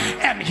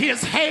 and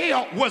his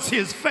hair was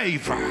his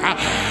favor.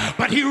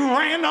 But he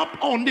ran up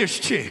on this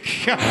chick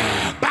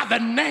by the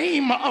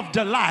name of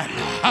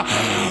Delilah,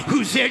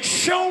 who said,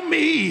 show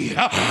me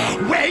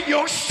where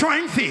your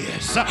strength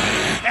is.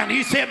 And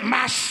he said,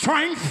 my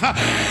strength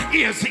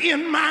is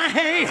in my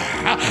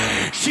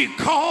hair. She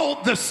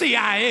called the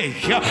CIA.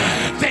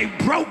 They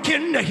broke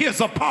into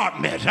his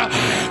apartment.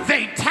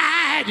 They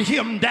tied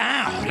him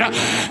down.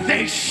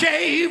 They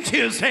shaved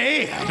his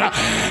head,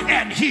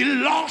 and he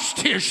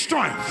lost his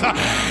strength.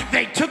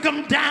 They took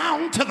him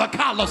down to the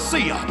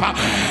Colosseum,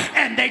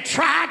 and they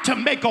tried to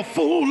make a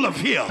fool of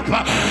him.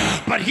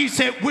 But he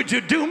said, would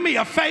you do me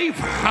a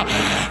favor?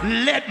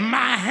 Let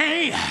my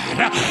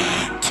hand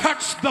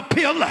touch the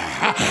pillar.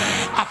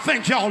 I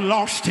think y'all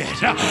lost it.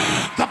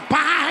 The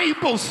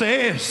Bible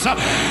says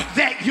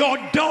that your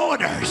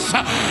daughters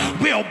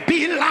will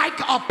be like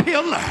a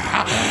pillar.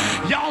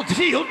 Y'all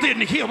still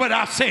didn't hear what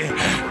I said.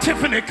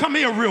 Tiffany, come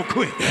here real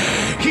quick.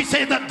 He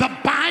said that the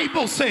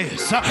Bible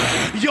says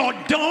your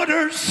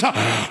daughters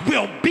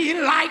will be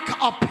like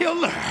a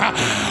pillar.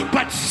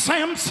 But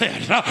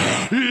Samson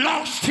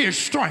lost his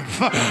strength.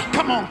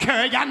 Come on,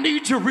 Carrie, I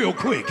need you real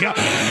quick.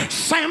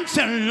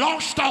 Samson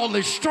lost all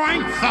his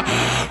strength,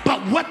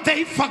 but what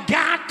they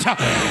forgot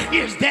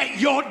is that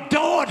your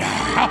daughter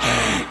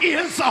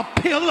is a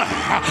pillar.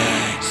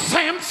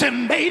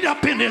 Samson made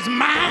up in his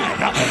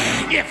mind,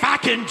 if I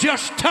can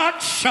just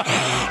touch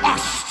a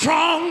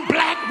strong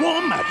black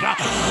woman,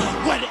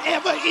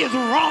 whatever is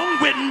wrong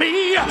with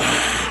me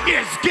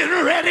is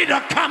getting ready to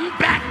come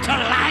back to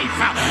life.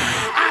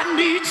 I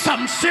need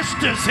some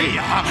sisters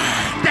here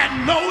that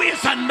know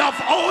it's enough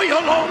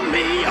oil on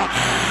me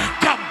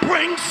to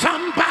bring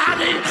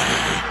somebody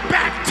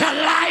back to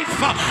life.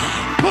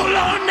 Pull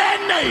on that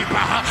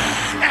neighbor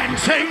and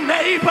say,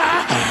 neighbor,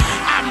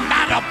 I'm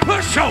not a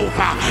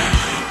pushover,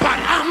 but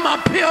I'm a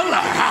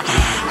pillar.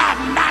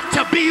 I'm not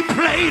to be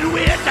played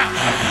with,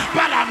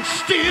 but I'm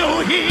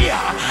still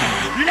here.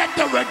 Let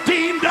the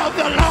redeemed of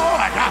the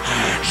Lord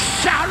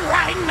shout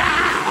right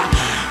now,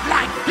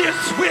 like this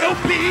will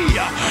be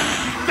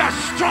the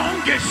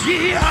strongest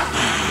year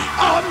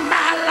of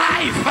my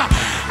life.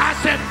 I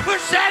said,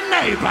 push that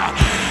neighbor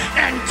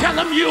and tell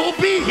him you'll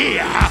be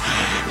here.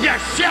 You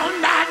shall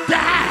not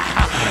die.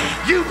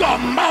 You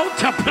gonna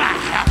multiply.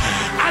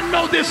 I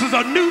know this is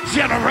a new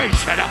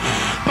generation,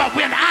 but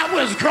when I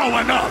was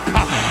growing up,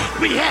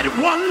 we had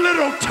one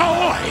little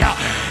toy.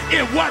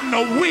 It wasn't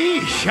a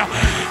Wii.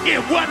 It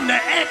wasn't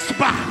an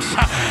Xbox.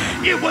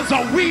 It was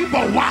a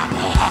Weeble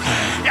Wobble.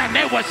 And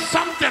there was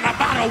something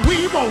about a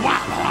Weeble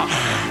Wobble.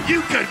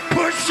 You could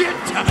push it,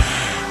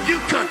 you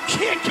could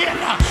kick it,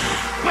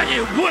 but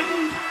it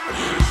wouldn't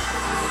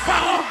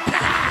fall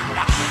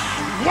down.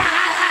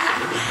 Why?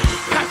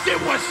 Because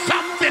there was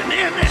something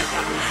in it.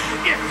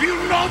 If you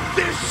know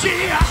this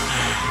year,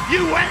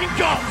 you ain't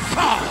gonna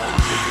fall.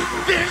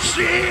 This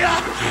year,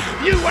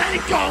 you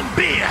ain't gonna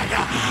bid.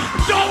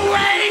 Don't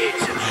wait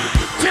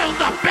till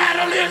the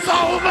battle is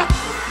over.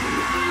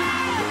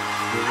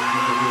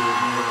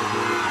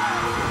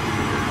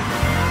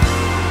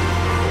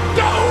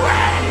 Don't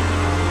wait.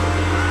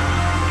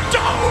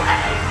 Don't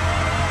wait.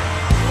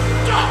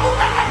 Don't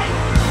wait.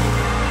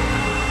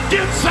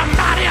 Give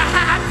somebody a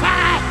high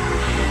five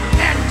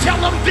and tell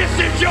them this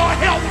is your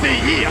healthy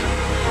year.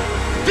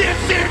 This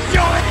is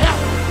your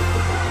health.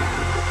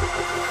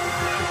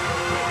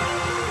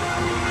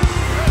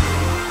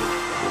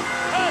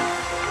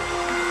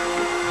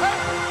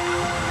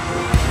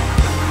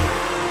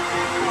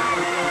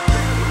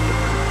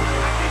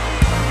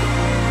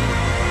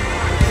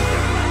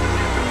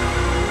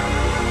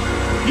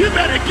 You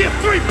better give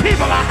 3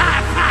 people a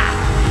high five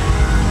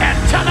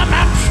and tell them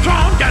I'm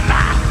stronger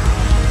now.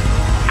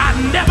 I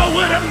never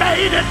would have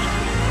made it.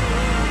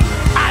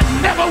 I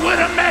never would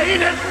have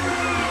made it.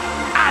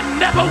 I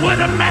never would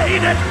have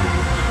made it.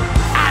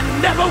 I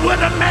never would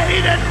have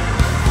made it.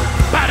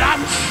 But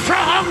I'm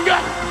stronger.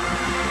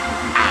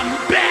 I'm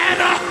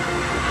better.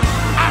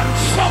 I'm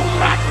so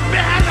much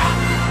better.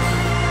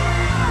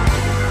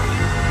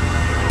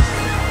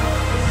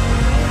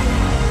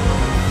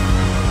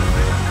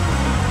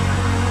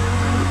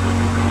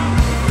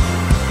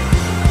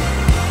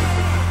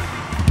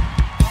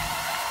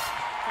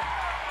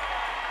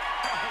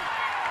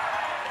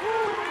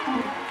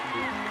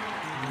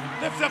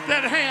 Lift up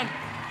that hand.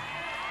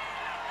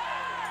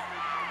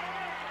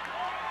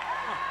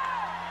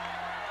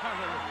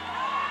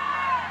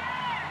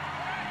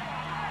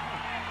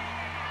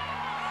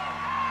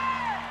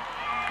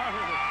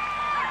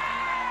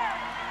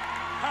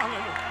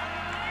 Hallelujah.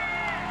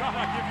 God,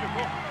 I give you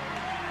glory.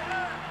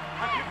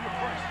 I give you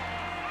praise.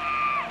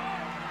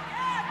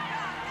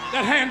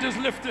 That hand is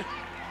lifted.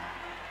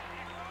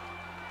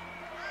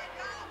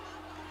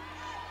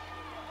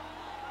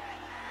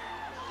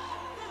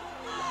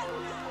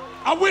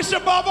 I wish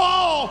above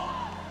all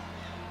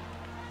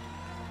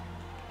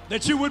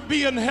that you would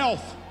be in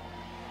health.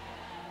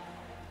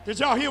 Did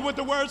y'all hear what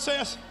the word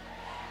says?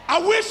 I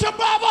wish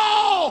above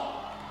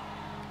all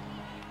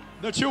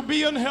that you'll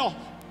be in health,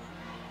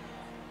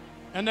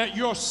 and that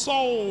your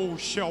soul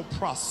shall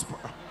prosper.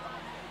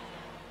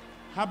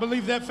 I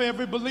believe that for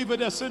every believer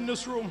that's in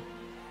this room.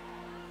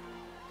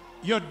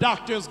 Your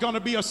doctor is going to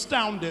be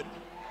astounded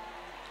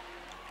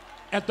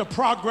at the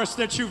progress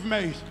that you've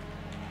made.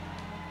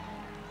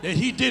 That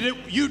he did it,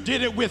 you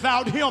did it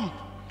without him.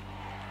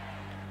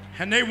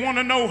 And they want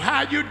to know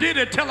how you did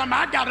it. Tell him,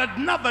 I got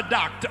another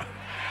doctor.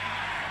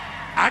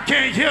 I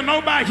can't hear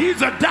nobody.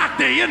 He's a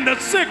doctor in the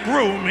sick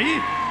room.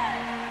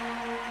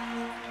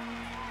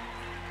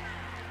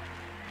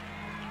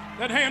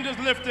 That hand is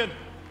lifted.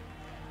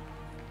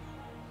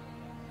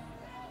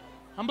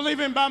 I'm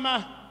believing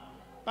by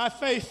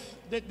faith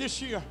that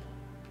this year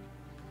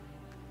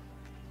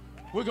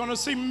we're going to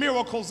see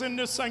miracles in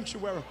this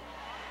sanctuary.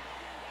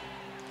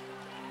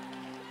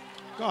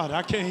 God,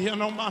 I can't hear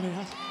nobody.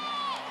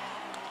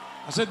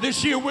 I said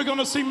this year we're going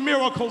to see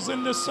miracles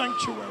in this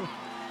sanctuary.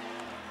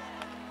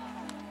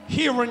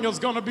 Hearing is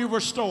going to be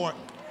restored.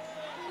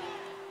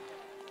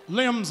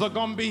 Limbs are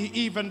going to be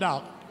evened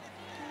out.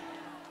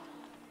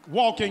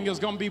 Walking is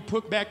going to be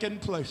put back in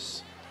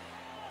place.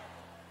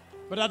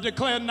 But I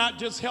declare not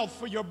just health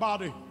for your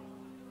body,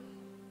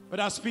 but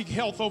I speak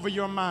health over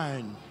your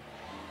mind,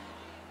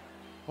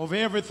 over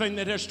everything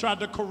that has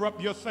tried to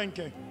corrupt your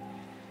thinking,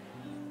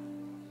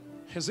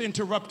 has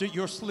interrupted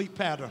your sleep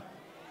pattern,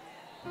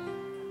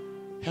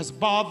 has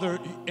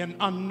bothered and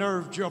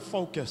unnerved your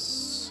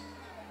focus.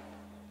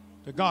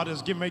 That God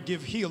may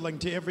give healing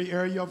to every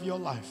area of your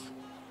life.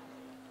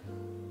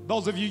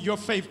 Those of you, your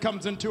faith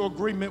comes into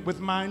agreement with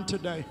mine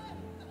today.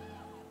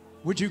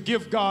 Would you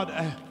give God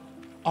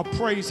a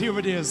praise? Here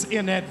it is,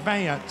 in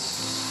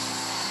advance.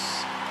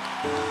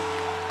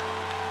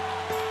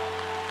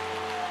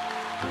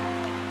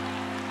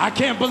 I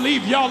can't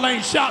believe y'all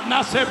ain't shouting.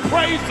 I said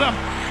praise Him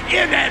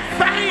in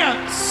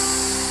advance.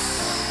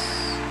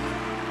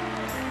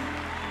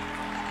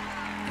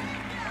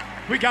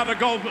 We gotta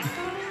go.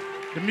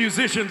 The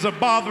musicians are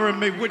bothering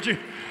me. Would you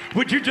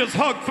just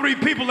hug 3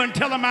 people and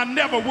tell them I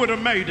never would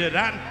have made it?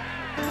 But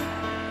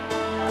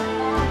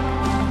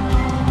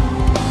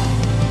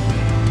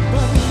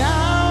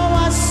now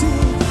I see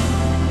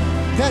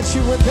that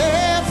you were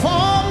there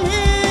for me.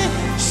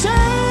 Said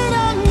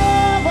I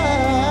never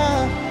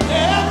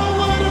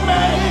would have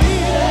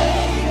made it.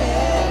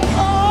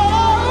 Oh,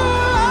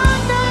 I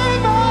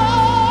never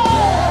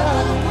would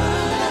have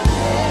made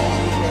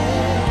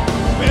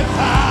it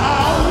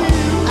without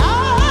you. I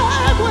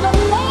would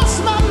have lost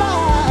my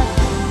mind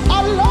a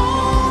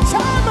long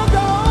time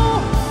ago.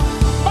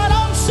 But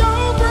I'm so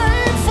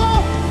grateful.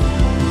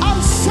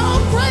 I'm so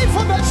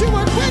grateful that you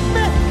were with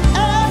me.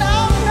 And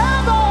I'll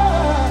never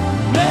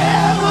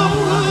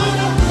would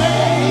have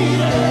made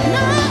it.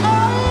 No,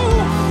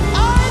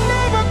 I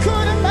never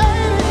could have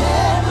made it.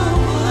 Never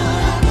would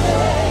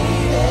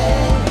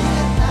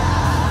have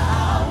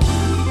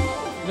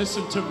made it.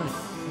 Listen to me.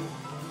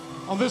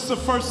 On this, the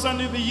first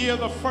Sunday of the year,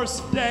 the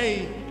first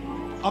day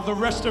of the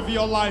rest of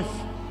your life,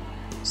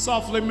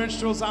 softly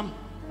minstrels, I'm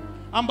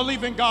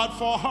believing God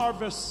for a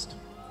harvest.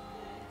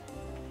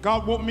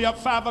 God woke me up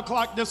 5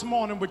 o'clock this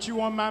morning with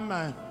you on my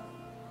mind.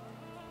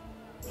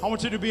 I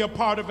want you to be a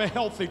part of a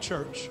healthy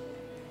church,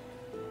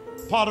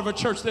 part of a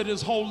church that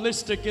is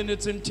holistic in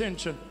its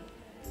intention,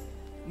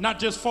 not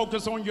just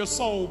focus on your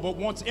soul, but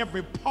wants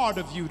every part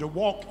of you to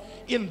walk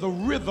in the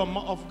rhythm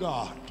of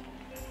God.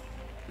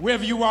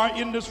 Wherever you are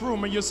in this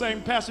room and you're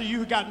saying, Pastor,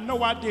 you got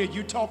no idea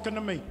you're talking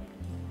to me.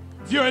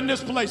 If you're in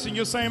this place and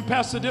you're saying,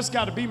 Pastor, this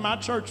got to be my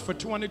church for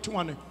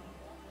 2020.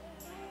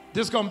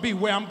 This is going to be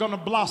where I'm going to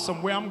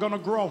blossom, where I'm going to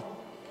grow.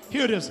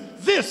 Here it is.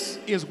 This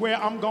is where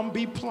I'm going to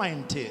be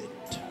planted.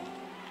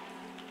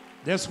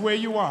 That's where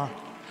you are.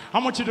 I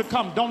want you to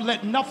come. Don't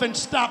let nothing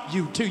stop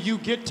you till you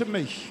get to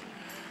me.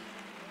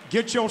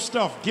 Get your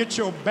stuff. Get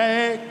your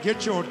bag.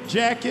 Get your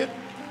jacket.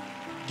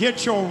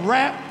 Get your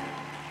wrap.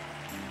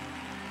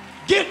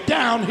 Get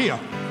down here.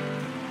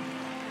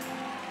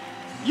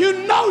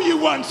 You know you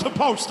wasn't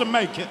supposed to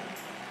make it.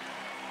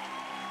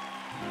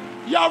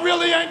 Y'all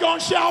really ain't gonna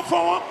shout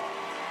for him?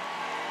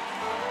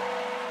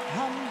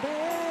 I'm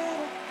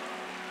better,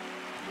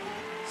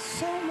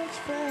 so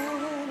much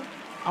better.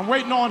 I'm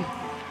waiting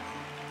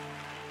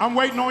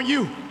on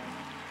you.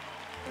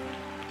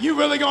 You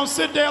really gonna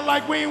sit there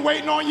like we ain't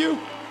waiting on you?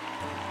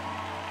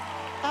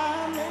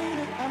 I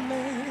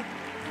made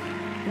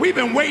it. We've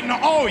been waiting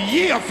all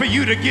year for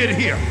you to get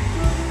here.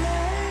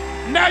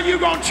 Now you're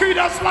gonna treat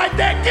us like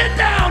that? Get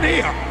down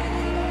here.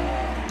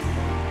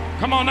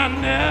 Come on, I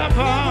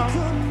never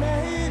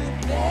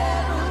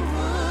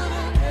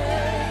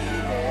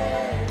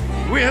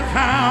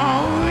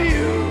without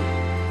you.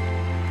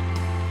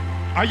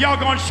 Are y'all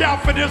gonna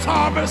shout for this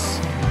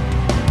harvest?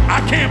 I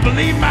can't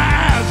believe my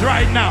eyes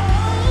right now.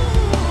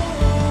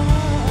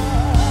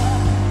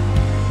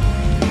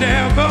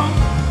 Never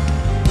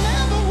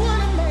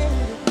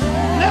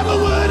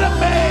would have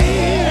made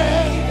it.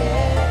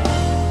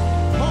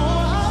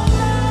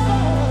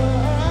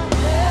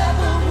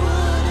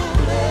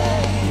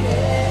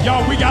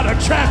 Y'all, we got a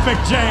traffic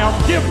jam.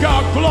 Give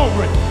God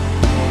glory.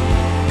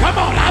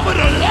 Come on, I would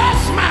have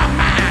lost my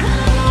mind.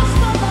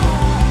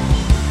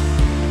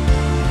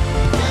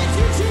 Thank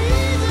you,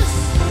 Jesus.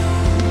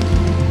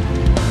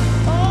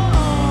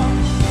 Oh,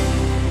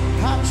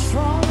 I'm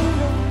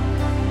stronger.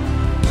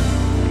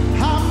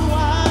 I'm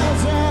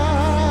wiser.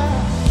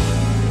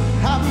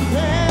 I'm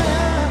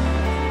better.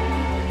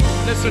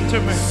 Listen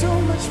to me. So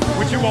much better.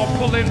 Would you all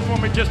pull in for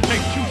me? Just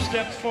take 2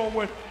 steps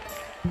forward.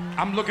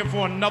 I'm looking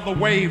for another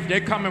wave.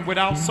 They're coming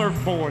without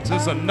surfboards.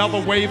 There's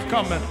another wave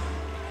coming.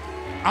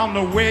 I don't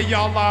know where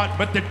y'all are,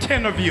 but the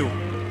 10 of you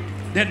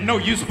that know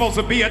you're supposed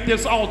to be at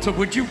this altar,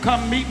 would you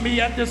come meet me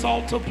at this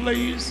altar,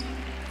 please?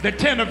 The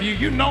 10 of you,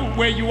 you know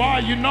where you are.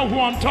 You know who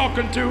I'm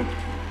talking to.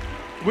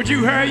 Would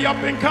you hurry up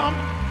and come?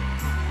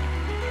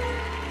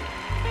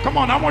 Come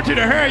on, I want you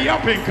to hurry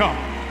up and come.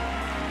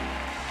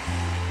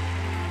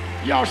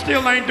 Y'all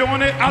still ain't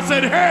doing it? I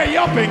said hurry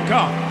up and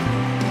come.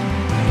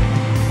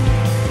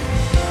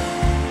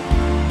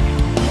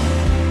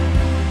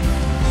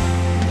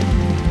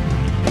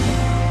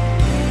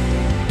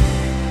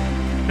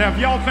 Now, if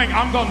y'all think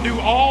I'm going to do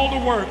all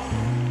the work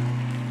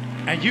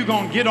and you're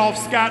going to get off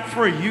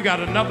scot-free, you got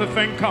another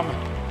thing coming.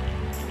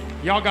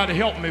 Y'all got to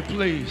help me,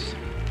 please.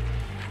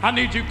 I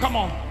need you, come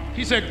on.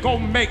 He said, go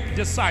make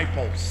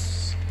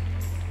disciples.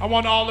 I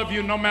want all of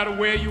you, no matter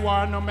where you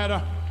are, no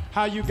matter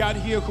how you got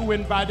here, who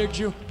invited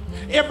you,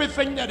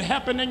 everything that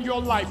happened in your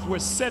life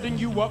was setting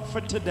you up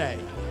for today.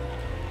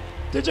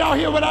 Did y'all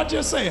hear what I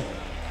just said?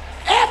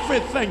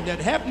 Everything that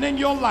happened in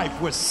your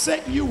life was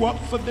setting you up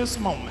for this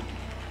moment.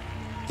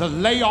 The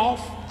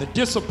layoff, the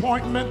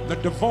disappointment, the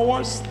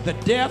divorce, the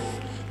death,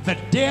 the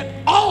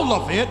debt, all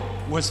of it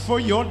was for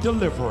your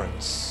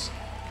deliverance.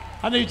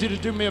 I need you to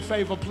do me a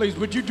favor, please.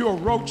 Would you do a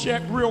row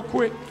check real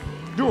quick?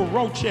 Do a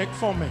row check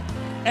for me.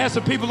 Ask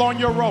the people on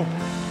your row.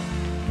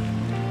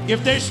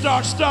 If they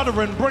start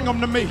stuttering, bring them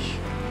to me.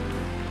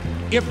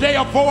 If they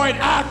avoid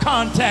eye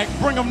contact,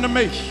 bring them to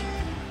me.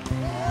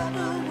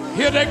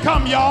 Here they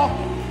come, y'all.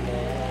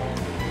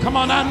 Come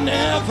on, I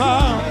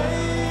never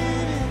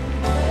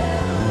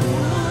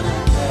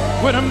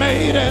would have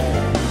made it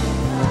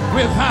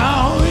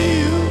without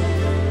you.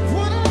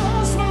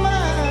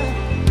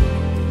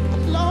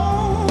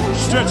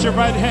 Stretch your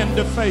right hand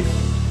to faith.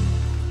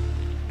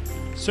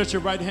 Stretch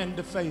your right hand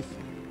to faith.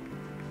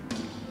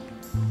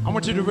 I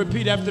want you to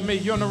repeat after me.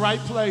 You're in the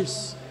right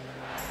place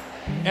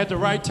at the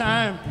right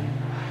time,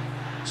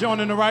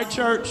 joining the right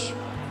church,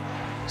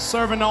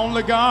 serving the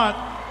only God.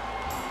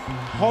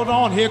 Hold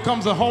on, here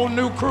comes a whole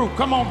new crew.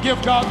 Come on,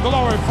 give God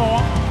glory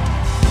for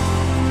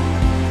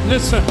them.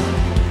 Listen.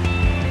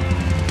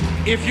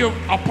 If you're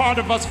a part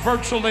of us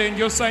virtually and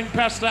you're saying,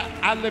 Pastor,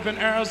 I live in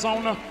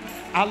Arizona,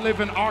 I live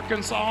in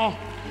Arkansas,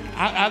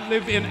 I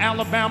live in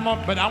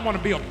Alabama, but I want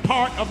to be a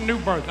part of New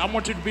Birth. I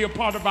want you to be a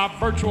part of our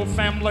virtual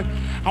family.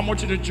 I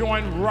want you to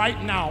join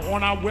right now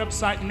on our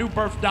website,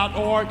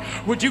 newbirth.org.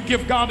 Would you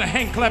give God a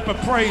hand clap of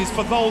praise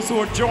for those who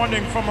are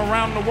joining from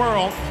around the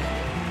world?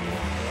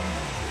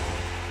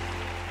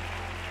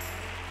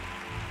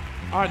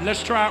 All right,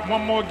 let's try it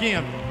one more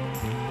again.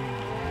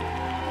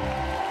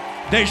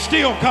 They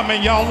still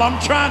coming, y'all. I'm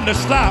trying to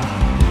stop.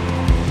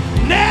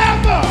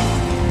 Never.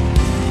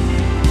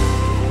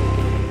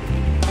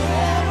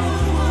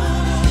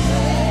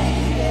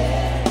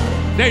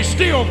 They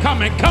still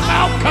coming. Come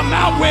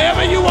out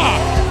wherever you are.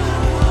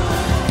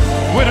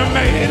 Would have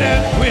made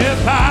it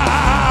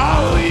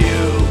without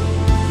you.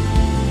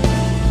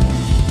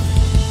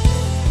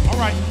 All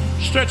right,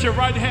 stretch your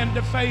right hand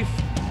to faith.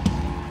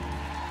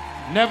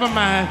 Never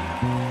mind.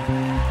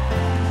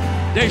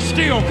 They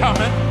still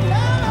coming.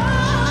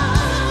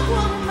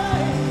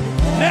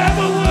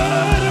 Never would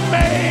have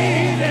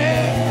made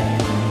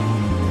it.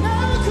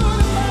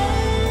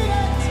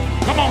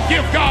 Come on,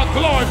 give God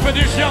glory for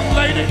this young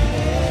lady.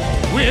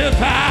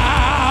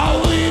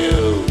 Without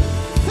you.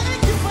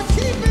 Thank you for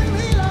keeping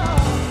me,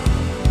 Lord.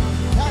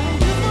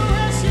 Thank you for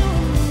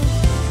rescuing me.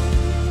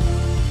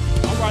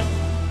 All right,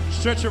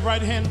 stretch your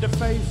right hand to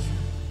faith.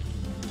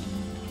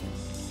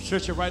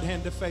 Stretch your right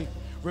hand to faith.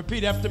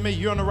 Repeat after me.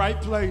 You're in the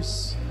right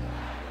place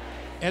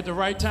at the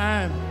right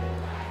time,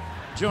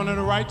 joining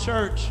the right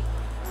church,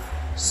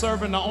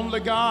 serving the only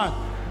God.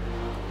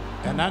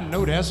 And I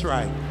know that's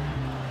right.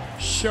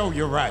 Show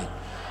you're right.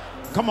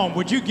 Come on,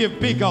 would you give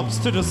big ups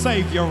to the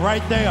Savior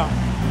right there?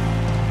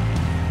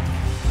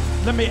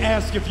 Let me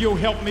ask if you'll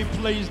help me,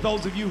 please,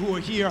 those of you who are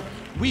here.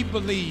 We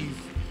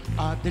believe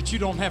that you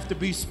don't have to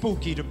be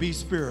spooky to be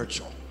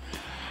spiritual.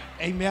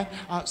 Amen.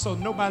 So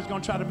nobody's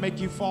going to try to make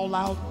you fall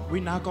out.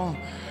 We're not going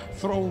to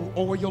throw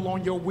oil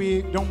on your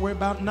wig. Don't worry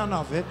about none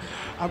of it.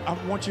 I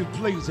want you,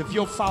 please, if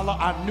you'll follow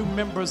our new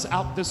members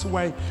out this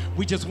way,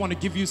 we just want to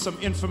give you some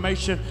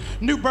information.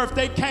 New Birth,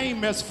 they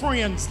came as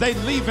friends. They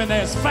leaving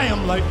as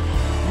family.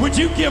 Would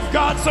you give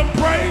God some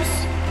praise?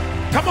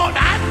 Come on,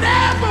 I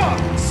never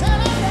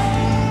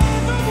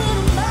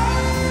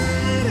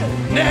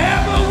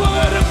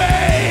would have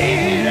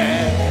made it.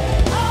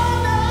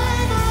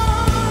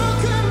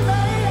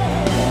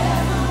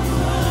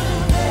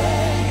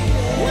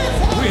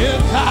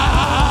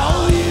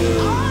 Without you.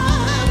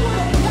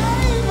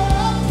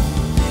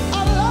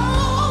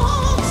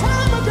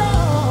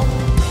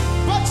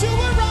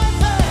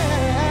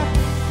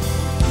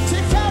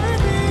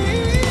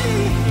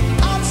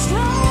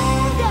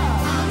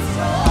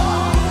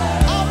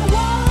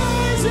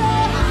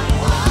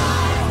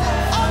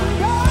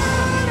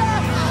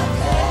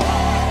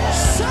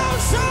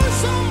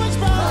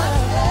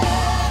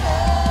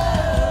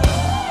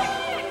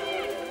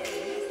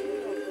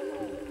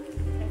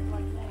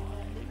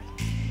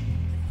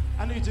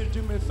 I need you to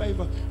do me a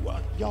favor.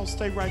 Well, y'all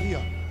stay right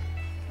here.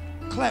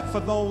 Clap for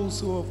those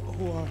who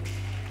are.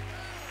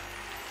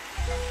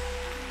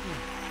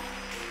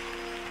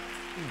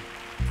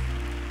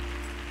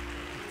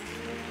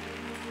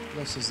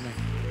 What's his name?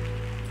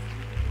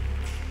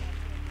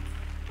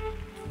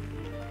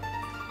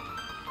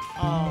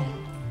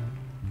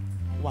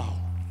 Wow.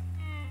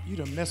 You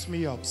done messed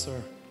me up,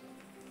 sir.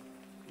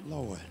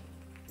 Lord,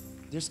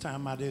 this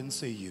time I didn't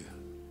see you.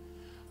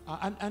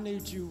 I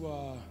need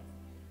you,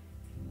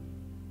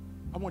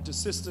 I want the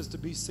sisters to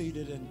be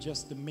seated and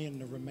just the men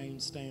to remain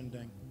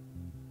standing.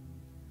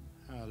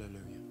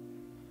 Hallelujah.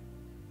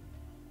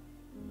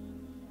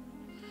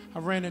 I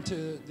ran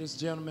into this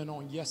gentleman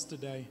on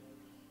yesterday.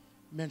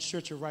 Men,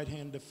 stretch your right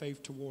hand of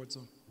faith towards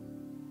him.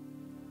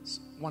 It's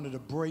one of the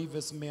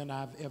bravest men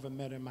I've ever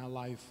met in my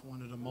life.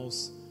 One of the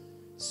most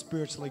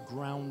spiritually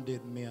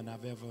grounded men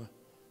I've ever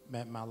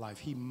met in my life.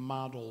 He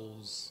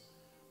models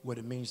what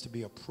it means to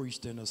be a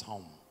priest in his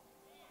home.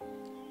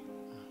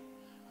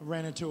 I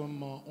ran into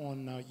him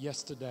on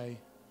yesterday,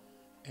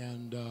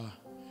 and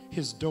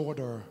his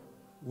daughter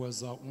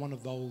was one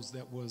of those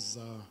that was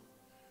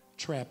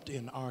trapped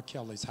in R.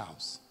 Kelly's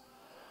house.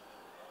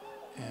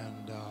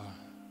 And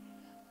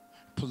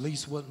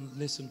police wouldn't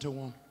listen to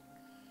him,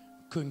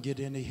 couldn't get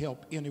any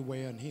help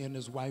anywhere, and he and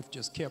his wife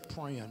just kept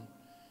praying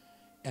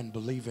and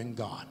believing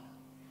God.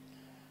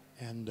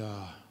 And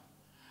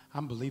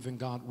I'm believing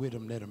God with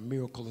him that a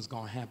miracle is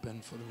going to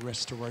happen for the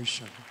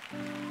restoration.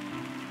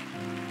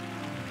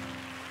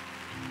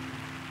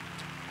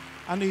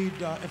 I need,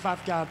 if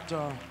I've got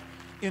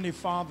any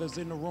fathers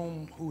in the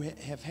room who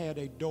have had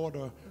a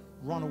daughter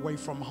run away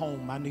from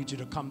home, I need you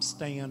to come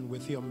stand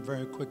with him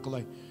very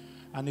quickly.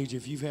 I need you,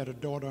 if you've had a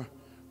daughter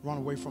run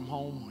away from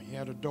home, you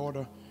had a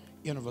daughter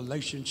in a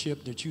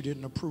relationship that you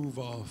didn't approve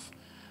of,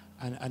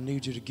 I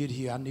need you to get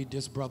here. I need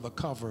this brother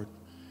covered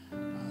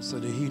so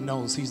that he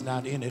knows he's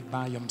not in it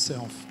by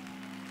himself.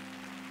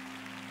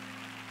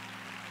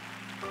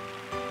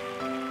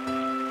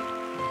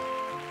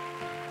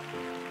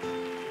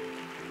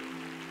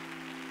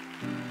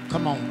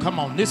 Come on, come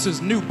on. This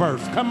is new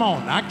birth. Come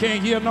on. I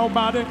can't hear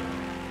nobody.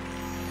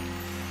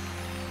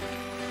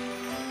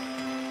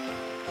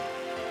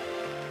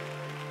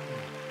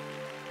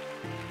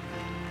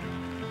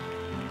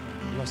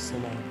 Bless the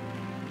Lord.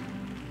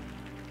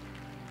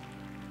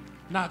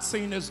 Not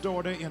seen his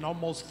daughter in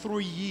almost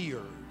 3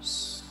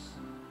 years.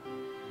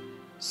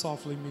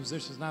 Softly,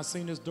 musicians. Not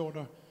seen his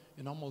daughter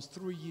in almost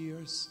 3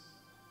 years.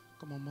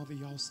 Come on, mother,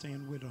 y'all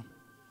stand with her.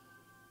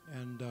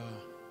 And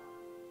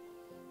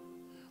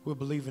we're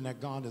believing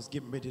that God is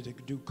getting ready to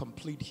do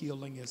complete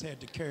healing. Has had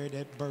to carry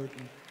that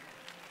burden.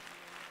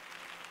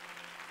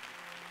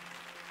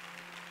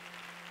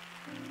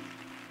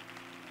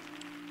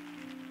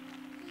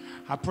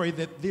 I pray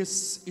that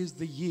this is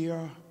the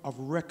year of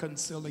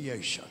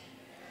reconciliation.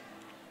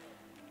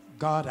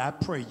 God, I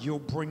pray you'll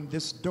bring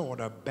this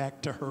daughter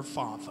back to her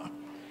father.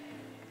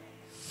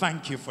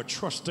 Thank you for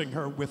trusting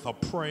her with a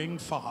praying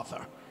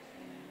father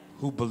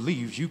who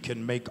believes you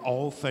can make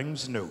all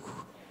things new.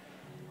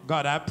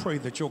 God, I pray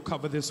that you'll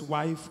cover this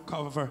wife,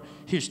 cover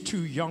his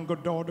 2 younger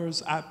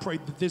daughters. I pray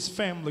that this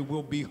family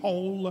will be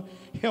whole,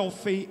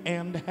 healthy,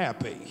 and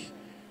happy.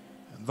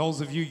 And those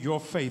of you, your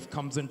faith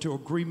comes into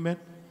agreement,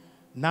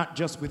 not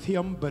just with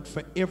him, but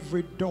for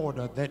every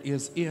daughter that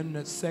is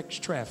in sex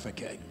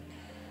trafficking.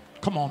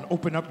 Come on,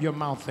 open up your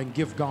mouth and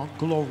give God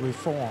glory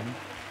for them.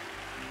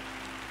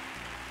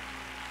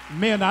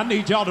 Men, I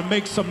need y'all to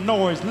make some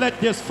noise.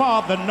 Let this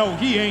father know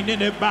he ain't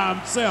in it by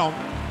himself.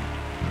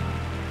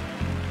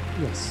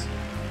 Yes.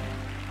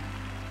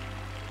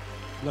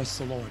 Bless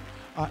the Lord.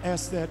 I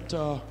ask that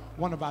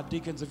one of our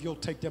deacons, if you'll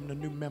take them to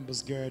new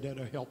members, Gary,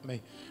 that'll help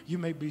me. You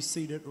may be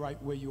seated right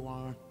where you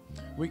are.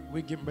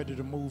 We're getting ready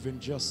to move in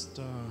just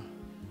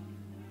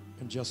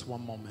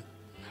 1 moment.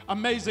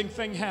 Amazing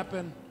thing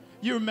happened.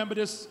 You remember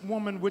this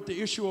woman with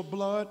the issue of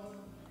blood?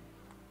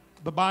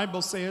 The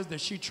Bible says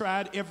that she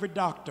tried every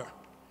doctor,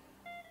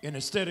 and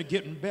instead of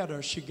getting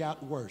better, she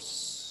got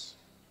worse.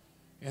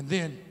 And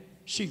then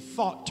she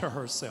thought to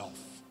herself,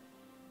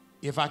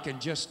 if I can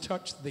just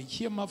touch the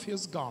hem of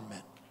his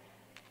garment,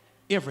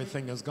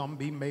 everything is going to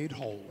be made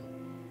whole.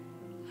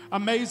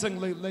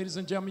 Amazingly, ladies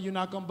and gentlemen, you're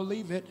not going to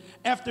believe it.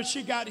 After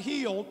she got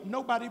healed,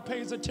 nobody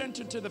pays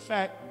attention to the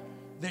fact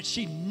that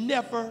she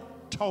never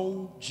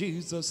told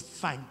Jesus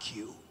thank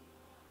you.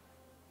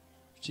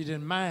 She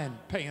didn't mind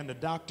paying the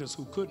doctors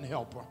who couldn't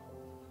help her,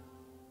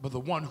 but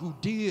the one who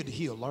did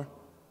heal her,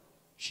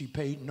 she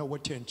paid no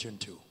attention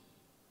to.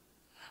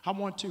 I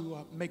want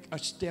to make a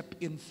step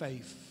in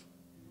faith.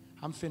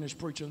 I'm finished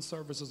preaching,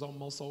 service is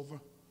almost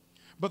over.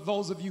 But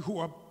those of you who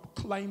are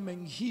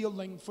claiming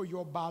healing for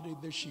your body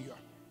this year,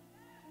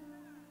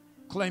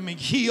 claiming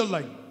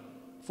healing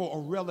for a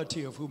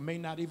relative who may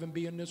not even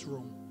be in this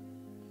room,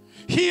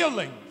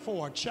 healing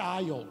for a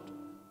child,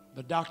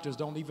 the doctors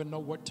don't even know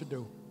what to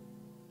do.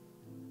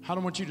 I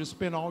don't want you to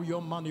spend all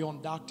your money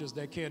on doctors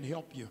that can't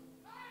help you.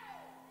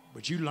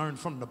 But you learn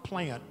from the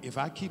plant, if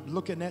I keep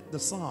looking at the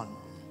sun,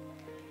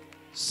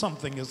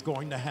 something is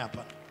going to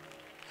happen.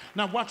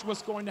 Now watch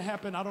what's going to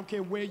happen. I don't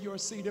care where you're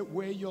seated,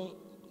 where you're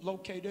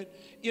located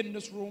in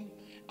this room.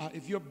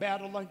 If you're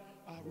battling,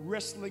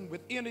 wrestling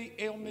with any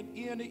ailment,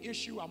 any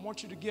issue, I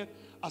want you to get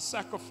a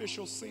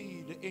sacrificial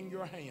seed in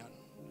your hand.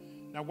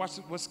 Now watch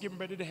what's getting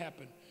ready to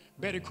happen.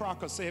 Betty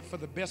Crocker said, for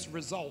the best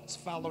results,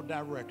 follow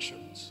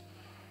directions.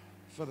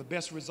 For the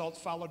best results,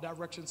 follow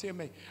directions. Hear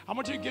me. I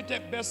want you to get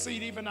that best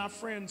seed, even our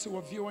friends who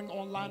are viewing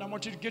online. I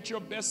want you to get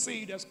your best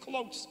seed as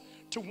close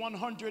to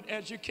 100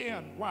 as you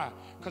can. Why?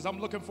 Because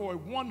I'm looking for a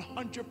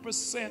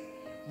 100%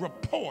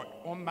 report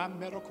on my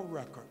medical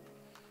record.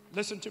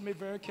 Listen to me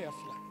very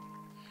carefully.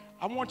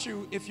 I want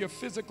you, if you're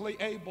physically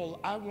able,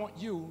 I want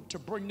you to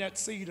bring that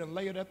seed and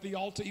lay it at the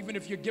altar. Even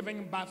if you're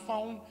giving by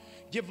phone,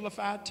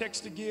 Givelify,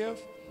 text to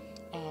give.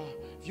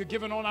 If you're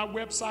giving on our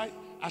website,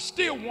 I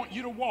still want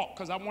you to walk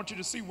because I want you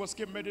to see what's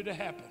getting ready to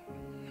happen.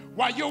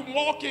 While you're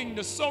walking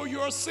to sow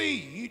your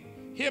seed,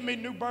 hear me,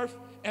 New Birth,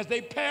 as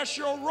they pass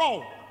your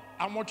row,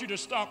 I want you to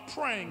start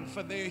praying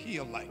for their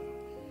healing.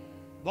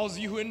 Those of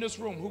you who are in this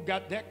room who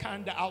got that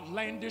kind of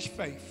outlandish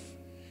faith,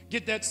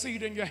 get that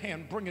seed in your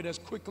hand, bring it as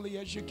quickly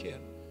as you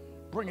can.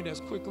 Bring it as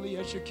quickly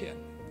as you can.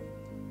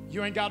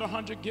 You ain't got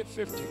 100, get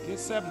 50, get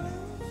 70,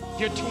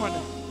 get 20.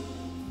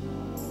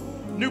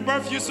 New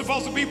Birth, you're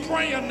supposed to be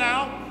praying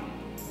now.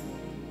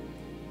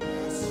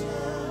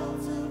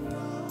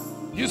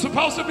 You're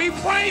supposed to be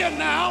praying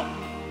now.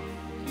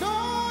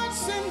 Lord,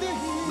 send the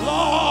healing.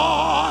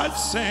 Lord,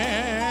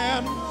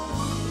 send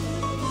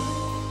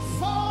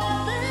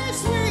For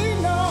this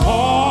we know.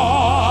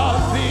 for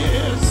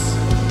this.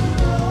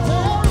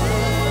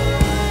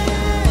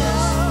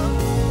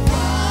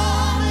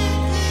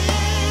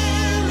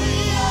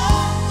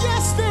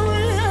 Yes, there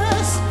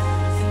is.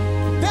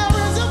 There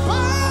is a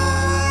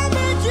balm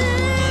in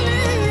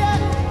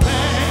Gilead.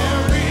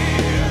 There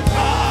is a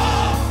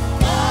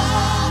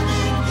Balm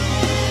in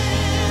Gilead.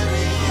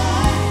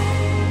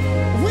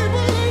 We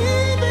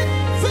believe it.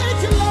 Thank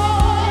you,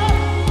 Lord.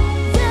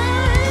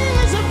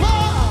 There is a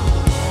balm.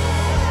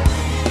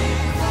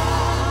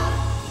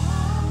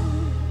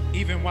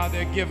 Even while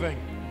they're giving,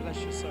 bless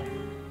you, sir. I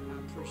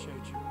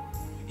appreciate you.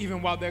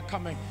 Even while they're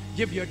coming,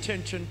 give your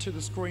attention to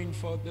the screen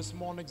for this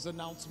morning's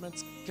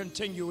announcements.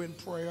 Continue in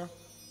prayer.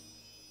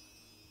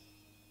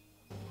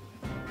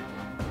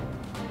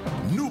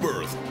 New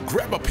Birth,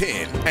 grab a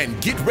pen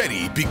and get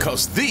ready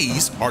because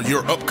these are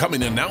your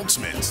upcoming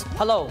announcements.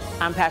 Hello,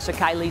 I'm Pastor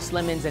Kylie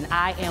Slimmons, and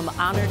I am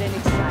honored and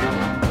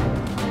excited.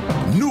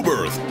 New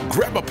Birth,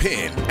 grab a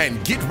pen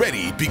and get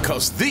ready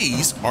because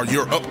these are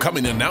your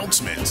upcoming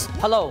announcements.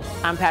 Hello,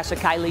 I'm Pastor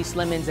Kylie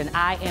Slimmons, and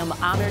I am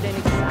honored and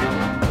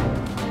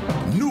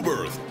excited. New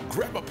Birth,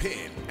 grab a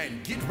pen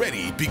and get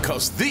ready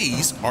because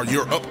these are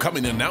your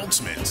upcoming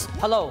announcements.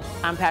 Hello,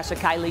 I'm Pastor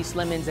Kylie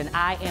Slimmons, and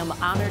I am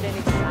honored and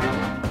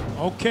excited.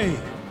 Okay.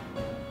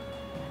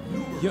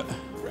 Your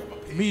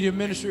media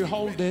ministry,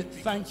 hold it.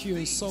 Thank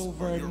you so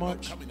very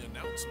much.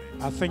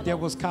 I think that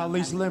was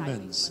Kylie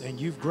Lemons, and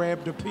you've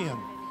grabbed a pen.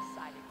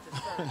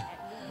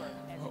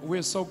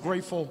 We're so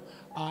grateful.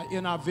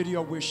 In our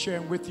video, we're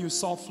sharing with you,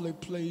 softly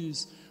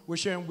please, we're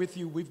sharing with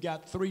you, we've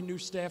got 3 new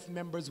staff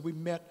members we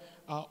met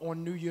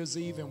on New Year's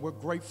Eve, and we're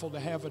grateful to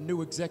have a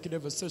new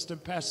executive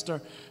assistant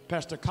pastor,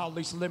 Pastor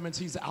Kylie Lemons.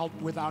 He's out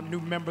with our new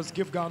members.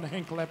 Give God a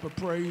hand clap of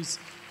praise.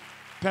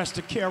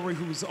 Pastor Carey,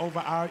 who's over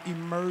our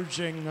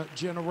emerging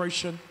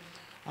generation,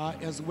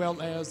 as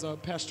well as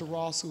Pastor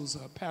Ross, who's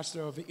a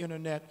pastor of the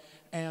internet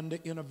and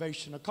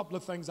innovation. A couple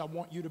of things I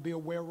want you to be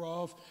aware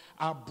of.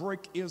 Our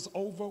break is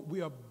over. We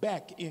are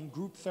back in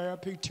group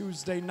therapy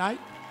Tuesday night.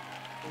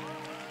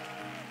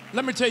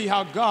 Let me tell you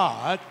how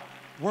God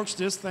works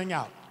this thing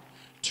out.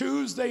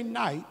 Tuesday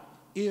night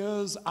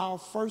is our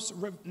first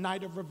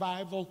night of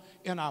revival,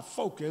 and our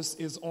focus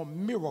is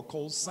on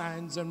miracles,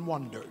 signs, and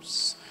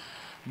wonders.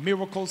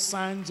 Miracles,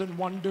 signs, and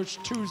wonders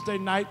Tuesday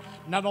night.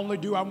 Not only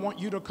do I want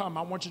you to come,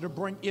 I want you to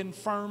bring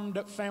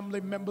infirmed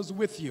family members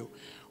with you.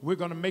 We're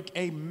going to make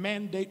a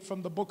mandate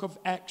from the book of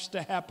Acts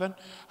to happen.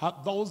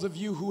 Those of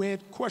you who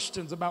had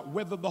questions about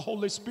whether the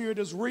Holy Spirit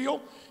is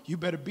real, you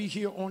better be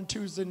here on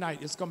Tuesday night.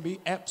 It's going to be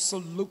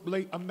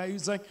absolutely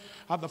amazing.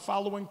 The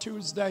following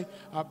Tuesday,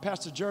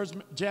 Pastor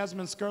Jasmine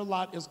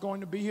Skerlot is going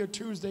to be here.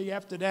 Tuesday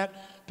after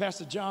that,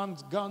 Pastor John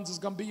Guns is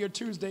going to be here.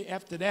 Tuesday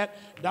after that,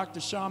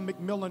 Dr. Sean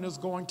McMillan is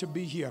going to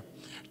be here.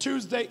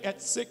 Tuesday at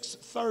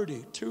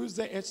 6:30.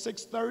 Tuesday at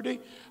 6:30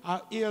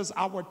 is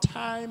our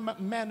time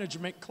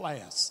management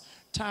class.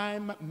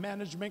 Time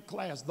management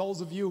class.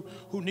 Those of you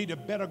who need a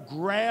better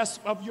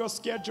grasp of your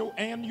schedule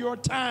and your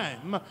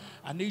time,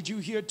 I need you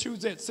here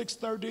Tuesday at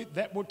 6:30.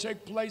 That will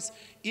take place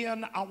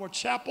in our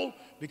chapel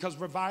because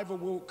revival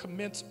will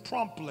commence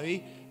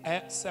promptly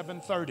at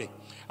 7:30.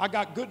 I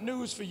got good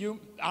news for you.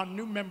 Our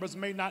new members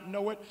may not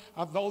know it.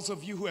 Those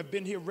of you who have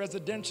been here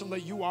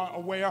residentially, you are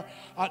aware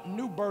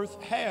New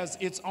Birth has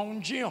its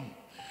own gym.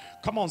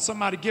 Come on,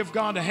 somebody give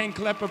God a hand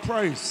clap of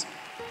praise.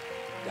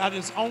 Got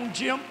its own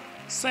gym.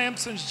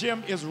 Samson's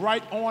Gym is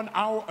right on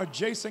our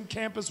adjacent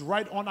campus,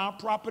 right on our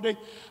property.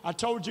 I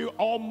told you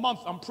all month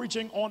I'm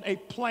preaching on a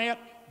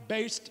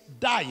plant-based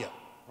diet,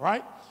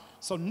 right?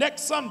 So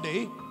next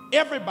Sunday,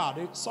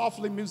 everybody,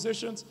 softly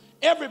musicians,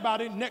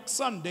 everybody next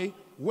Sunday,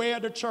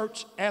 wear the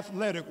church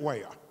athletic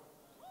wear.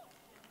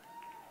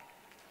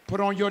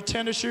 Put on your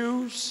tennis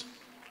shoes,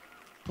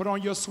 put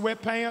on your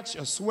sweatpants,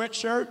 your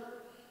sweatshirt,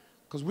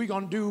 because we're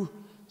going to do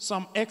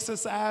some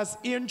exercise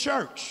in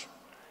church.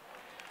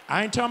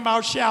 I ain't talking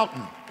about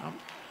shouting.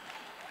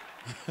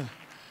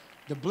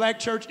 The black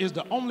church is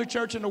the only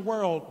church in the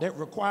world that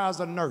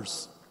requires a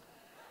nurse.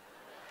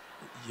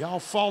 Y'all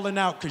falling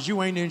out because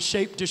you ain't in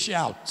shape to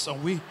shout. So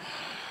we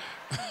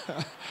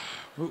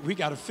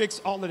got to fix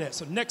all of that.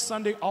 So next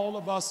Sunday, all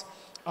of us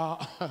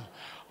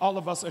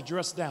are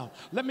dressed down.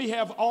 Let me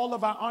have all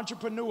of our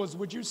entrepreneurs.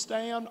 Would you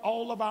stand?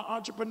 All of our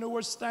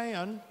entrepreneurs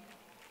stand.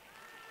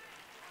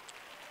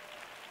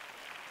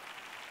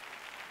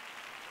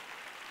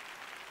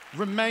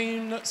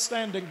 Remain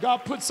standing.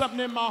 God put something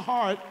in my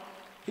heart.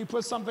 He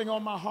put something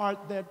on my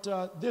heart that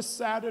this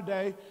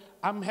Saturday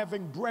I'm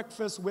having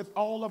breakfast with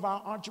all of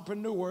our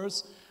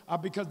entrepreneurs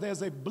because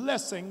there's a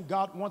blessing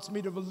God wants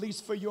me to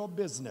release for your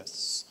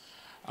business.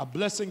 A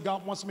blessing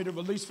God wants me to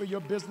release for your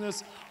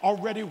business.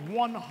 Already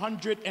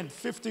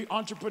 150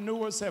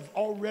 entrepreneurs have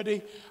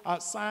already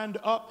signed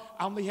up.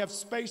 I only have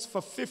space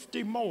for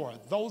 50 more.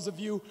 Those of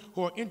you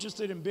who are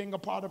interested in being a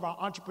part of our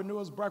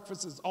Entrepreneurs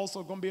Breakfast is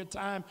also going to be a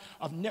time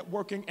of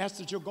networking. Ask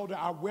that you'll go to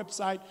our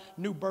website,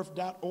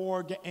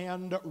 newbirth.org,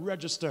 and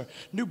register.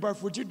 New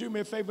Birth, would you do me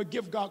a favor?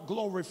 Give God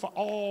glory for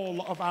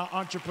all of our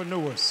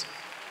entrepreneurs.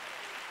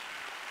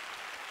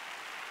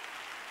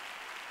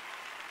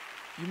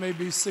 You may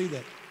be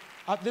seated.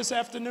 This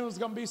afternoon is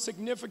going to be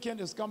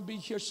significant. It's going to be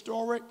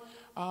historic.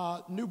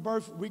 New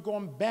Birth, we're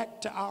going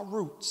back to our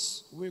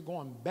roots. We're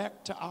going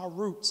back to our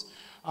roots.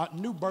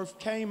 New Birth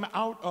came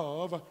out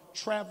of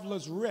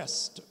Travelers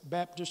Rest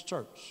Baptist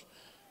Church.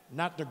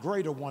 Not the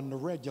greater one, the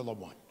regular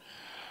one.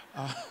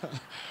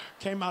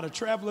 Came out of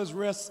Travelers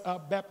Rest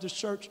Baptist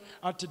Church.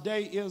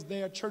 Today is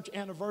their church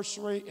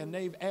anniversary, and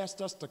they've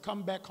asked us to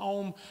come back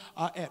home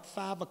at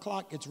 5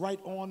 o'clock. It's right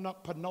on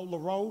Panola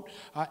Road.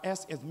 I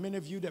ask as many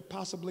of you that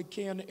possibly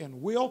can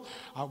and will,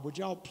 would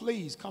y'all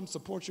please come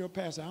support your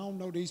pastor. I don't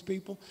know these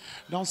people.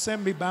 Don't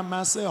send me by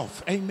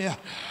myself. Amen.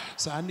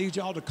 So I need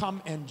y'all to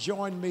come and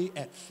join me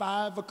at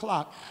 5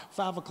 o'clock.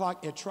 5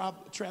 o'clock at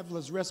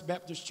Travelers Rest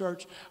Baptist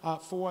Church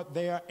for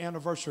their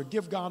anniversary.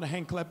 Give God a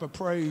hand clap of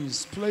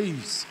praise,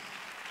 please.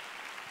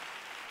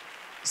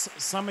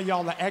 Some of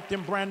y'all are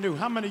acting brand new.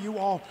 How many of you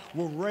all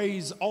were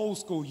raised old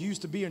school? You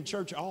used to be in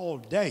church all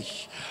day.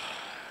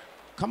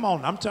 Come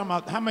on, I'm talking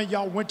about how many of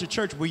y'all went to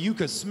church where you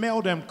could smell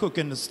them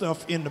cooking the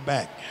stuff in the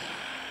back?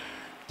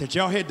 That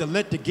y'all had to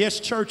let the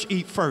guest church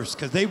eat first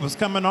because they was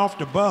coming off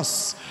the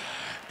bus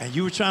and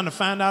you were trying to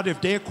find out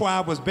if their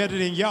choir was better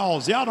than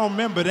y'all's. Y'all don't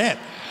remember that.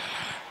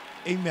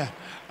 Amen.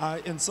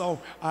 And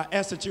so I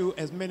ask that you,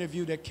 as many of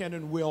you that can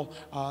and will,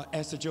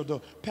 ask that you'll do.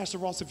 Pastor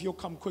Ross, if you'll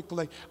come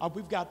quickly.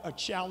 We've got a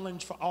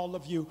challenge for all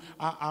of you.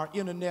 Our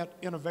internet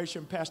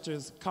innovation pastor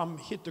has come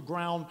hit the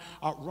ground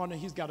running.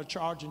 He's got a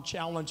charge and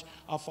challenge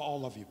for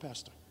all of you,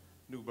 Pastor.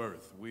 New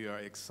Birth, we are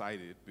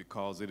excited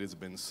because it has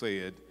been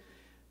said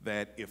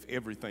that if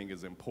everything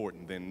is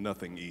important, then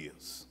nothing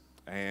is.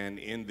 And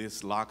in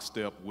this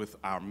lockstep with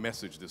our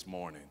message this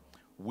morning,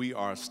 we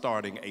are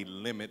starting a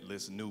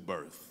limitless new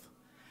birth.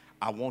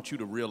 I want you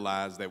to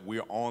realize that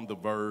we're on the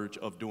verge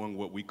of doing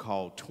what we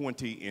call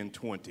 20 in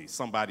 20.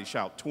 Somebody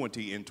shout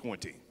 20 in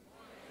 20.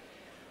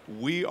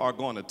 We are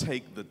going to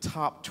take the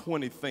top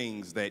 20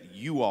 things that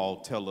you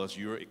all tell us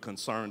you're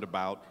concerned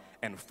about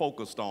and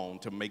focused on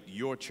to make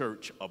your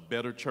church a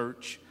better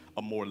church,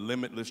 a more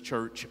limitless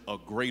church, a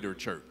greater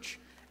church.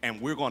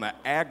 And we're going to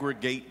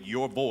aggregate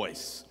your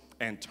voice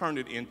and turn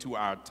it into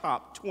our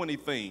top 20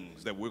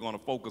 things that we're going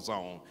to focus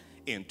on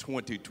in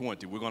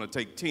 2020. We're going to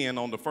take 10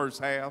 on the first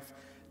half,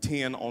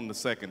 10 on the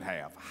second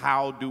half.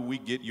 How do we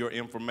get your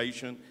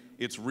information?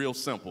 It's real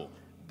simple.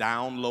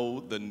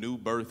 Download the New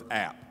Birth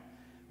app.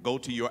 Go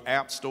to your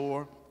app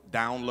store,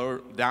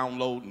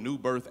 download New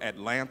Birth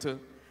Atlanta,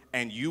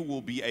 and you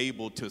will be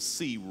able to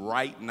see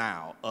right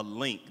now a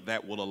link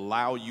that will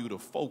allow you to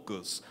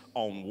focus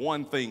on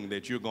one thing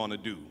that you're going to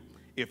do.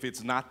 If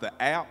it's not the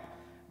app,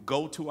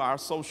 go to our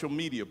social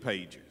media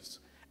pages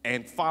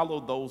and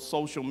follow those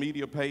social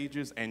media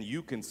pages, and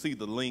you can see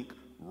the link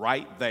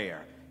right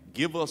there.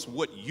 Give us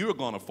what you're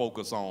going to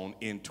focus on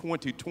in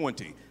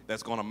 2020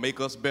 that's going to make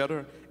us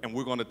better, and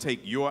we're going to take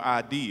your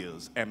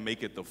ideas and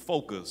make it the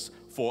focus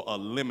for a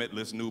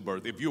limitless new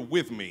birth. If you're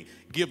with me,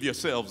 give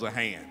yourselves a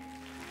hand.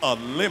 A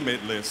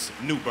limitless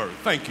new birth.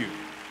 Thank you.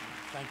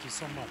 Thank you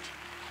so much.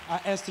 I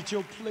ask that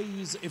you'll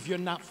please, if you're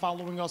not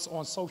following us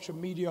on social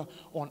media,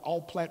 on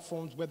all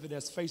platforms, whether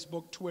that's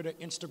Facebook, Twitter,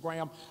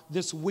 Instagram,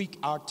 this week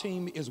our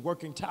team is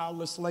working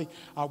tirelessly.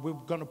 We're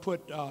going to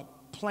put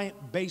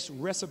plant-based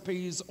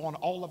recipes on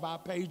all of our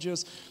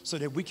pages so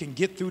that we can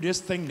get through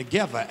this thing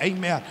together.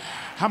 Amen.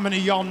 How many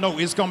of y'all know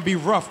it's going to be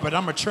rough, but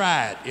I'm going to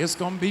try it. It's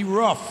going to be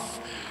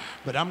rough,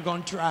 but I'm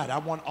going to try it. I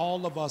want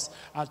all of us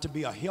to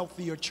be a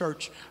healthier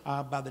church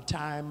by the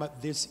time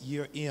this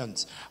year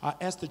ends. I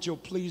ask that you'll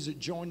please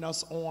join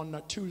us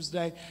on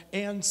Tuesday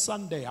and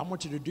Sunday. I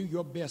want you to do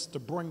your best to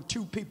bring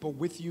 2 people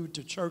with you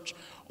to church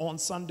on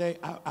Sunday.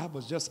 I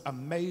was just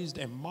amazed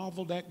and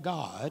marveled at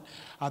God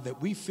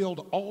that we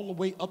filled all the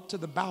way up to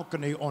the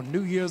balcony on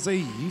New Year's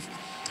Eve.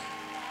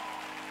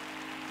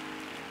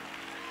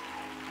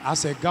 I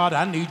said, God,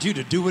 I need you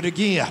to do it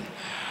again.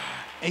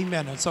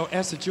 Amen. And so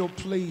ask that you'll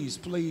please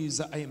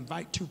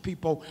invite 2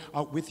 people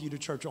with you to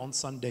church on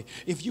Sunday.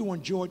 If you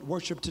enjoyed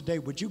worship today,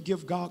 would you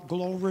give God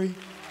glory?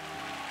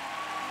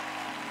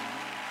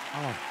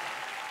 Oh.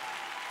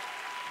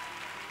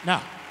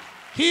 Now,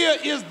 here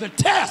is the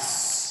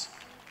test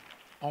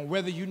on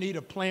whether you need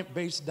a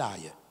plant-based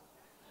diet.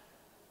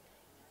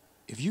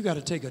 If you got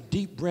to take a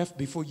deep breath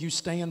before you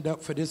stand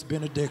up for this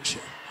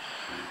benediction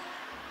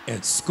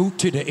and scoot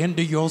to the end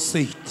of your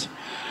seat,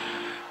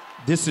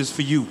 this is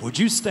for you. Would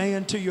you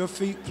stand to your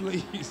feet,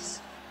 please?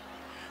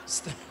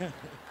 Stand.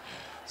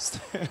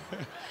 Stand.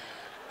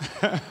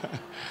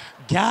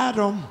 Guide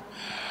them.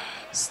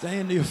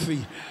 Stand to your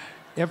feet.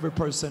 Every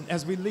person,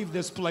 as we leave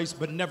this place,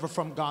 but never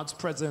from God's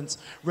presence,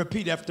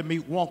 repeat after me.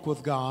 Walk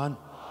with God,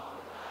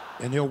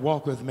 and He'll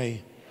walk with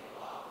me.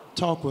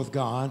 Talk with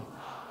God,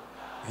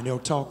 and He'll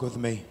talk with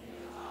me.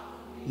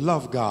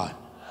 Love God,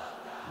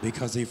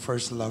 because He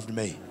first loved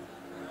me.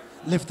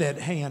 Lift that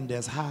hand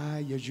as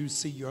high as you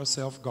see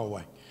yourself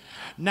going.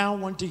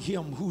 Now unto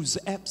Him who's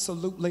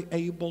absolutely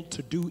able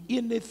to do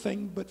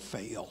anything but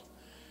fail.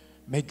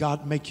 May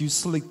God make you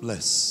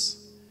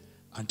sleepless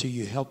until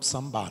you help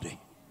somebody.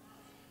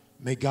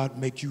 May God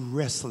make you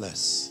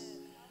restless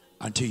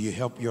until you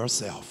help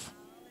yourself.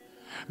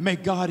 May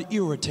God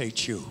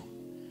irritate you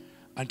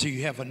until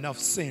you have enough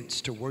sense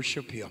to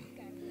worship Him.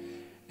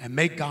 And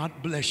may God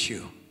bless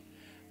you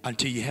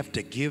until you have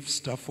to give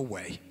stuff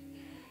away.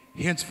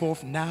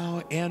 Henceforth,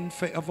 now and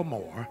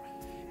forevermore.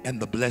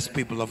 And the blessed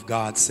people of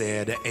God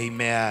said,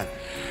 amen.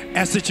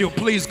 Ask that you'll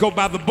please go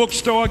by the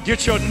bookstore,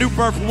 get your New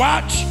Birth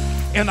watch,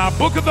 and our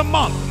book of the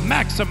month,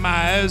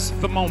 Maximize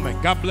the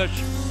Moment. God bless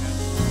you.